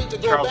getting ready to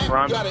go Charles back,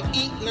 Bronson. we've got to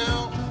eat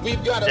now,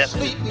 we've got to Death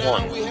sleep Wish now,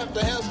 1. we have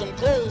to have some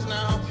clothes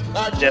now,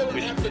 our Death children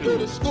Wish have to 2. go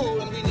to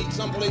school, and we need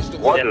some place to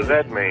What work. does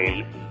that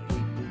mean?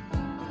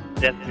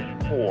 Death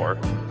Wish 4.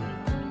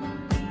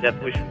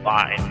 Death Wish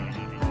 5.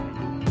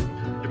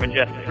 The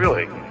Majestic.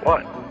 Really?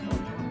 What?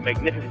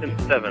 Magnificent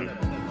 7.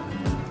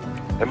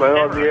 Am I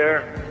on the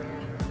air?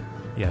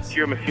 Yes.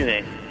 Shiro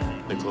Mifune.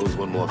 They close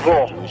one more Cool.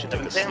 factory. We should take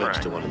Seven a Samurai.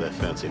 snitch to one of their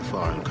fancy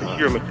foreign cars.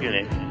 Shiro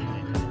Mifune.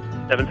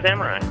 7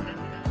 Samurai.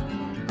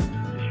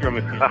 Shiro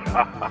Mifune.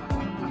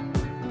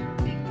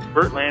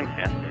 Burt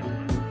Lancaster.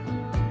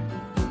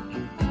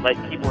 Light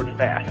keyboard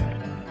fast.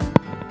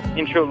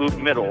 Intro loop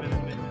middle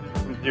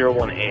from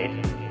 01A.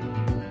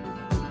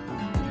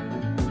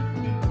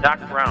 Doc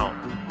Brown.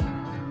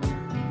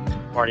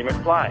 Marty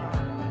McFly.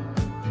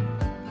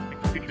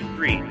 Future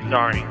 3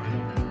 starring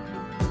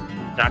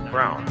Doc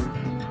Brown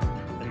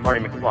and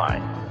Marty McFly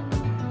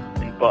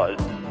and Buzz.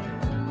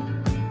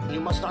 You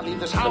must not leave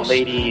this The house.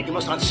 lady You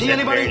must not see that's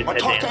anybody married or to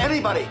talk to Dan.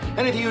 anybody.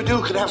 Anything you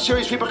do could have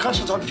serious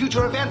repercussions on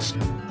future events.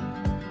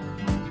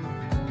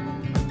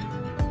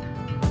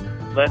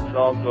 Let's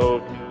all go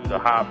to the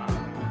hop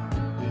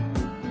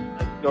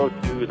go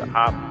to the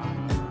Hop.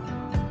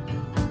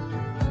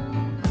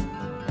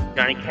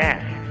 Johnny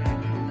Cash.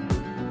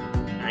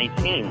 Johnny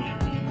Change.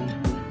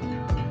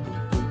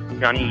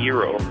 Johnny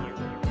Euro.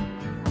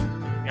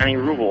 Johnny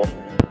Ruble.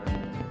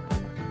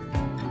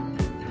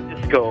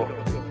 Disco.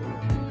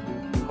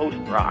 Post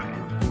rock.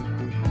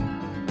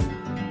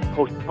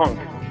 Post punk.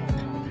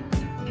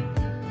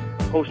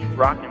 Post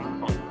rock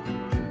and punk.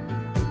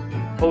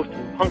 Post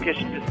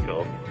punkish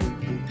disco.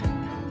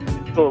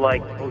 Disco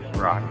like post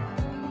rock.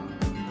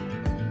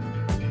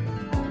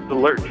 The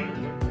Lurch.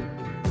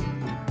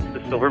 The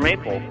Silver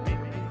Maple.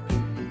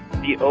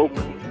 The Oak.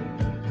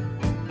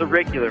 The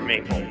regular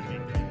maple.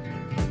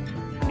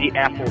 The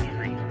apple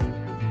tree.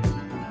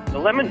 The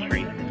lemon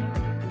tree.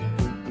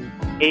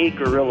 A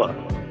gorilla.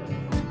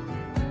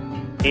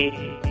 A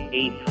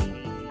ape.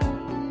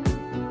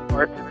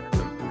 Art.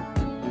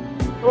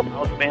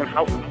 House Van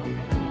Houten.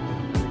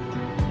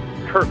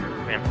 Kirk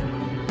Van Houten.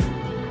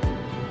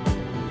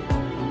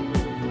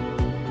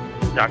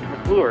 Dr.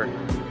 McClure.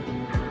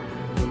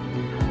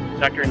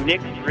 Dr.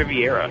 Nick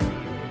Riviera.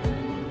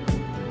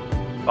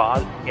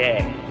 Boz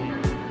Skaggs.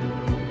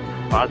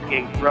 Boz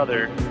Skaggs'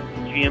 brother,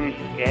 Jim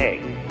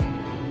Skaggs.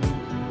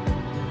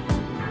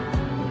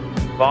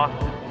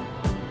 Boston.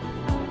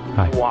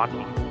 Hi.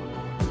 Milwaukee.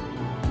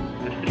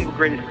 The single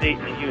greatest state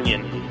in the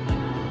Union,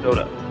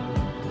 Minnesota.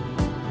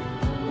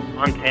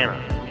 Montana.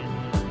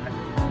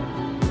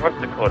 North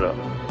Dakota,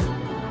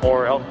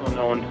 or also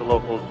known to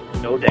locals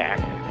Nodak.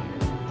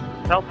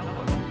 South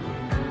Dakota,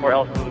 or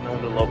also known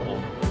to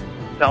locals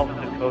South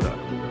Dakota.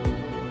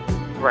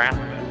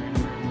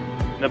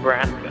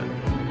 Nebraska.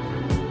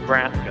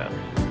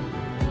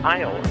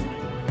 Iowa.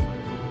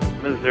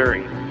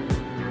 Missouri.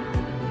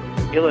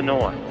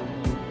 Illinois.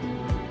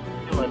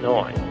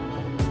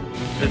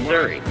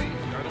 Missouri.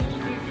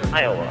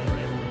 Iowa.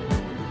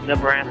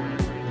 Nebraska.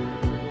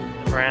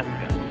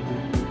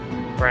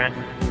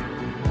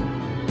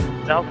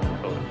 South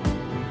Dakota,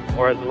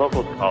 or as the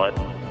locals call it,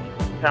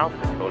 South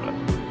Dakota.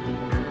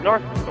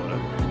 North Dakota,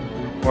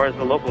 or as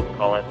the locals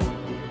call it,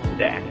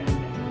 Dak.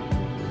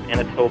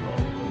 Manitoba.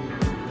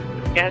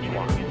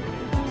 Saskatchewan.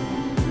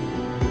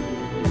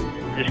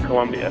 British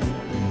Columbia.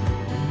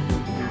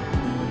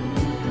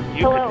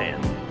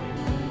 Yucatan.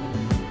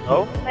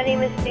 Hello. Oh? My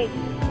name is Stacy.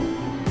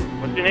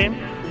 What's your name?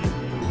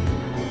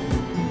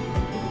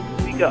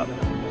 Speak up.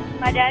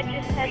 My dad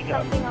just said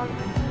something on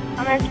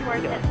his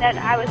work that said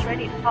I was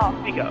ready to call.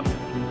 Speak up.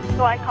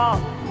 So I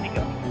called. Speak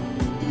up.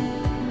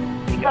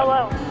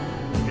 Hello.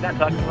 You're not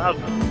talking loud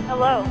enough.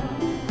 Hello.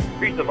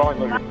 Increase the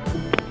volume of your...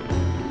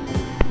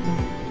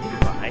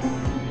 Goodbye.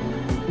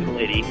 Little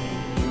lady.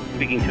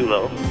 Speaking too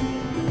low.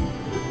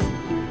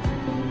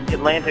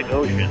 Atlantic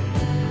Ocean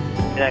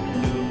connects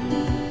to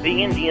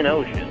the Indian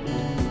Ocean.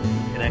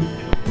 Connects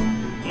to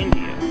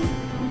India.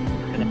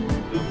 Connects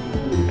to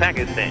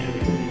Pakistan.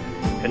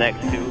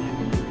 Connects to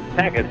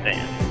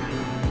Pakistan.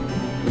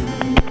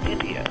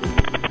 India.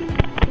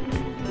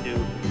 To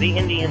the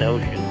Indian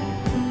Ocean.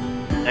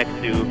 Connects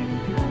to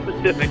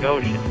Pacific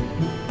Ocean.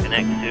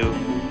 Connects to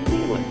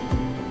England.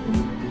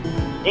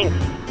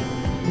 England.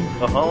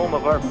 The home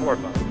of our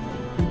forefathers.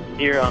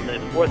 Here on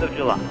this 4th of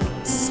July.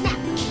 Snap.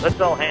 Let's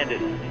all hand it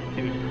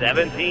to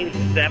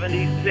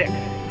 1776.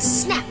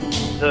 Snap.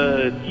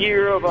 The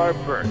year of our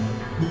birth.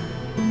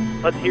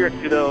 Let's hear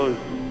it to those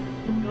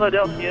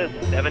Philadelphia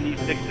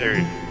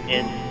 76ers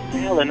and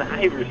Allen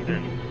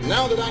Iverson.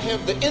 Now that I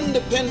have the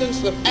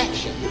independence of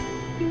action.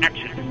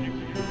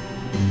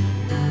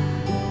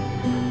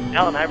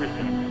 Allen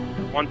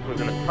Iverson once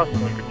was in a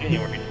tussle in Virginia,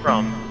 where he's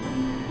from,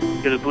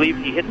 because it's believed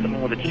he hit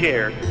someone with a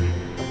chair in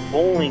a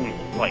bowling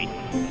fight.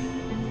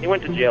 He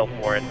went to jail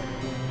for it,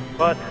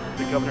 but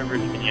the governor of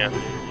Virginia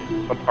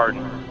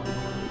pardoned him.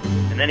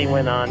 And then he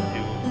went on to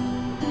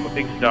become a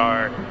big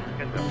star.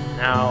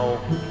 Now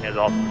he has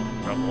all sorts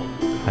of trouble.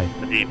 Hi.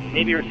 But he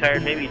maybe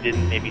retired, maybe he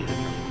didn't, maybe he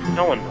didn't.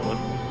 No one knows.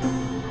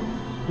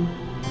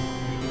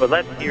 But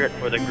let's hear it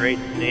for the great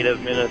state of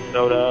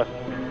Minnesota.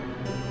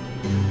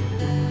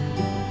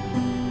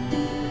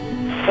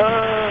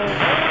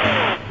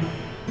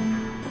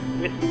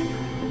 Whiskey.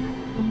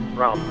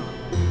 Rum.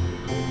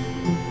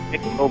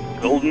 Michelob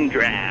Golden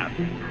Draft.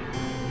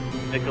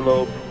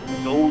 Michelob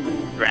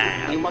Golden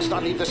Draft. You must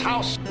not leave this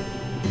house.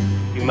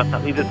 You must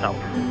not leave this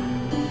house.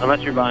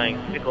 Unless you're buying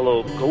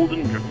Michelob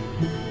Golden Draft.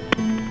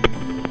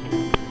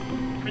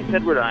 Prince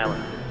Edward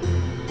Island.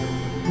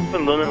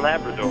 Newfoundland and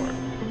Labrador.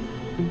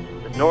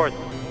 The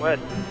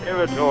Northwest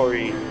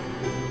Territory.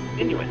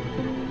 Inuit.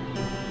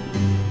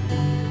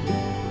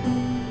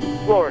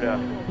 Florida.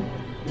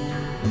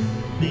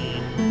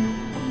 Maine.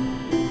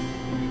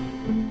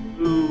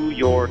 New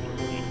York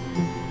City.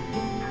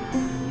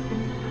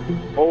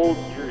 Old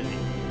Jersey.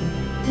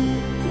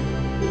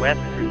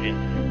 West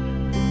Virginia.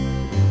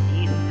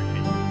 East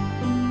Virginia.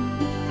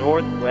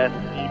 Northwest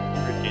East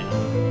Virginia.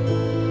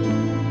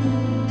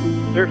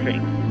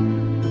 Surfing.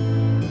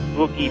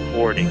 Boogie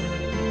boarding.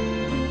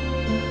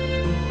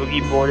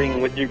 Boogie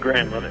boarding with your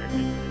grandmother.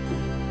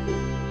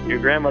 Your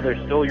grandmother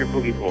stole your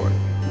boogie board.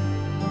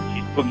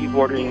 She's boogie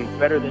boarding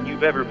better than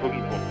you've ever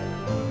boogie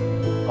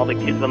boarded. All the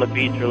kids on the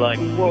beach are like,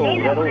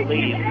 whoa, that old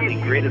lady's really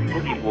great at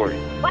boogie boarding.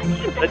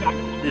 Let's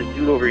get this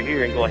dude over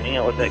here and go hang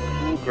out with that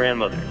cool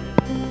grandmother.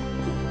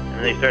 And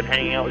then they start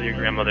hanging out with your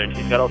grandmother, and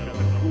she's got all sorts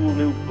of cool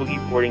new boogie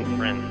boarding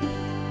friends.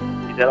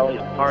 She's at all these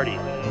parties.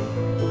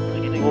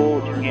 She's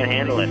old, she can't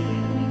handle it.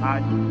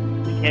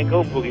 She can't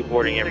go boogie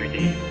boarding every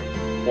day,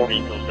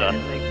 morning till dusk.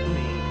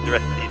 The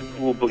rest of these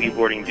cool boogie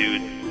boarding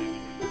dudes,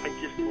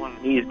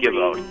 knees give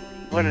out.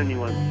 When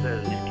anyone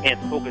says... She just can't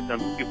focus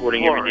on boogie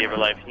boarding every day of her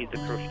life. She needs to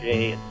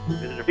crochet and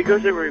visit her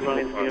because it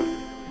reminds me of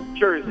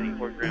Jersey.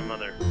 Poor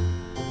grandmother.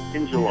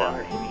 In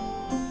July.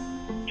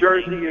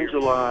 Jersey in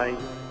July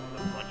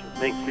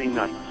makes me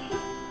nuts.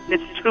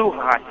 It's too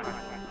hot.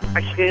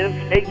 I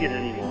can't take it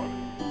anymore.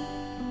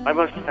 I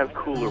must have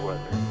cooler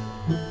weather.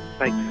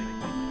 Thank you.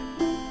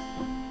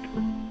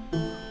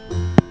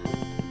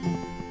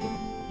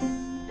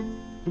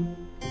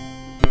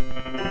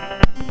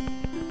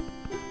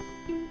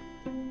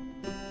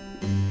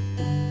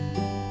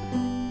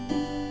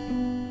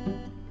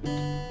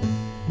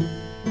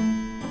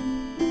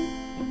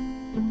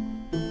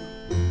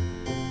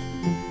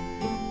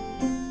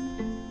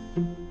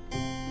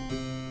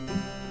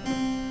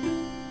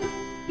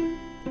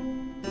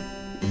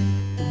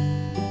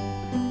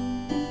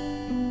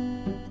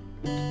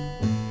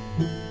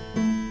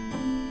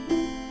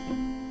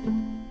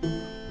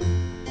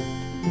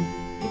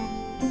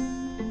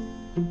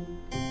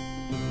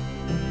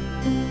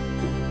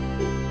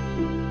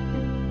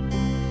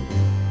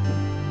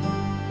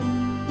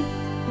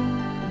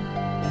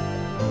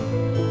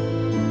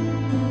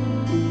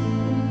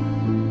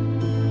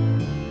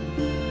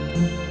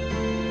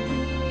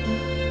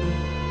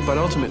 But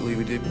ultimately,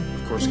 we did,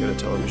 of course, get a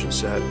television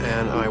set,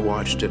 and I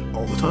watched it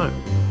all the time.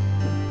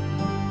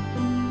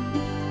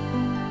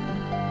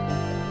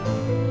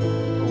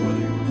 Or whether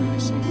you were really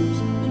seeing those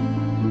things.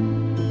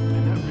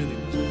 And that really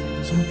was, I think,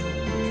 the central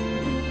image.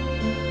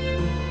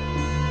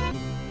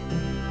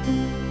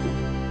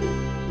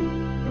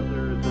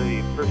 There's a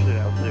person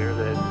out there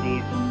that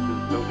needs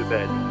to go to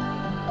bed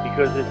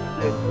because it's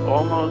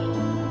almost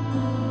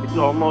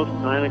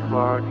 9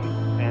 o'clock,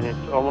 and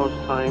it's almost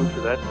time for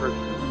that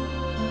person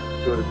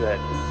go to bed.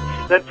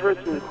 That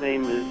person's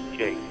name is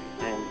Jake,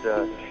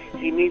 and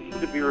he needs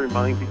to be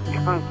reminded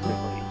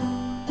constantly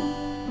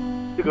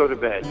to go to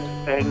bed.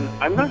 And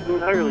I'm not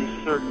entirely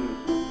certain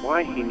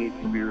why he needs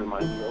to be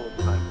reminded all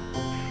the time,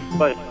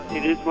 but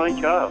it is my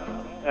job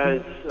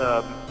as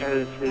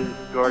his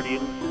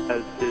guardian,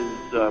 as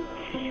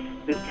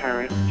his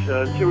parent,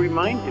 to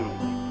remind him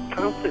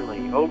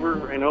constantly,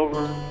 over and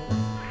over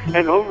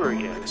and over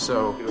again.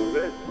 So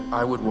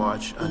I would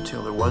watch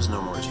until there was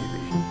no more TV.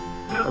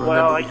 I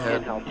Well, I had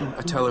can't help it.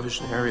 a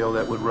television aerial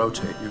that would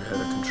rotate. You had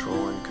a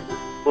control and could.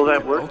 Will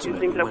that work? Do you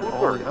think that would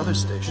all work? the other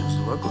stations,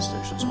 the local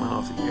stations, went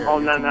off the air. Oh,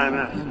 no,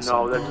 that's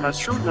not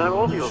true. Not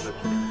all the other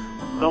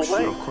stations. No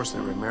way. Of course, they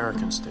were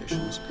American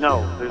stations.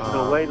 No, there's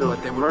no way. Those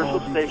but they would all commercial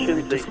be very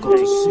stations, they difficult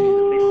to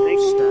see.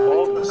 think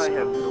all the Static,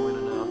 time. go in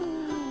and out,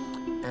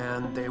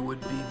 and they would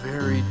be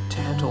very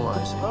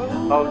tantalizing.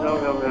 And No,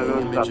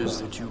 the images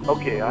stop that you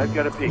okay, I've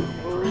got to pee.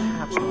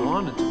 perhaps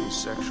wanted to be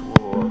sexual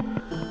or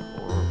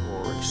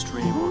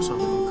extreme or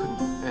something you couldn't,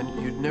 and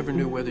you never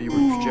knew whether you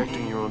were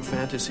projecting your own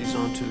fantasies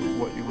onto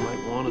what you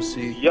might want to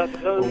see,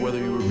 or whether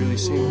you were really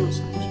seeing those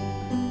things.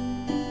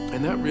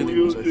 And that really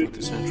was, I think,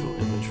 the central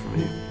image for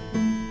me.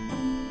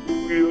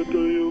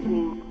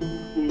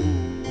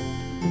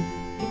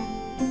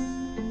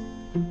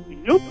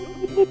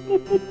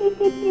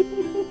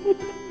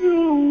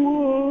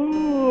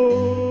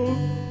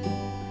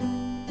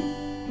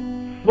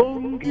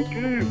 Funky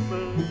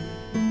caveman.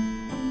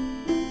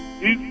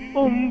 He's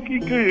funky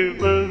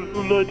caveman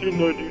from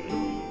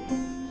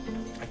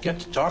 1992. I get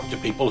to talk to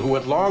people who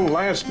at long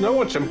last know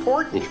what's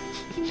important.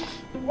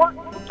 What?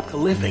 A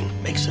living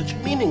makes such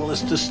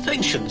meaningless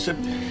distinctions.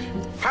 And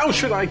how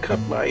should I cut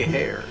my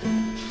hair?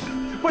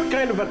 What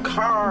kind of a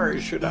car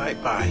should I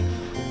buy?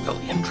 Will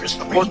interest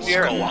rates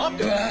go up?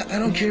 I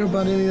don't care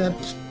about any of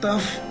that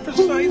stuff.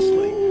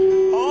 Precisely.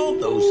 All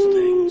those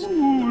things.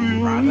 The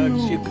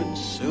products you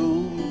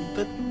consume,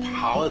 the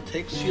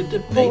politics you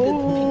debated,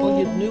 the people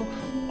you knew,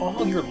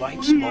 all your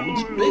life's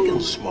moments, big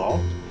and small.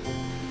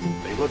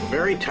 They look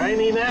very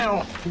tiny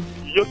now.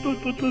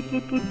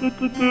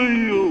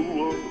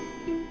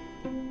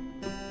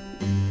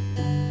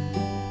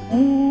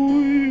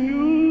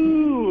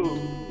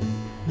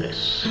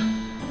 This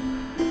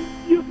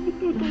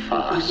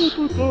farce,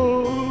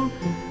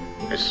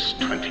 this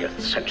 20th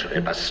century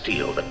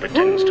Bastille that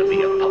pretends to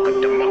be a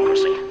puppet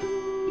democracy.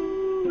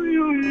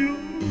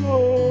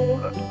 Oh,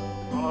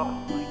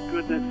 my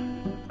goodness.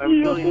 I'm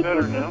feeling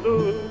better now.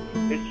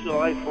 It's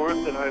July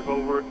 4th and I've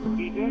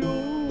overeaten.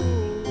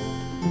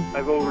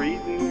 I've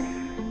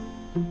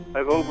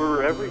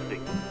over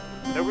everything.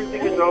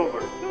 Everything is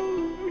over.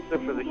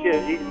 Except for the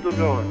kid. He's still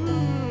going.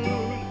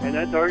 And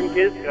that darn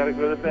kid's got to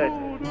go to bed.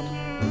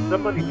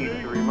 Somebody needs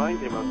to remind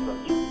him of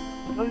such.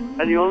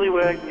 And the only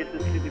way I can get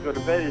this kid to go to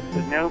bed is to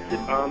announce it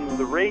on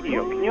the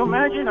radio. Can you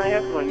imagine? I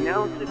have to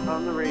announce it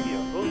on the radio.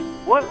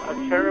 What a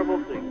terrible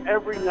thing.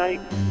 Every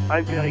night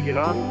I've got to get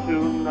on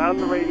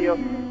the radio.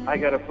 I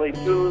got to play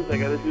tunes. I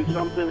got to do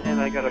something, and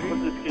I got to put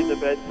this kid to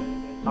bed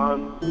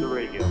on the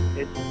radio.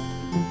 It's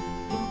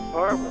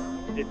horrible.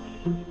 It's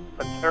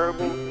a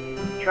terrible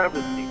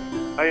travesty.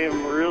 I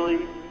am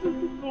really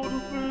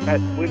at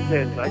wit's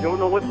end. I don't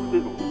know what to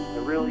do.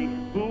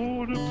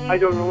 I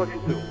don't know what to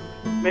do.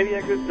 Maybe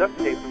I could duct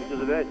tape him to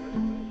the bed.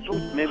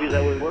 Maybe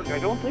that would work. I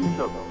don't think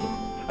so,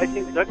 though. I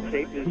think duct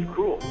tape is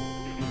cruel.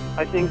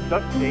 I think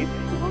duct tape,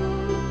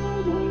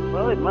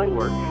 well, it might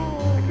work.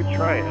 I could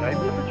try it. I've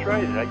never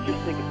tried it. I just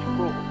think it's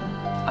cruel.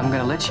 I'm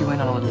going to let you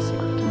in on a little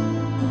secret.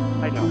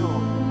 I know.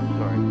 I'm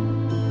sorry.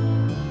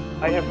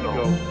 I have to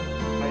go.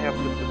 I have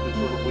to put this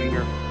little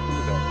wiener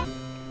to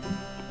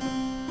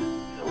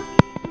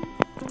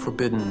bed.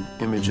 Forbidden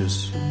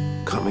images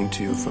coming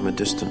to you from a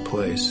distant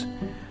place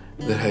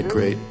that had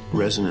great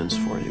resonance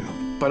for you.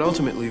 But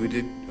ultimately, we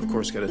did, of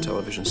course, get a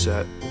television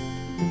set.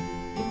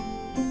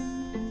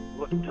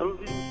 What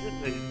television set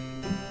is?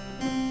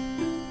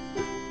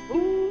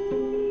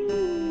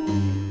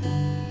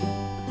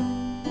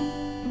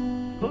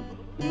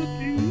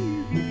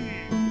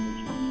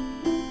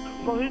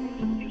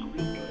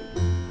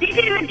 This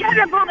is a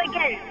terrible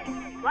again.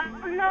 Well,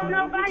 no,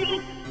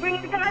 nobody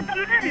brings out the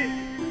man.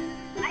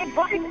 I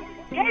bought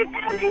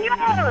 10,000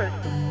 euros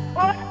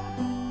for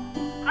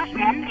a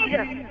small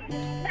figure.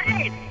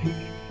 Hey!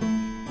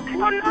 I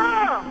don't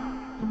know.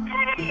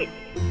 Hey!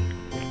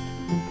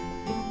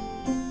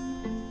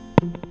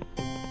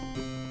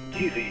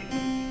 TV.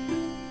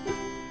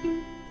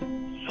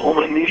 So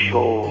many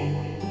shows.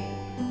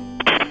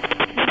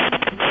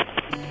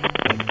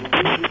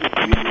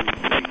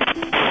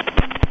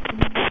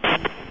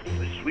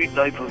 The Sweet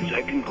Life of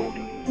Zack and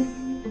Cody.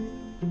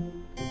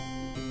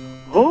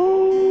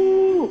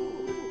 Oh!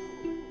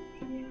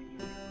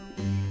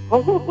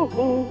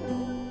 Oh!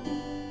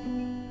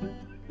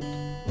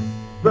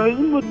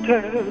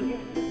 Razzmatazz.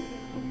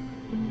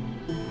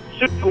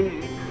 Sitcom.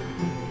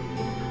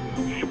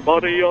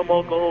 Shabari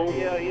Yamago.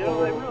 Yeah, you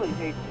know, I really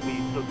hate to be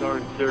so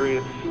darn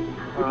serious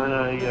on a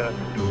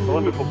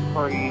wonderful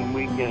partying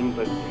weekend,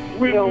 but,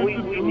 you know, we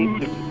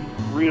need to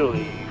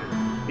really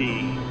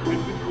be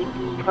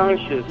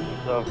conscious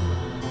of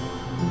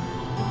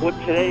what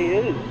today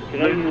is.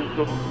 Today is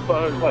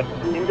what?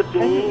 Independence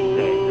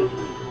Day.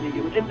 The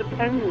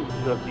independence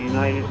of the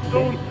United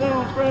States.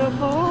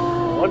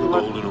 One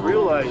must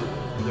realize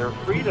their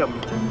freedom.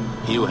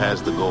 He who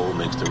has the goal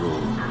makes the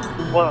rule.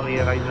 Well,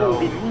 yeah, I know.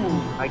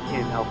 I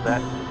can't help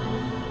that.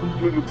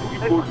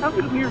 How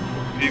come you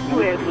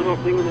had little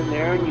things in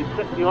there and you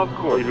set me off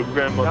course?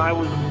 Grandma. I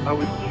was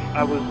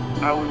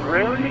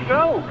raring to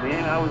go,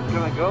 man. I was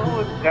gonna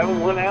go down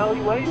one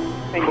alleyway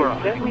and you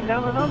set me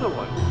down another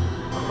one.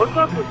 What's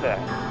up with that?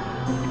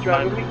 You're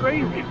driving me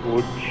crazy.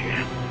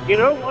 You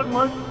know, one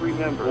must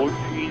remember.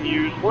 14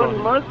 years. One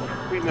must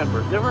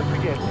remember. Never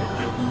forget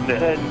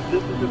that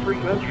this is a free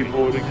country.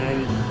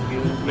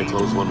 They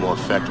close one more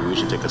factory. We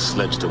should take a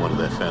sledge to one of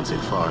their fancy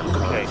foreign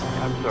cars. Okay,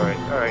 I'm sorry.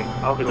 All right,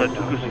 I'll go. I took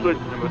a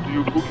sledgehammer to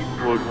your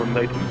boogie board one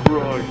night in the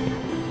garage.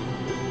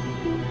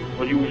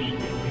 While you was... in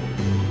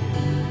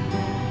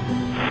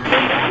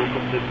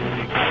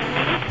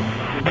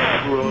the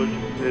garage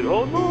and said,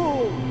 oh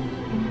no!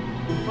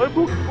 My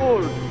boogie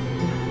board!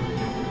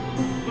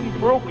 It's been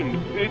broken.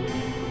 It's...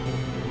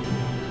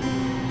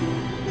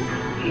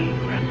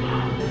 Grandpa,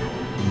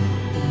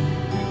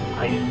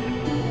 I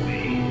stepped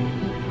away.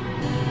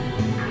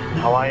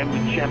 Now I am the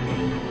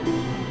champion.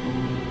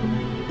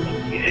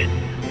 Again.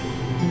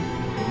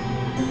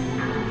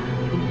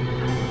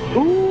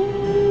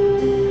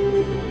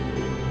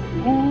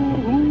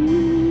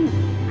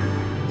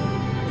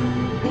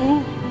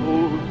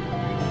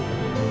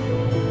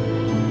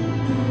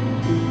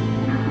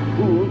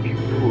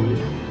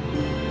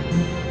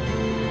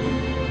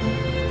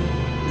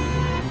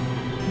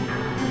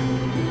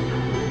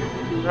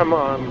 Come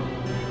on.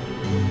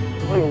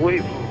 Went away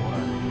for a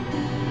while.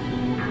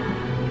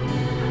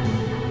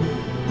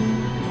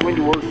 Went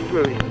to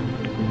Australia.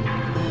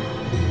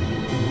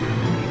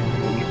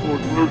 Boogie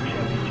World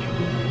Championship.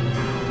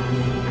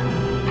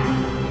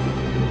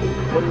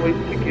 One-way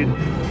ticket.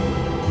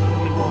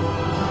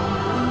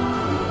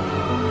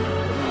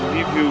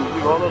 Leave you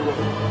all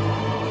alone.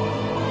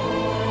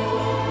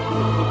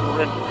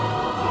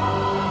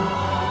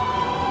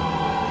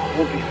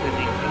 Won't be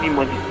spending any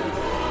money.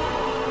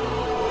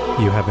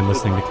 You have been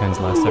listening to Ken's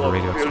Last Ever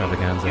Radio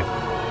Extravaganza.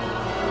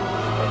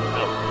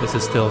 This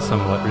is still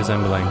somewhat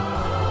resembling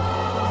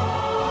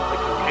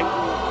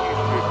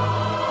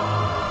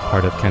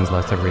part of Ken's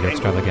Last Ever Radio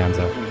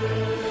Extravaganza.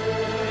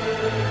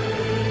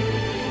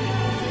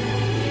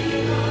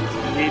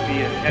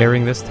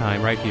 Airing this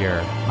time right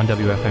here on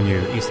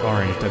WFMU East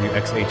Orange,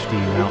 WXHD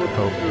Mount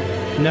Hope.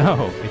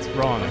 No, it's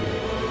wrong.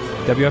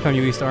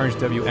 WFMU East Orange,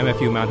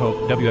 WMFU Mount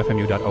Hope,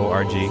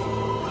 WFMU.org.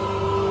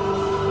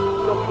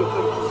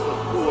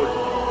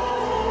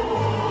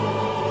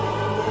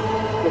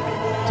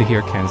 to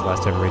hear Ken's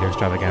Last Ever Radio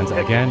Extravaganza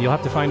again. You'll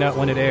have to find out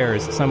when it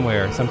airs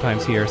somewhere,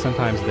 sometimes here,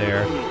 sometimes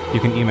there. You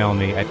can email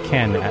me at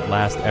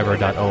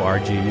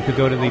ken@lastever.org. You could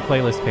go to the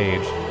playlist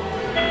page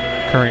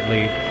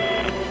currently,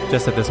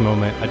 just at this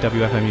moment, at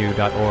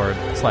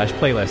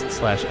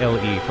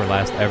wfmu.org/playlist/LE for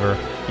Last Ever.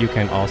 You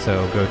can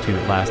also go to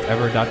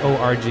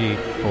lastever.org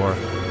for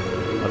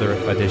other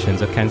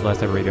editions of Ken's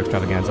Last Ever Radio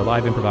Extravaganza,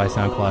 live improvised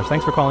sound collage.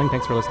 Thanks for calling,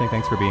 thanks for listening,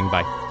 thanks for being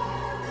by.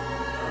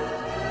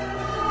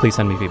 Please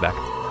send me feedback.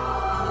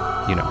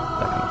 You know,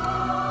 that kind of thing.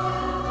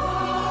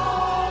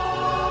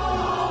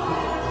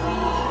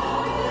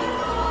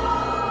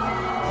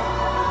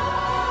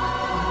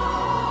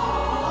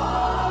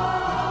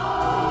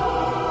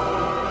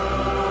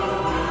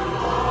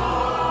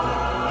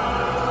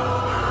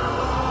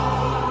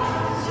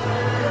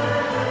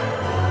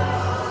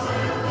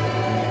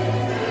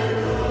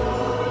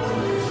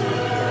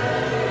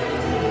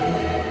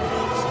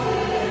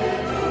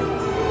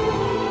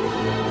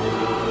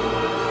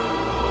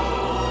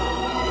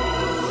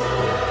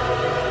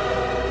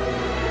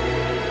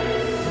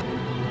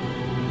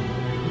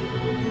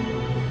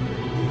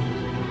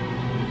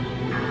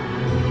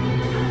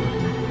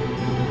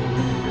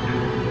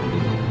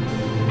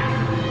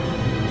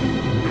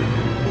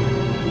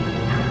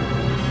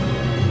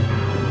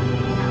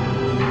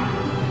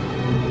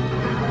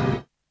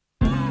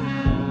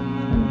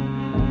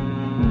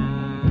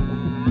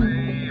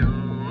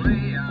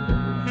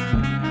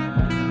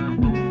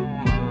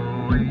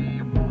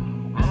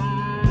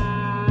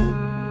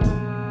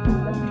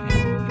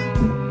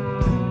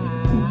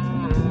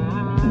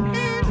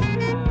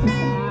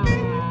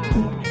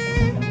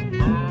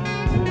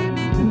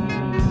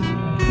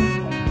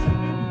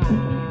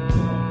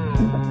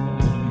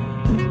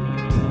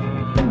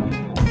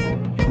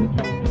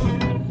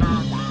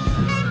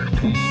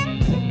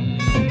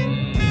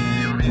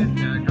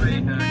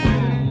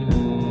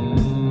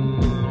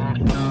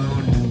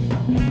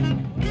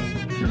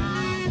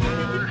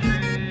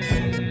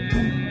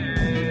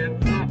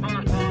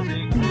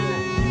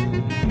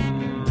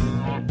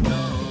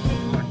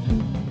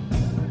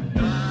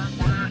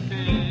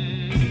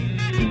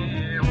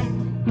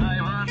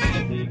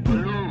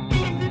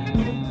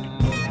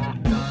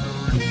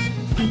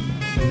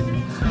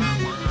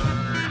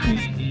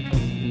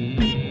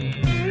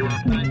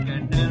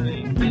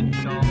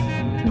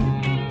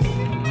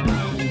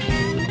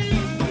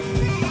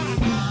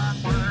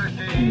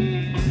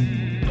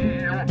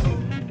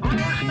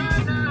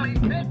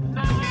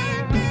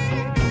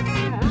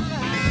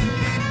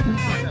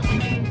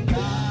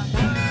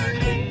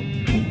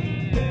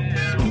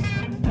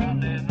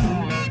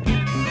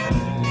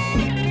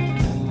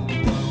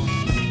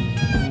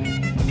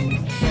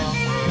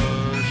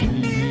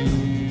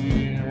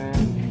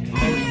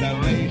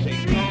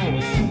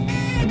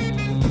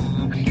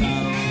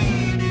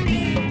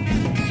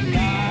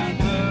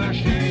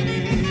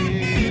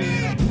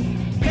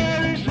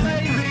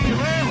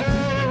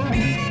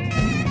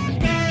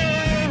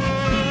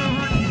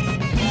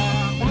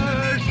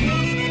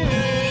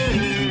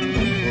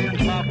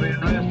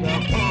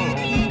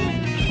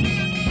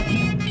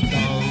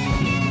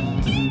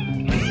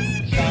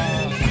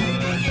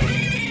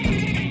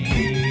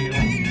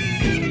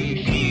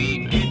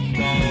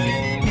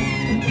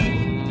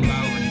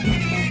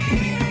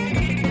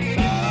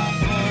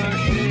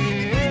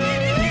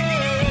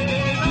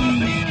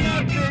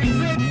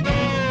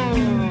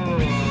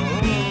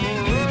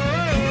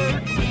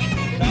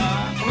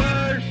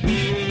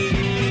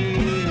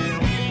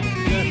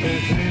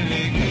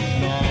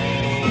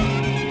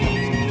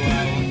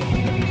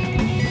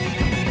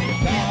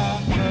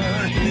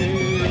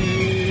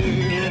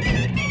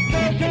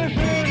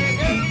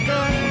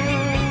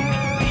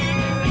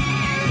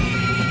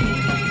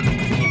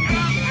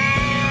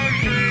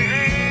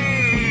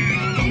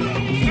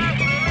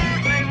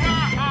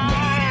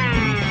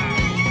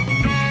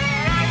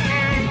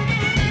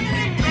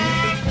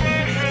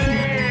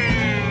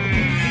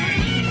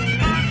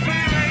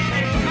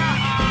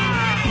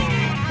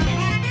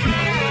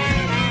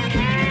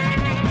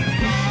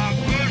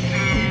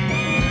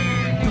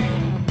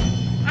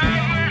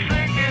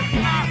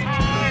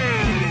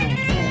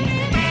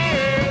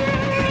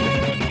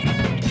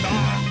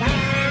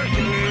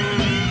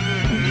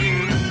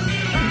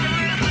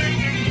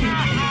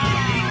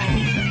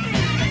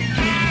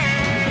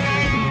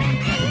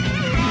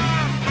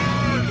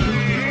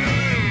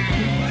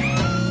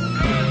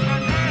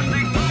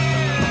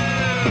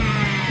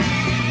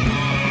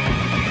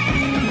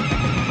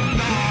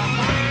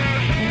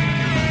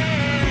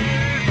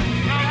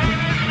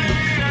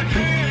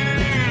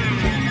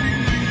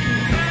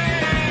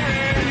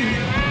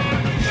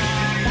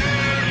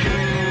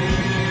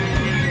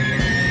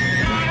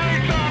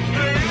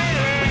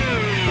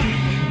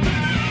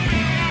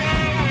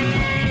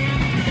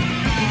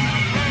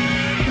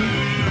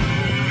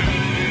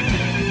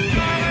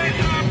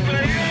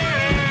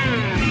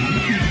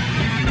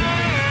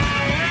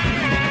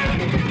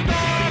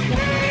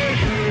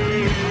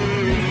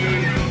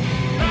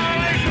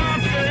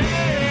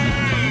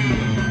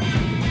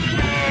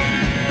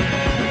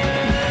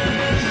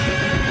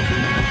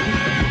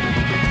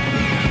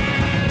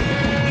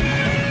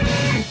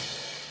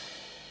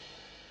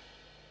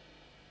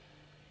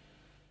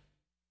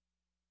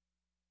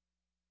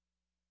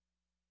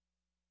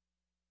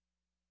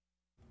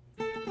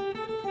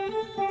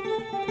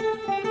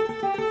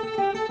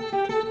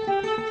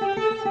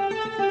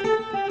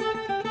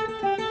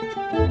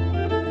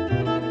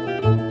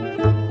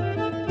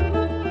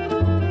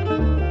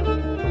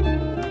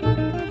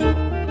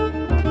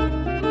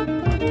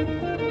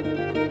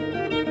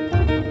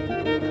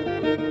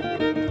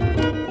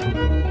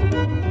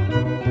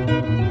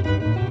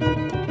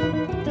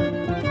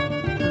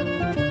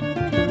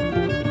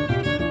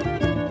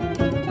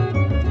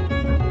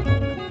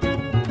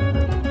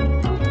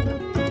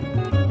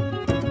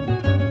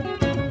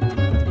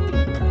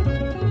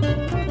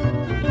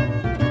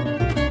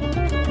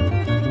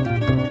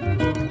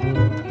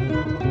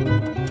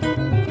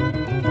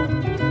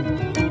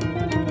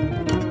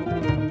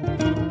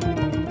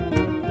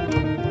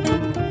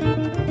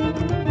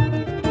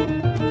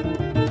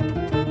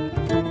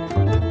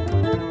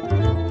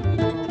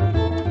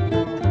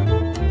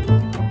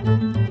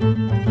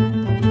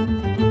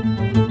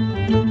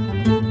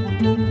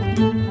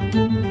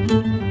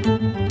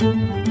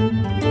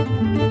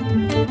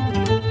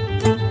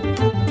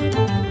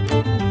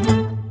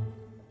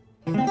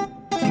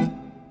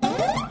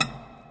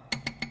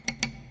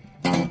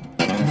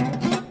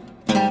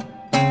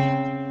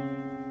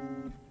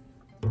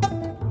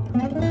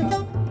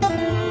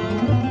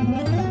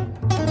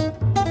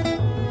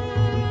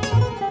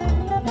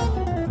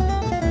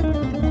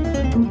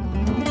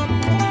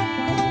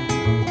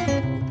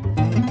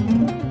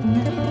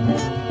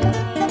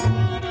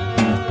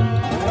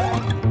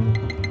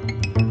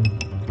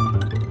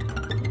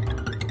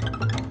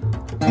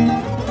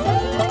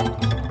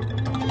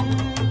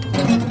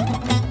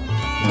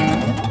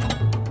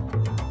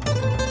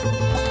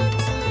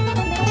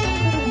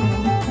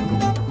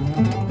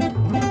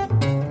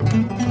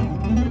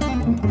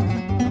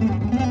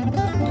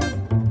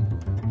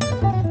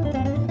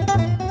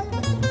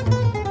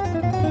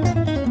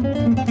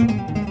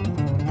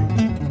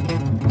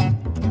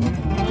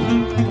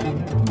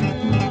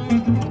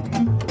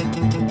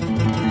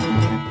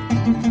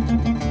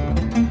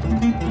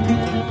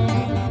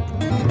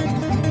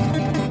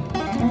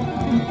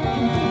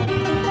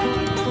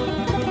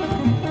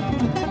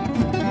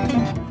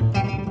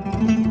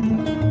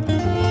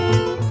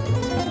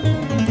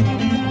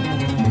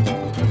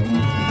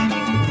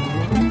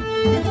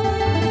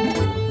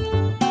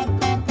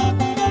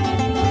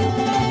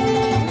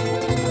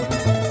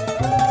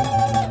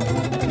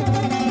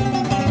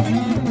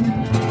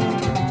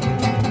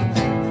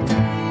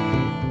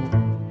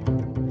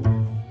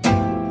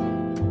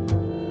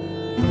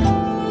 Bye.